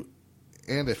few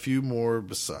more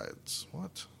besides.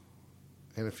 What?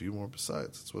 And a few more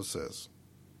besides. That's what it says.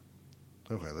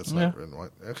 Okay, that's not written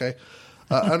right. Okay.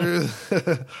 Under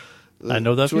the I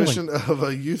know that tuition feeling. of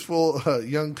a youthful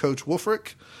young coach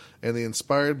Wolfric, and the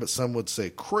inspired, but some would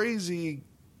say crazy,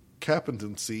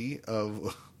 competency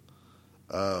of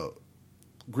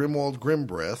Grimwald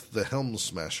Grimbreath, the Helm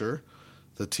Smasher,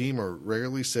 the team are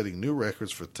regularly setting new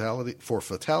records for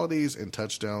fatalities and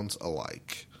touchdowns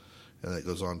alike. And it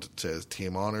goes on to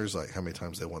team honors, like how many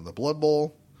times they won the Blood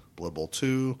Bowl, Blood Bowl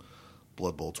 2,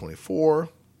 Blood Bowl 24,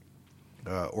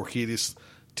 Orchidas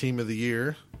Team of the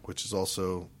Year, which is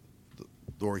also the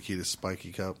Orchidas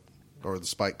Spiky Cup, or the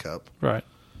Spike Cup. Right.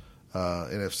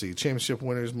 NFC Championship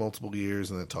winners multiple years,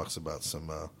 and it talks about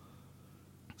some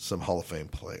Hall of Fame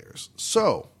players.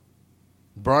 So,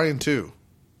 Brian 2,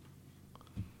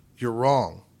 you're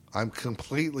wrong. I'm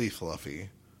completely fluffy.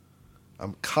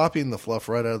 I'm copying the fluff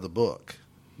right out of the book,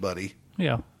 buddy.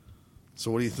 Yeah.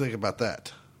 So what do you think about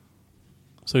that?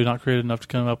 So you're not creative enough to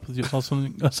come up with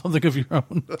something of your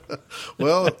own.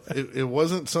 Well, it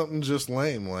wasn't something just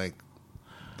lame like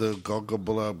the go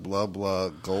blah blah blah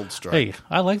gold strike. Hey,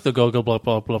 I like the go blah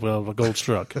blah blah blah gold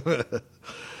struck.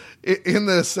 In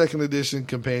the 2nd edition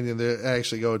companion, they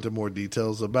actually go into more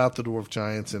details about the Dwarf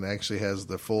Giants and actually has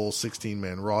the full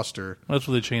 16-man roster. That's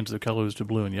where they changed their colors to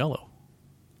blue and yellow.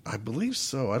 I believe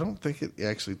so. I don't think it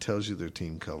actually tells you their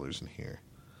team colors in here.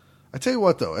 I tell you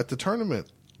what, though, at the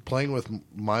tournament, playing with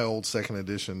my old 2nd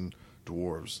edition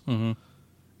dwarves, and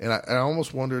I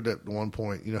almost wondered at one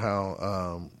point, you know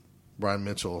how Brian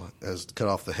Mitchell has cut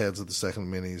off the heads of the 2nd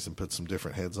minis and put some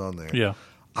different heads on there. Yeah.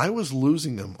 I was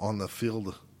losing them on the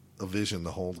field of vision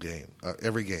the whole game,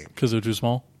 every game. Because they're too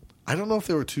small? I don't know if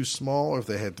they were too small or if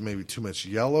they had maybe too much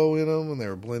yellow in them and they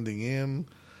were blending in.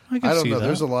 I don't see know. that.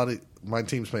 There's a lot of my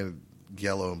team's painted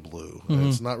yellow and blue. And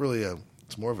it's not really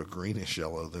it's more of a greenish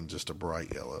yellow than just a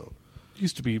bright yellow. It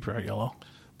used to be bright yellow.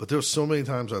 But there were so many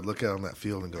times I'd look out on that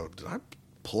field and go, did I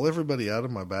pull everybody out of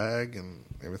my bag and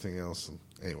everything else? And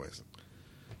anyways,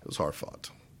 it was hard fought.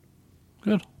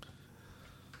 Good.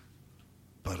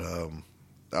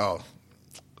 But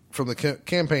from the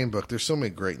campaign book, there's so many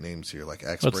great names here, like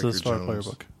Axebreaker What's the Star Jones. Player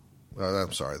book?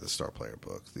 I'm sorry, the Star Player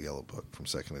book, the yellow book from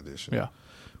 2nd edition. Yeah.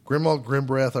 Grimwald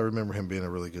Grimbreath, I remember him being a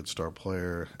really good Star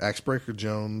Player. Axebreaker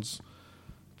Jones,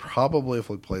 probably if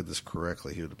we played this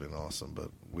correctly, he would have been awesome, but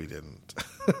we didn't.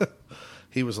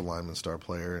 He was a lineman Star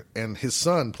Player, and his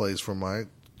son plays for my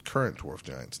current Dwarf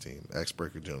Giants team,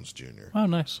 Axebreaker Jones Jr. Oh,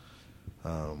 nice.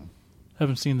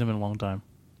 Haven't seen them in a long time.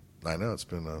 I know, it's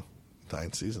been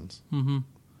 9 seasons. Mm-hmm.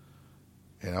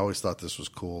 And I always thought this was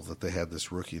cool that they had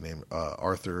this rookie named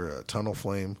Arthur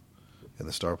Tunnelflame in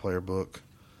the Star Player book.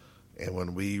 And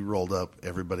when we rolled up,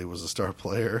 everybody was a Star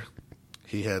Player.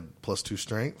 He had +2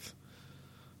 strength.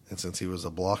 And since he was a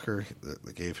blocker,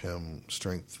 they gave him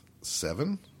strength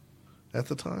 7 at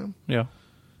the time. Yeah.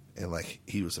 And,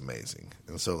 he was amazing.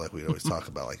 And so, we'd always talk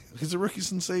about, he's a rookie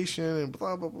sensation and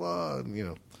blah, blah, blah. And, you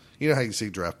know how you see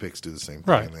draft picks do the same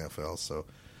thing in the NFL. So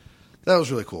that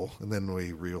was really cool. And then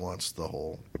we relaunched the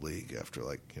whole league after,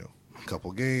 a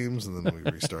couple games. And then we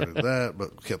restarted that,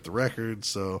 but kept the record.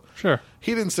 So Sure.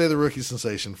 He didn't stay the rookie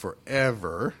sensation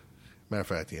forever. Matter of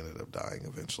fact, he ended up dying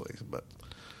eventually. But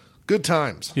good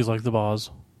times. He's like the boss.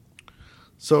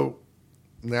 So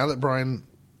now that Brian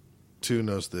 2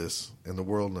 knows this, and the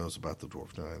world knows about the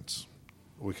Dwarf Giants,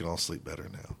 we can all sleep better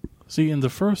now. See, in the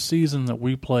first season that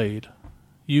we played,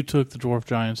 you took the Dwarf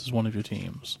Giants as one of your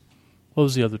teams. What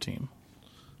was the other team?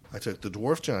 I took the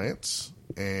Dwarf Giants,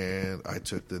 and I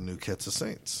took the New Ketsa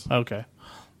Saints. Okay,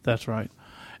 that's right.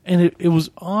 And it was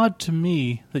odd to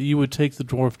me that you would take the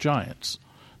Dwarf Giants.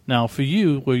 Now, for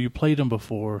you, where you played them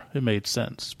before, it made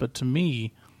sense. But to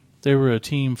me, they were a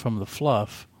team from the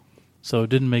fluff, so it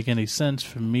didn't make any sense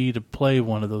for me to play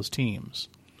one of those teams.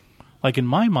 In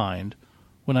my mind,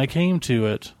 when I came to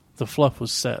it, the fluff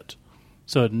was set.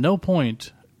 So at no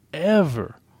point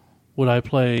ever would I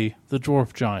play the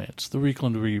Dwarf Giants, the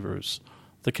Reekland Reavers,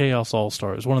 the Chaos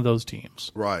All-Stars, one of those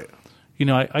teams. Right.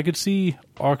 I could see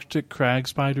Arctic Crag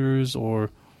Spiders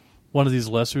or one of these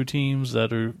lesser teams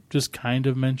that are just kind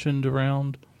of mentioned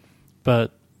around,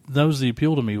 but that was the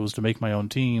appeal to me, was to make my own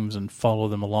teams and follow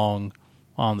them along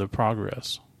on their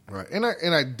progress. Right. And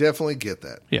I definitely get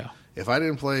that. Yeah. If I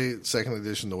didn't play 2nd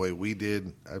edition the way we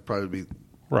did, I'd probably be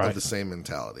of the same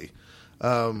mentality.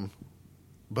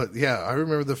 But yeah, I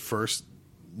remember the first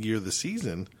year of the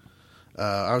season,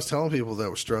 I was telling people that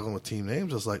were struggling with team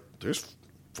names, I was like, there's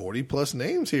 40+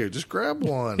 names here. Just grab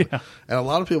one. Yeah. And a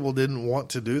lot of people didn't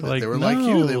want to do that. They were no. like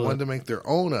you. They wanted to make their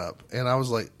own up. And I was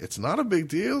like, it's not a big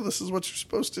deal. This is what you're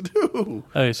supposed to do.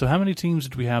 Okay, so how many teams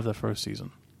did we have that first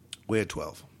season? We had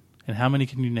 12. And how many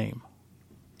can you name?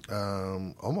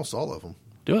 Almost all of them.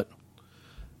 Do it.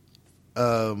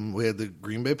 We had the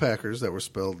Green Bay Packers that were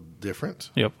spelled different.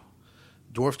 Yep.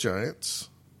 Dwarf Giants,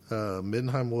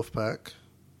 Middenheim Wolfpack,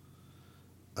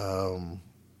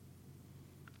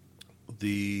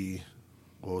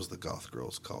 what was the Goth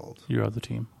Girls called? Your other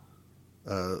team.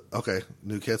 Okay,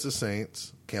 New Ketsa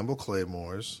Saints, Campbell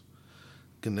Claymores,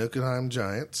 Gnukenheim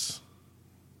Giants,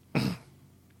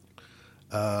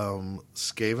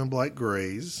 Skaven Blight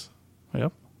Greys,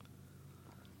 Yep.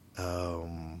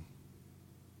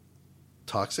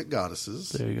 Toxic Goddesses,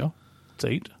 There you go. It's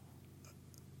 8.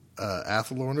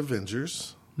 Athlorn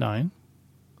Avengers. 9.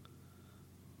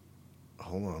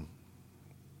 Hold on.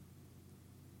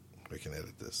 We can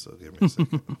edit this, so give me a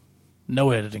second.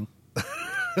 No editing.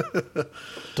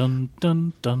 Dun,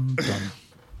 dun, dun, dun.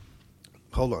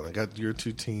 Hold on. I got your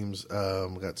 2 teams. I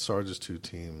got Sarge's 2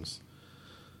 teams.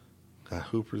 Got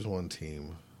Hooper's 1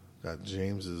 team. Got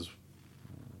James's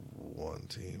 1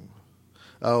 team.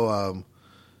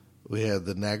 We had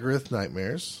the Nagaroth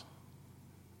Nightmares.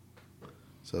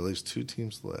 So there's 2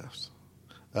 teams left.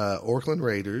 Orkland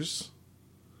Raiders.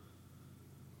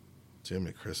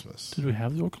 Jimmy Christmas. Did we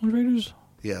have the Oakland Raiders?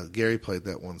 Yeah, Gary played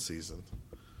that one season.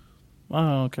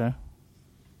 Oh, okay.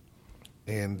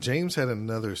 And James had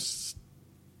another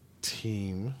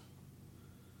team.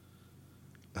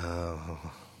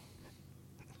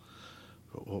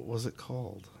 What was it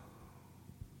called?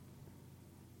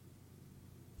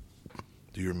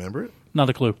 Do you remember it? Not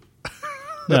a clue.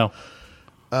 No.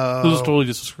 This is totally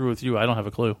just a screw with you. I don't have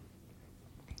a clue.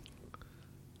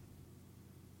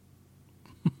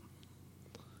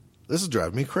 This is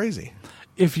driving me crazy.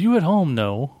 If you at home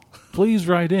know, please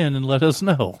write in and let us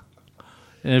know.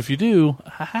 And if you do,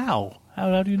 how?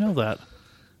 How do you know that?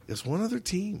 It's one other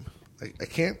team.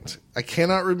 I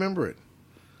cannot remember it.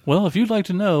 Well, if you'd like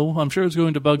to know, I'm sure it's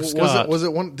going to bug Scott. Was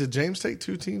it one? Did James take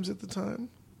 2 teams at the time?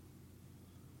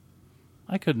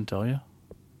 I couldn't tell you.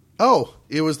 Oh,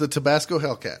 it was the Tabasco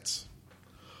Hellcats.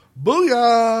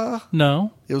 Booyah!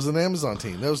 No. It was an Amazon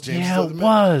team. That was James. Yeah, it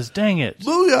was. Dang it.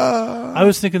 Booyah! I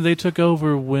was thinking they took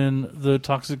over when the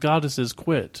Toxic Goddesses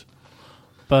quit.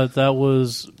 But that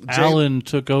was Alan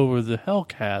took over the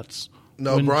Hellcats.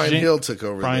 No, Brian Hill took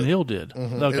over. Brian Hill did.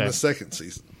 In Okay. the second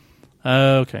season.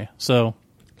 Okay. So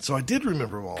I did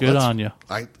remember them all. good on you.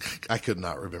 I could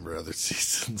not remember other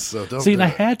seasons, so don't See, do and I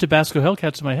it. had Tabasco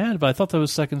Hellcats in my head, but I thought that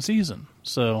was second season.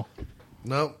 So,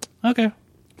 No, okay.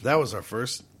 that was our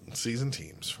first season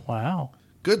teams. Wow.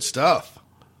 Good stuff.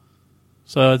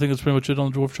 So I think that's pretty much it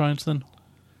on the Dwarf Giants then.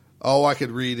 Oh, I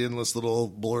could read endless little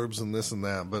blurbs and this and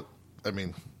that, but I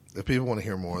mean, if people want to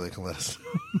hear more, they can let us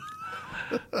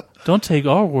know. Don't take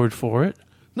our word for it.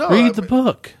 No, Read the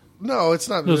book. No, it's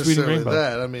not No, it's Reading necessarily Rainbow.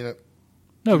 that. I mean,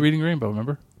 No, Reading Rainbow,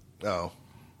 remember? oh.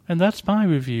 And that's my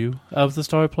review of the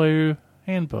Star Player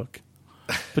Handbook.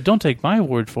 But don't take my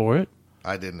word for it.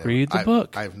 I didn't Read the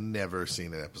book. I've never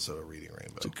seen an episode of Reading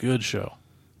Rainbow. It's a good show.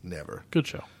 Never. Good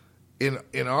show. In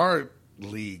our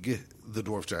league, the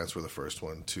Dwarf Giants were the first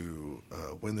one to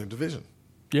win their division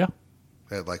Yeah.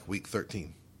 at like week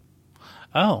 13.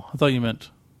 Oh, I thought you meant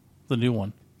the new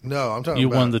one. No, I'm talking You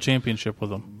about won the championship with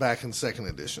them. back in second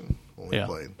edition when we Yeah.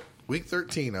 played. Week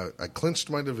 13, I clinched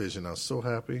my division. I was so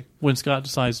happy. When Scott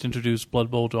decides to introduce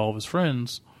Blood Bowl to all of his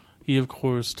friends, he, of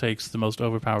course, takes the most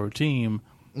overpowered team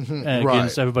and Right.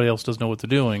 against everybody else doesn't know what they're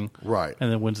doing, Right,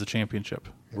 and then wins the championship.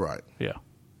 right, Yeah.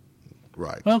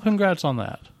 right. Well, congrats on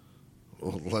that.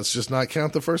 Well, let's just not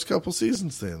count the first couple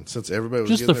seasons then, since everybody was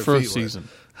Just the getting their first feet wet. season.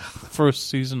 First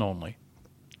season only.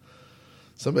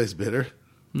 Somebody's bitter.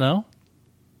 No?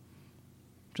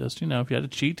 Just, if you had to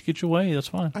cheat to get your way, that's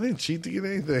fine. I didn't cheat to get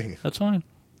anything. That's fine.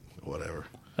 Whatever.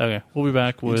 Okay, we'll be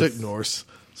back You with... took Norse,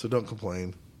 so don't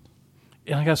complain.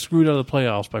 And I got screwed out of the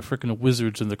playoffs by freaking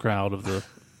Wizards in the crowd of the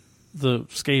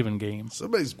Skaven game.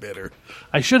 Somebody's bitter.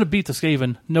 I should have beat the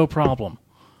Skaven, no problem.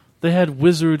 They had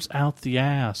Wizards out the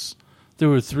ass. There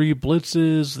were 3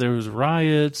 blitzes. There was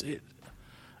riots. It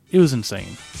was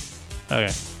insane.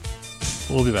 Okay.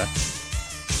 We'll be back.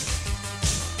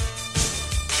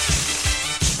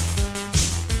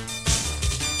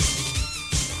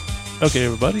 Okay,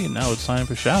 everybody, and now it's time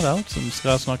for shout-outs, and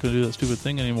Scott's not going to do that stupid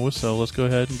thing anymore, so let's go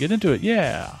ahead and get into it.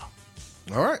 Yeah.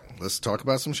 All right, let's talk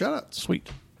about some shout-outs. Sweet.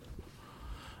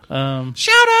 God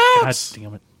Shout-outs!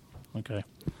 damn it. Okay.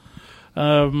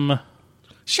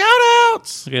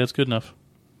 Shout-outs! Okay, that's good enough.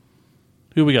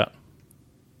 Who we got?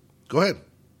 Go ahead.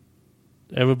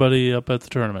 Everybody up at the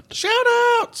tournament.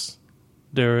 Shout-outs!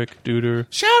 Derek, Duder,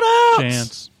 Shout-outs!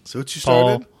 Chance, See what you Paul,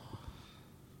 started?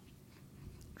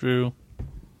 Drew.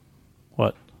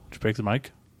 What? Did you break the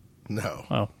mic? No.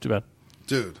 Oh, too bad.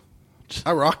 Dude,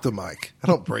 I rock the mic. I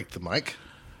don't break the mic.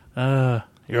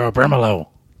 You're a Brimalo.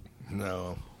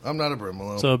 No, I'm not a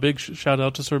Brimalo. So a big shout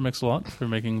out to Sir Mix-a-Lot for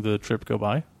making the trip go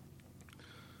by.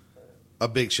 A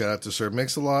big shout-out to Sir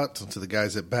Mix-a-Lot, to the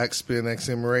guys at Backspin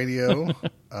XM Radio,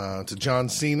 to John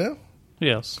Cena.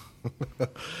 Yes.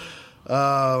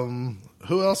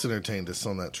 Who else entertained us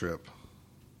on that trip?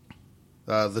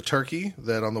 The turkey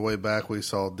that on the way back we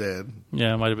saw dead.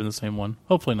 Yeah, it might have been the same one.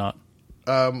 Hopefully not.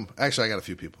 Actually, I got a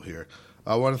few people here.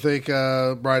 I want to thank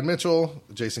Brian Mitchell,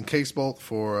 Jason Casebolt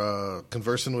for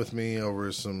conversing with me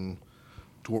over some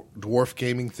dwarf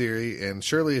gaming theory. And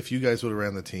surely if you guys would have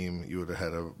ran the team, you would have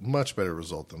had a much better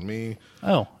result than me.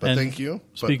 Oh, But and thank you.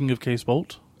 Speaking of Case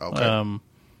Bolt, Okay.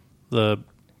 The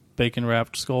bacon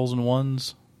wrapped skulls and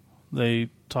ones, they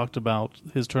talked about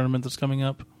his tournament that's coming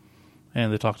up,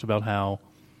 and they talked about how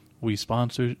we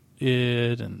sponsored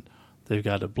it, and they've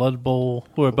got a Blood Bowl.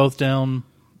 We're both down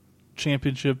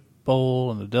Championship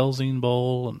Bowl and the Delzine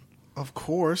Bowl, and Of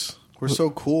course. We're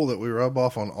so cool that we rub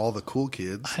off on all the cool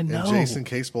kids. I know. And Jason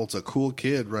Casebolt's a cool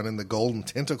kid running the Golden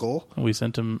Tentacle. we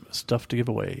sent him stuff to give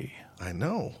away. I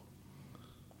know.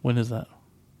 When is that?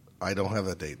 I don't have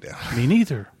that date down. Me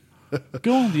neither.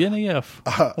 Go on the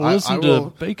NAF. Listen I to will-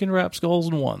 Bacon Wrap Skulls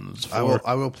and Ones. For,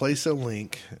 I will place a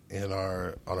link in on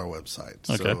our website.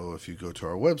 Okay. So if you go to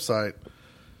our website,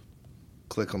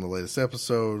 click on the latest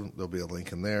episode, there'll be a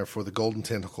link in there for the Golden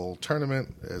Tentacle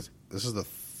tournament. This is the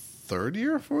third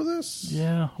year for this?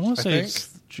 yeah, I want to I say think.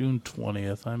 it's June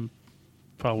 20th. I'm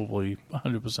probably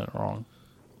 100% wrong.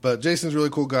 But Jason's a really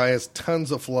cool guy. Has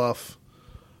tons of fluff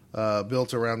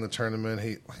built around the tournament.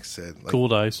 He, like I said, Cool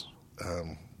dice.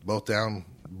 both down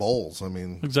bowls. I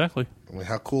mean, Exactly.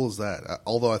 how cool is that?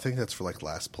 Although I think that's for like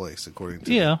last place, according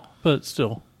to Yeah, but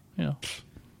still,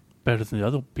 better than the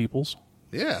other people's.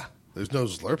 Yeah. There's no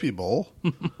Slurpee bowl.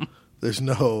 There's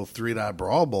no 3-Dot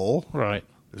Brawl bowl. Right.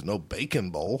 There's no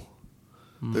Bacon bowl.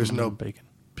 There's no bacon.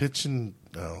 pitch and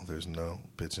there's no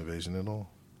pitch invasion at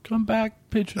all. Come back,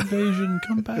 Pitch Invasion.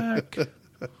 Come back.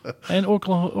 And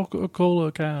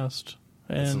Oklahoma Cast.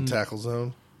 And Some Tackle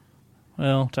Zone.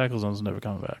 Well, Tackle Zone's never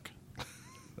coming back.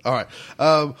 All right.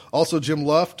 Also, Jim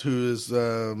Luft, who is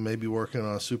maybe working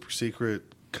on a super secret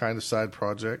kind of side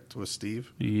project with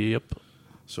Steve. Yep.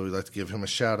 So we'd like to give him a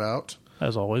shout out.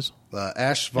 As always.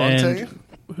 Ash Vontae.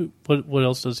 And what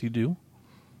else does he do?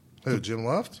 Who, Jim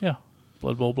Luft? Yeah.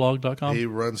 BloodBowlBlog.com. He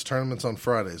runs tournaments on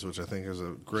Fridays, which I think is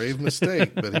a grave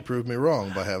mistake, but he proved me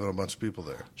wrong by having a bunch of people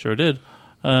there. Sure did.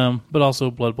 But also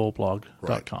BloodBowlBlog.com.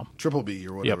 Right. Triple B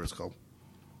or whatever it's called.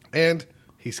 And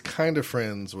he's kind of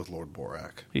friends with Lord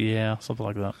Borak. Yeah, something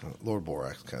like that. Lord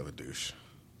Borak's kind of a douche.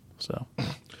 So,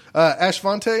 Ash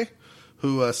Vontae,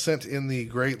 who sent in the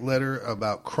great letter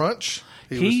about Crunch.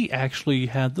 He actually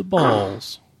had the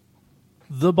balls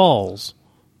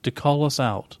to call us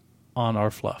out on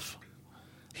our fluff.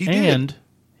 He and did.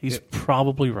 He's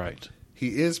probably right.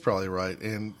 He is probably right.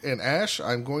 And Ash,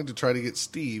 I'm going to try to get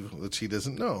Steve, which he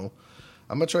doesn't know.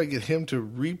 I'm going to try to get him to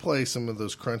replay some of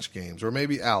those Crunch games, or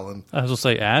maybe Alan. I was going to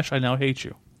say, Ash, I now hate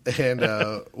you. And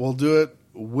we'll do it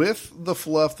with the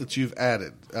fluff that you've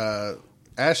added.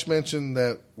 Ash mentioned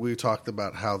that we talked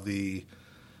about how the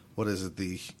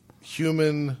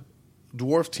human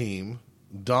dwarf team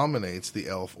dominates the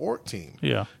elf orc team.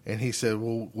 Yeah. And he said,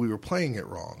 well, we were playing it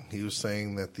wrong. He was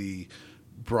saying that the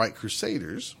Bright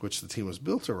Crusaders, which the team was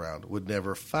built around, would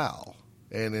never foul.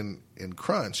 And in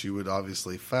Crunch, you would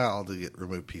obviously foul to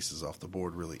remove pieces off the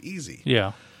board really easy.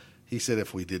 Yeah. He said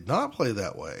if we did not play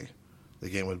that way, the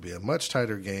game would be a much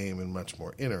tighter game and much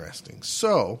more interesting.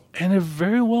 So, and it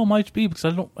very well might be, because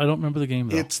I don't remember the game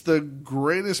though. It's the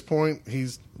greatest point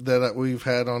that we've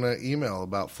had on an email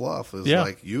about fluff is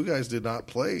like, you guys did not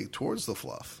play towards the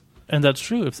fluff. And that's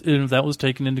true. If that was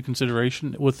taken into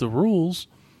consideration with the rules,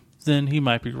 then he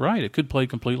might be right. It could play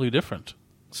completely different.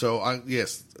 So,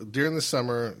 yes, during the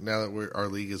summer, now that our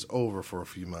league is over for a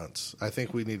few months, I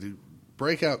think we need to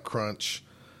break out Crunch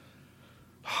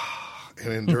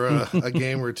and endure a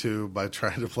game or two by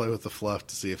trying to play with the fluff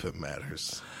to see if it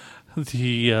matters.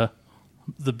 The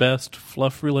best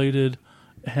fluff-related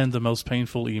and the most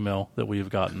painful email that we have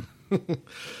gotten.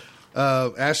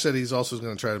 Ash said he's also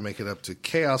going to try to make it up to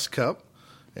Chaos Cup.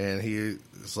 And he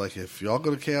is like, if y'all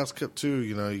go to Chaos Cup too,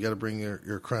 you got to bring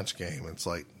your Crunch game. It's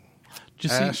like,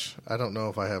 Ash, I don't know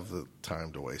if I have the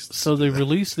time to waste. So they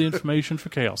released the information for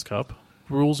Chaos Cup.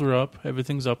 Rules are up.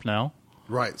 Everything's up now.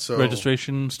 Right. So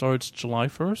registration starts July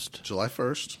 1st. July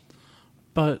 1st.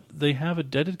 But they have a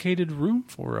dedicated room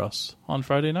for us on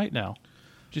Friday night now.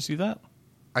 Did you see that?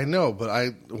 I know, but I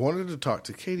wanted to talk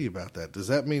to Katie about that. Does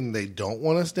that mean they don't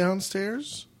want us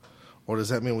downstairs? Or does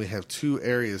that mean we have two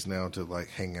areas now to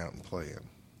hang out and play in?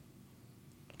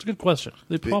 It's a good question.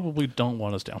 They probably don't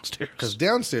want us downstairs. Because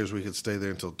downstairs we could stay there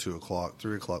until 2 o'clock,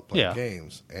 3 o'clock playing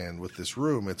games. And with this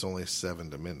room, it's only 7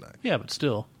 to midnight. Yeah, but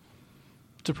still.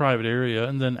 It's a private area.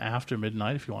 And then after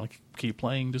midnight, if you want to keep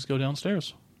playing, just go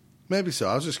downstairs. Maybe so.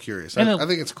 I was just curious. I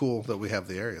think it's cool that we have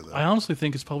the area, though. I honestly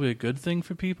think it's probably a good thing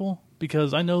for people.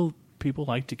 Because I know people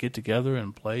like to get together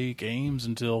and play games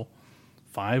until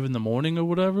 5 in the morning or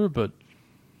whatever. But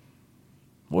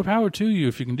more power to you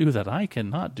if you can do that. I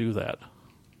cannot do that.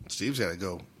 Steve's got to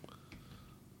go,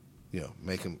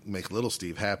 make little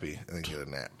Steve happy and then get a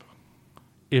nap.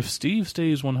 If Steve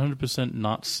stays 100%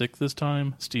 not sick this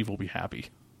time, Steve will be happy.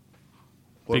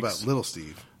 What about little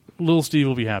Steve? Little Steve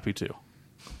will be happy too.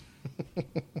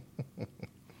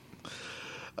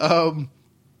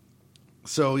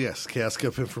 So yes, Chaos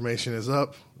Cup information is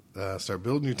up. Start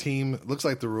building your team. It looks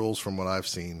like the rules from what I've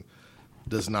seen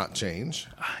does not change.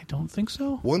 I don't think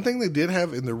so. One thing they did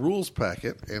have in the rules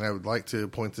packet, and I would like to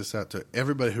point this out to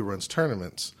everybody who runs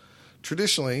tournaments,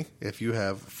 traditionally, if you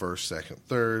have first, second,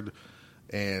 third,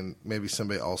 and maybe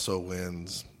somebody also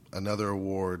wins another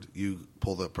award, you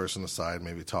pull that person aside,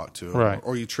 maybe talk to them, right.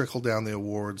 or you trickle down the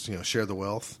awards, share the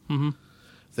wealth. Mm-hmm.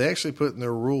 They actually put in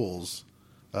their rules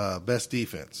best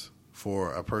defense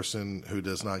for a person who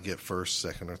does not get first,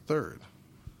 second, or third.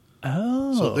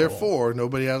 Oh. So therefore,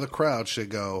 nobody out of the crowd should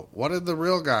go, what did the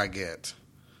real guy get?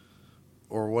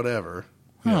 Or whatever.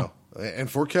 You know.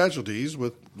 And for casualties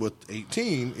with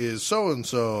 18 is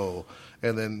so-and-so.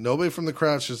 And then nobody from the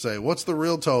crowd should say, what's the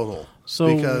real total?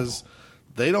 Because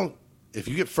they don't, if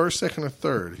you get first, second, or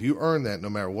third, you earn that no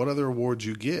matter what other awards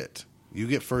you get. You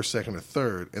get first, second, or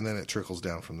third, and then it trickles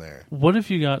down from there. What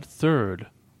if you got third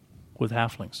with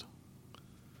halflings?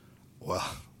 Well,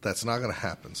 that's not going to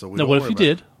happen. So what if you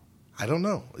did? I don't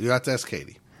know. You have to ask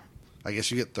Katie. I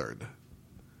guess you get third.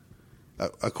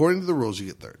 According to the rules, you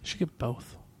get third. You should get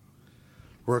both.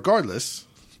 Regardless,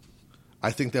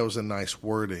 I think that was a nice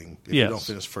wording. If you don't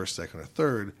finish first, second, or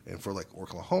third, and for like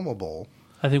Oklahoma Bowl,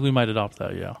 I think we might adopt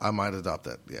that. Yeah, I might adopt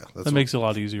that. Yeah, that makes it a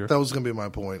lot easier. That was going to be my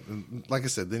point. And like I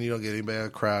said, then you don't get anybody in a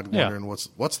crowd wondering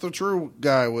what's the true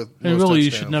guy with. And most really, touchdowns.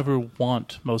 you should never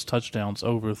want most touchdowns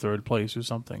over third place or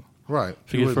something. Right.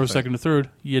 If you get first, second, or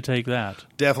third, you take that.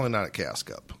 Definitely not at Chaos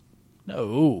Cup.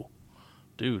 No,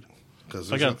 dude.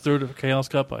 If I got third at Chaos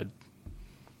Cup,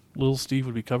 Little Steve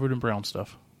would be covered in brown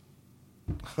stuff.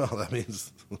 Oh, that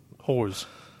means whores.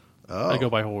 Oh, I go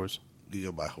by whores. You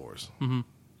go by whores. Mm-hmm.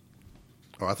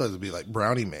 Oh, I thought it would be like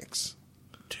brownie mix.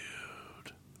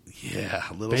 Dude. Yeah,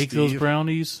 Little Bake Steve. those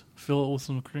brownies, fill it with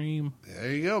some cream.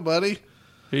 There you go, buddy.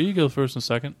 Here you go, first and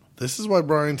second. This is why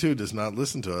Brian, too, does not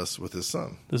listen to us with his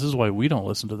son. This is why we don't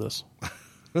listen to this.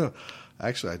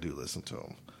 Actually, I do listen to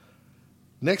him.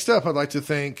 Next up, I'd like to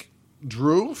thank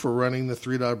Drew for running the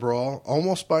 3-Dot Brawl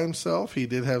almost by himself. He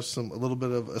did have a little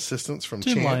bit of assistance from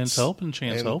Tim Chance. Lyons helped, and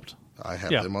Chance helped. I have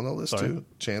them on the list, too.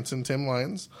 Chance and Tim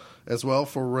Lyons as well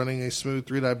for running a smooth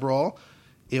 3-Dot Brawl.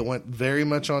 It went very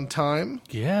much on time.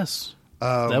 Yes.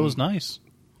 That was nice.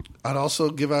 I'd also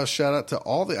give out a shout-out to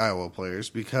all the Iowa players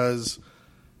because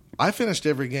I finished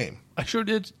every game. I sure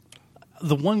did.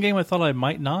 The one game I thought I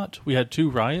might not, we had 2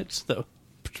 riots that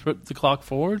put the clock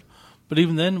forward. But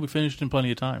even then, we finished in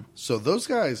plenty of time. So those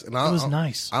guys, and it was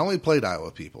nice. I only played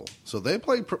Iowa people, so they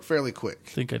played fairly quick. I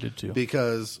think I did too.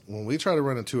 Because when we try to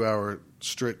run a 2-hour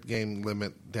strict game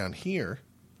limit down here,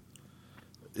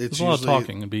 it's a lot of usually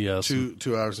talking and BS.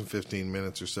 2 hours and 15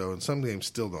 minutes or so, and some games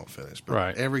still don't finish.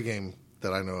 But every game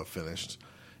that I know of finished.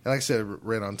 And like I said, it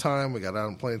ran on time. We got out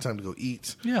in plenty of time to go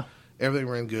eat. Yeah. Everything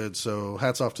ran good, so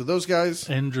hats off to those guys.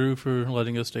 And Drew for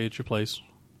letting us stay at your place.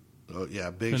 Oh, yeah,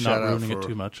 big and shout out for... not ruining it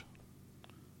too much.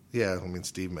 Yeah, I mean,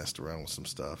 Steve messed around with some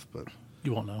stuff, but...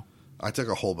 You won't know. I took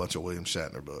a whole bunch of William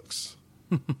Shatner books.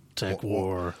 Tech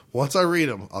War. Once I read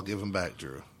them, I'll give them back,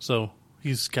 Drew. So,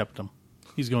 he's kept them.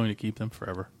 He's going to keep them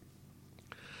forever.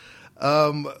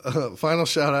 Final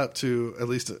shout out to, at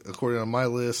least according to my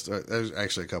list, there's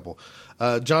actually a couple.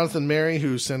 Jonathan Mary,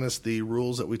 who sent us the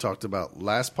rules that we talked about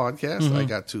last podcast. Mm-hmm. I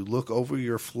got to look over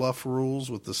your fluff rules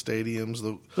with the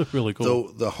stadiums, really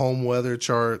cool. The home weather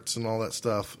charts and all that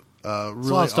stuff. Really It's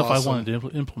a lot of stuff awesome. I wanted to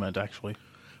implement, actually.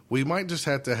 We might just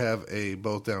have to have a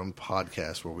Both Down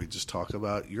podcast where we just talk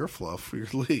about your fluff for your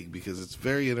league because it's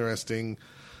very interesting.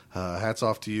 Hats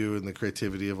off to you and the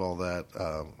creativity of all that.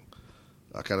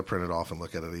 I got to print it off and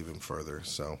look at it even further.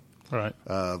 So, all right.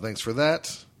 Thanks for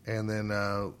that. And then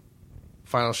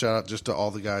final shout out just to all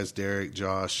the guys: Derek,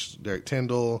 Josh, Derek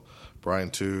Tyndall,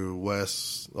 Brian 2,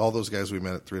 Wes, all those guys we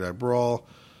met at 3-Dot Brawl,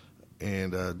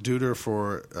 and Duder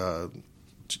for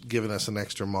giving us an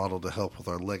extra model to help with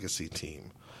our legacy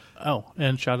team. Oh,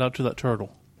 and shout out to that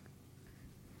turtle.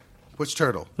 Which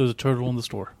turtle? There's a turtle in the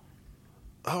store.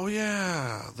 Oh,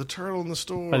 yeah. The turtle in the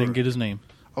store. I didn't get his name.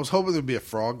 I was hoping there'd be a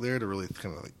frog there to really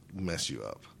kind of like mess you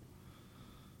up.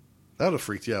 That would have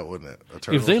freaked you out, wouldn't it? A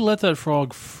turtle. If they let that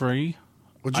frog free...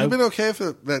 Would you have been okay if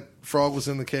that frog was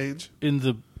in the cage? In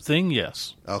the thing,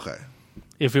 yes. Okay.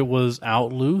 If it was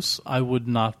out loose, I would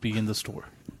not be in the store.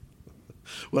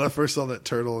 When I first saw that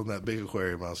turtle in that big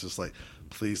aquarium, I was just like,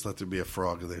 please let there be a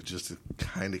frog in there just to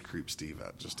kind of creep Steve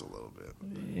out just a little bit.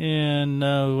 And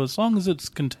no, as long as it's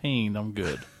contained, I'm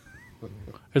good.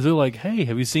 If they're like, hey,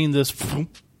 have you seen this?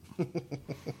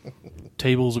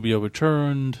 Tables would be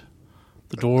overturned.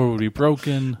 The door would be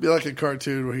broken. Be like a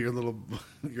cartoon where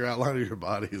your outline of your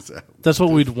body is out. That's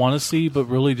what we'd want to see, but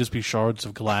really just be shards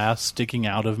of glass sticking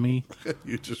out of me.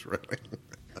 You just running.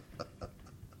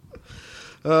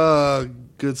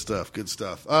 Good stuff. Good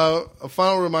stuff. A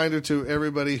final reminder to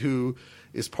everybody who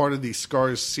is part of the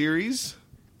Scars series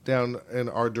down in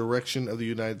our direction of the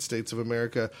United States of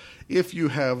America. If you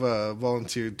have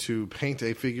volunteered to paint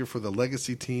a figure for the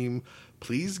legacy team,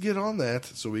 please get on that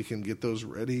so we can get those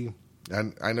ready.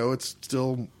 And I know it's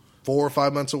still 4 or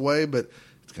 5 months away, but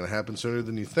it's going to happen sooner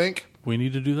than you think. We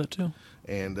need to do that too.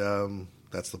 And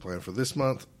that's the plan for this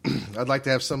month. I'd like to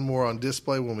have some more on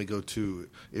display when we go to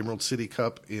Emerald City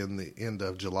Cup in the end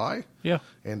of July. Yeah.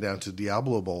 And down to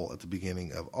Diablo Bowl at the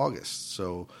beginning of August.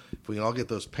 So if we can all get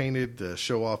those painted to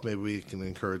show off, maybe we can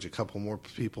encourage a couple more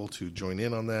people to join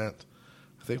in on that.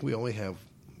 I think we only have,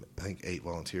 8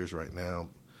 volunteers right now.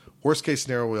 Worst case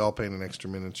scenario, we all paint an extra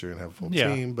miniature and have a full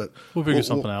team. But we'll figure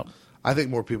something out. I think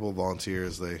more people volunteer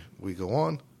as we go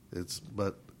on.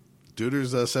 But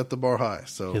Duder's set the bar high.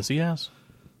 So yes, he has.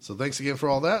 So thanks again for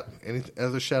all that. Any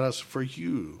other shout-outs for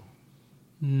you?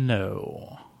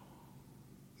 No.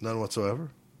 None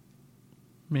whatsoever?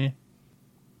 Me.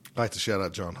 I'd like to shout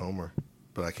out John Homer,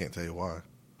 but I can't tell you why.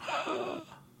 Are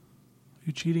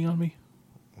you cheating on me?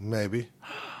 Maybe.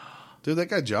 Dude, that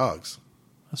guy jogs.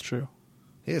 That's true.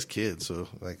 He has kids, so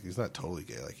like he's not totally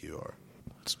gay like you are.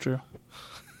 That's true.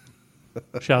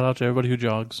 Shout out to everybody who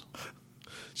jogs.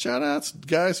 Shout out to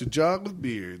guys who jog with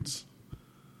beards.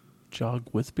 Jog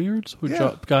with beards?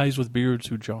 Yeah. Guys with beards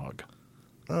who jog.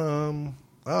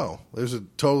 Oh, there's a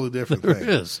totally different There thing.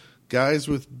 is. Guys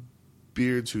with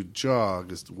beards who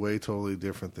jog is way totally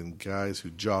different than guys who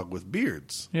jog with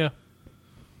beards. Yeah.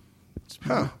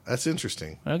 Huh, that's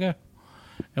interesting. Okay.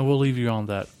 And we'll leave you on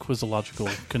that quizological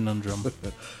conundrum.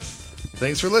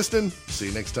 Thanks for listening. See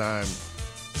you next time.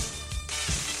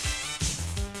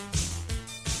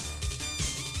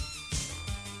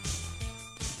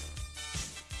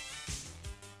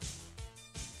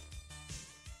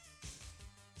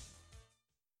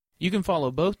 You can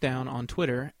follow Both Down on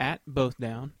Twitter at Both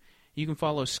Down. You can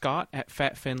follow Scott at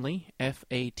Fat Finley,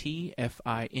 FATFINLEY,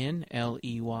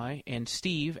 and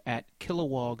Steve at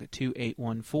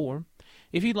Kilowog2814.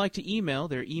 If you'd like to email,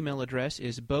 their email address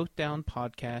is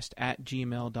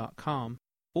bothdownpodcast@gmail.com.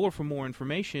 Or for more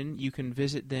information, you can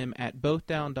visit them at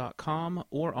bothdown.com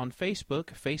or on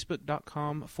Facebook,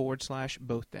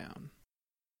 facebook.com/bothdown.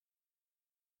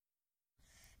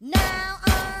 Now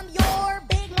I'm your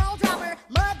big long dropper,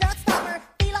 mud duck stopper,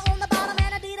 Fila on the bottom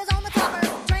and Adidas on the topper,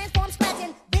 transform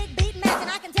scratching, big beat matching,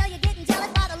 I can tell you're getting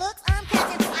jealous by the looks I'm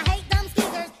catching, I hate dumb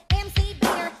skeezers, MC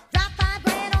beater, drop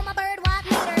 $5,000 on my bird wide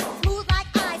meter, smooth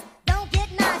like ice, don't get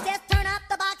nice, just turn up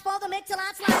the box for the mix till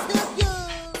I slice good you.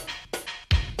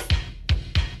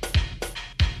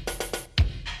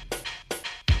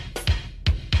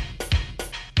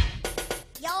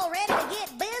 Y'all ready to get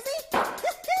busy?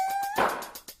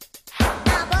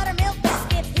 Now buttermilk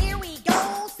biscuits, here we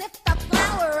go. Sift the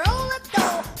flour, roll the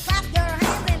dough. Clap your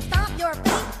hands and stomp your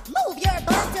feet. Move your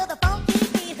butt to the funky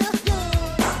beat.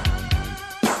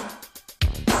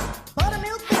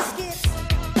 Buttermilk biscuits.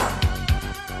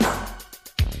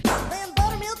 Them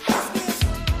buttermilk biscuits.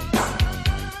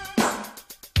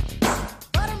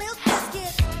 Buttermilk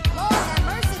biscuits. Lord have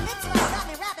mercy, Mix-a-Lot got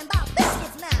me rapping about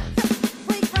biscuits now.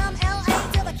 Freak from L.A.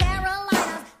 to the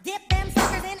Carolinas. Dip them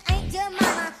suckers in Aunt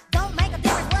Jemima. Don't make a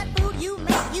difference what food you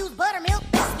make. Use buttermilk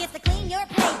biscuits to clean your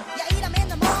plate. You eat them in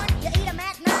the morning, you eat them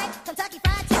at night. Kentucky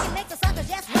Fried Chicken makes the suckers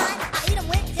just right. I eat them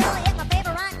with jelly at my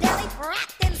favorite deli.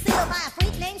 Wrapped and sealed by a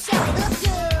freak named Shelly. Look good.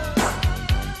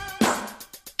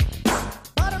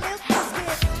 Buttermilk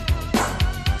biscuits.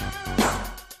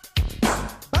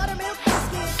 Buttermilk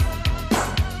biscuits.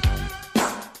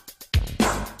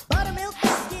 Buttermilk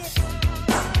biscuits.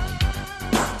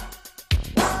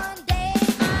 One day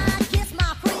I kissed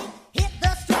my freak, hit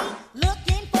the street,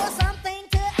 looking for something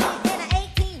to eat. In an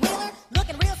 18-wheeler,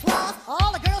 looking real suave.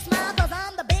 All the girls smiled 'cause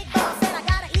I'm the big boss. Said I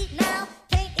gotta eat now,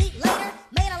 can't eat later.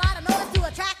 Made a lot of noise to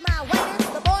attract my waiter.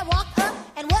 The boy walked up,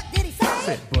 and what did he say?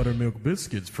 Said buttermilk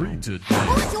biscuits free today.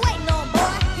 What you waiting on,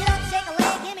 boy? Get up, shake a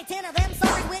leg, give me 10 of them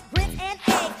suckers with grits and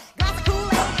eggs. Glass of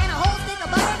Kool-Aid and a whole stick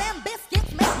of butter. Them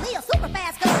biscuits make me a super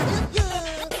fast cutter.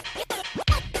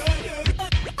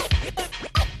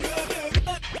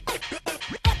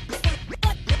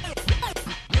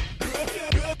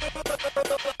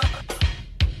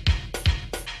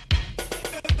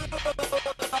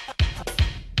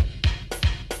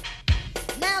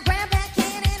 Now grab that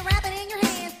can and wrap it in your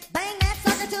hand. Bang that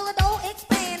sucker till the dough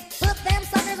expands. Put them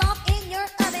suckers off in your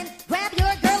oven. Grab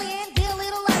your girlie and get a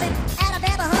little lovin'. Add a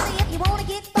dab of honey if you wanna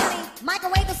get funny.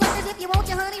 Microwave the suckers if you want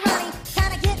your honey runny.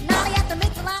 Kinda get naughty at the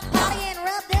Mix-a-Lot party and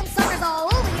rub them suckers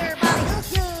all over your body. Hook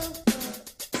you.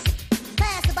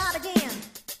 Pass the bot again.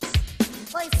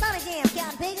 Play Sunny Jam,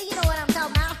 Captain Piggy, you know what I'm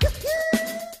talking about.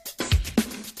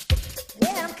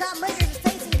 Yeah, them cotton makers is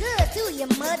tasting good too, you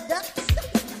mud duck.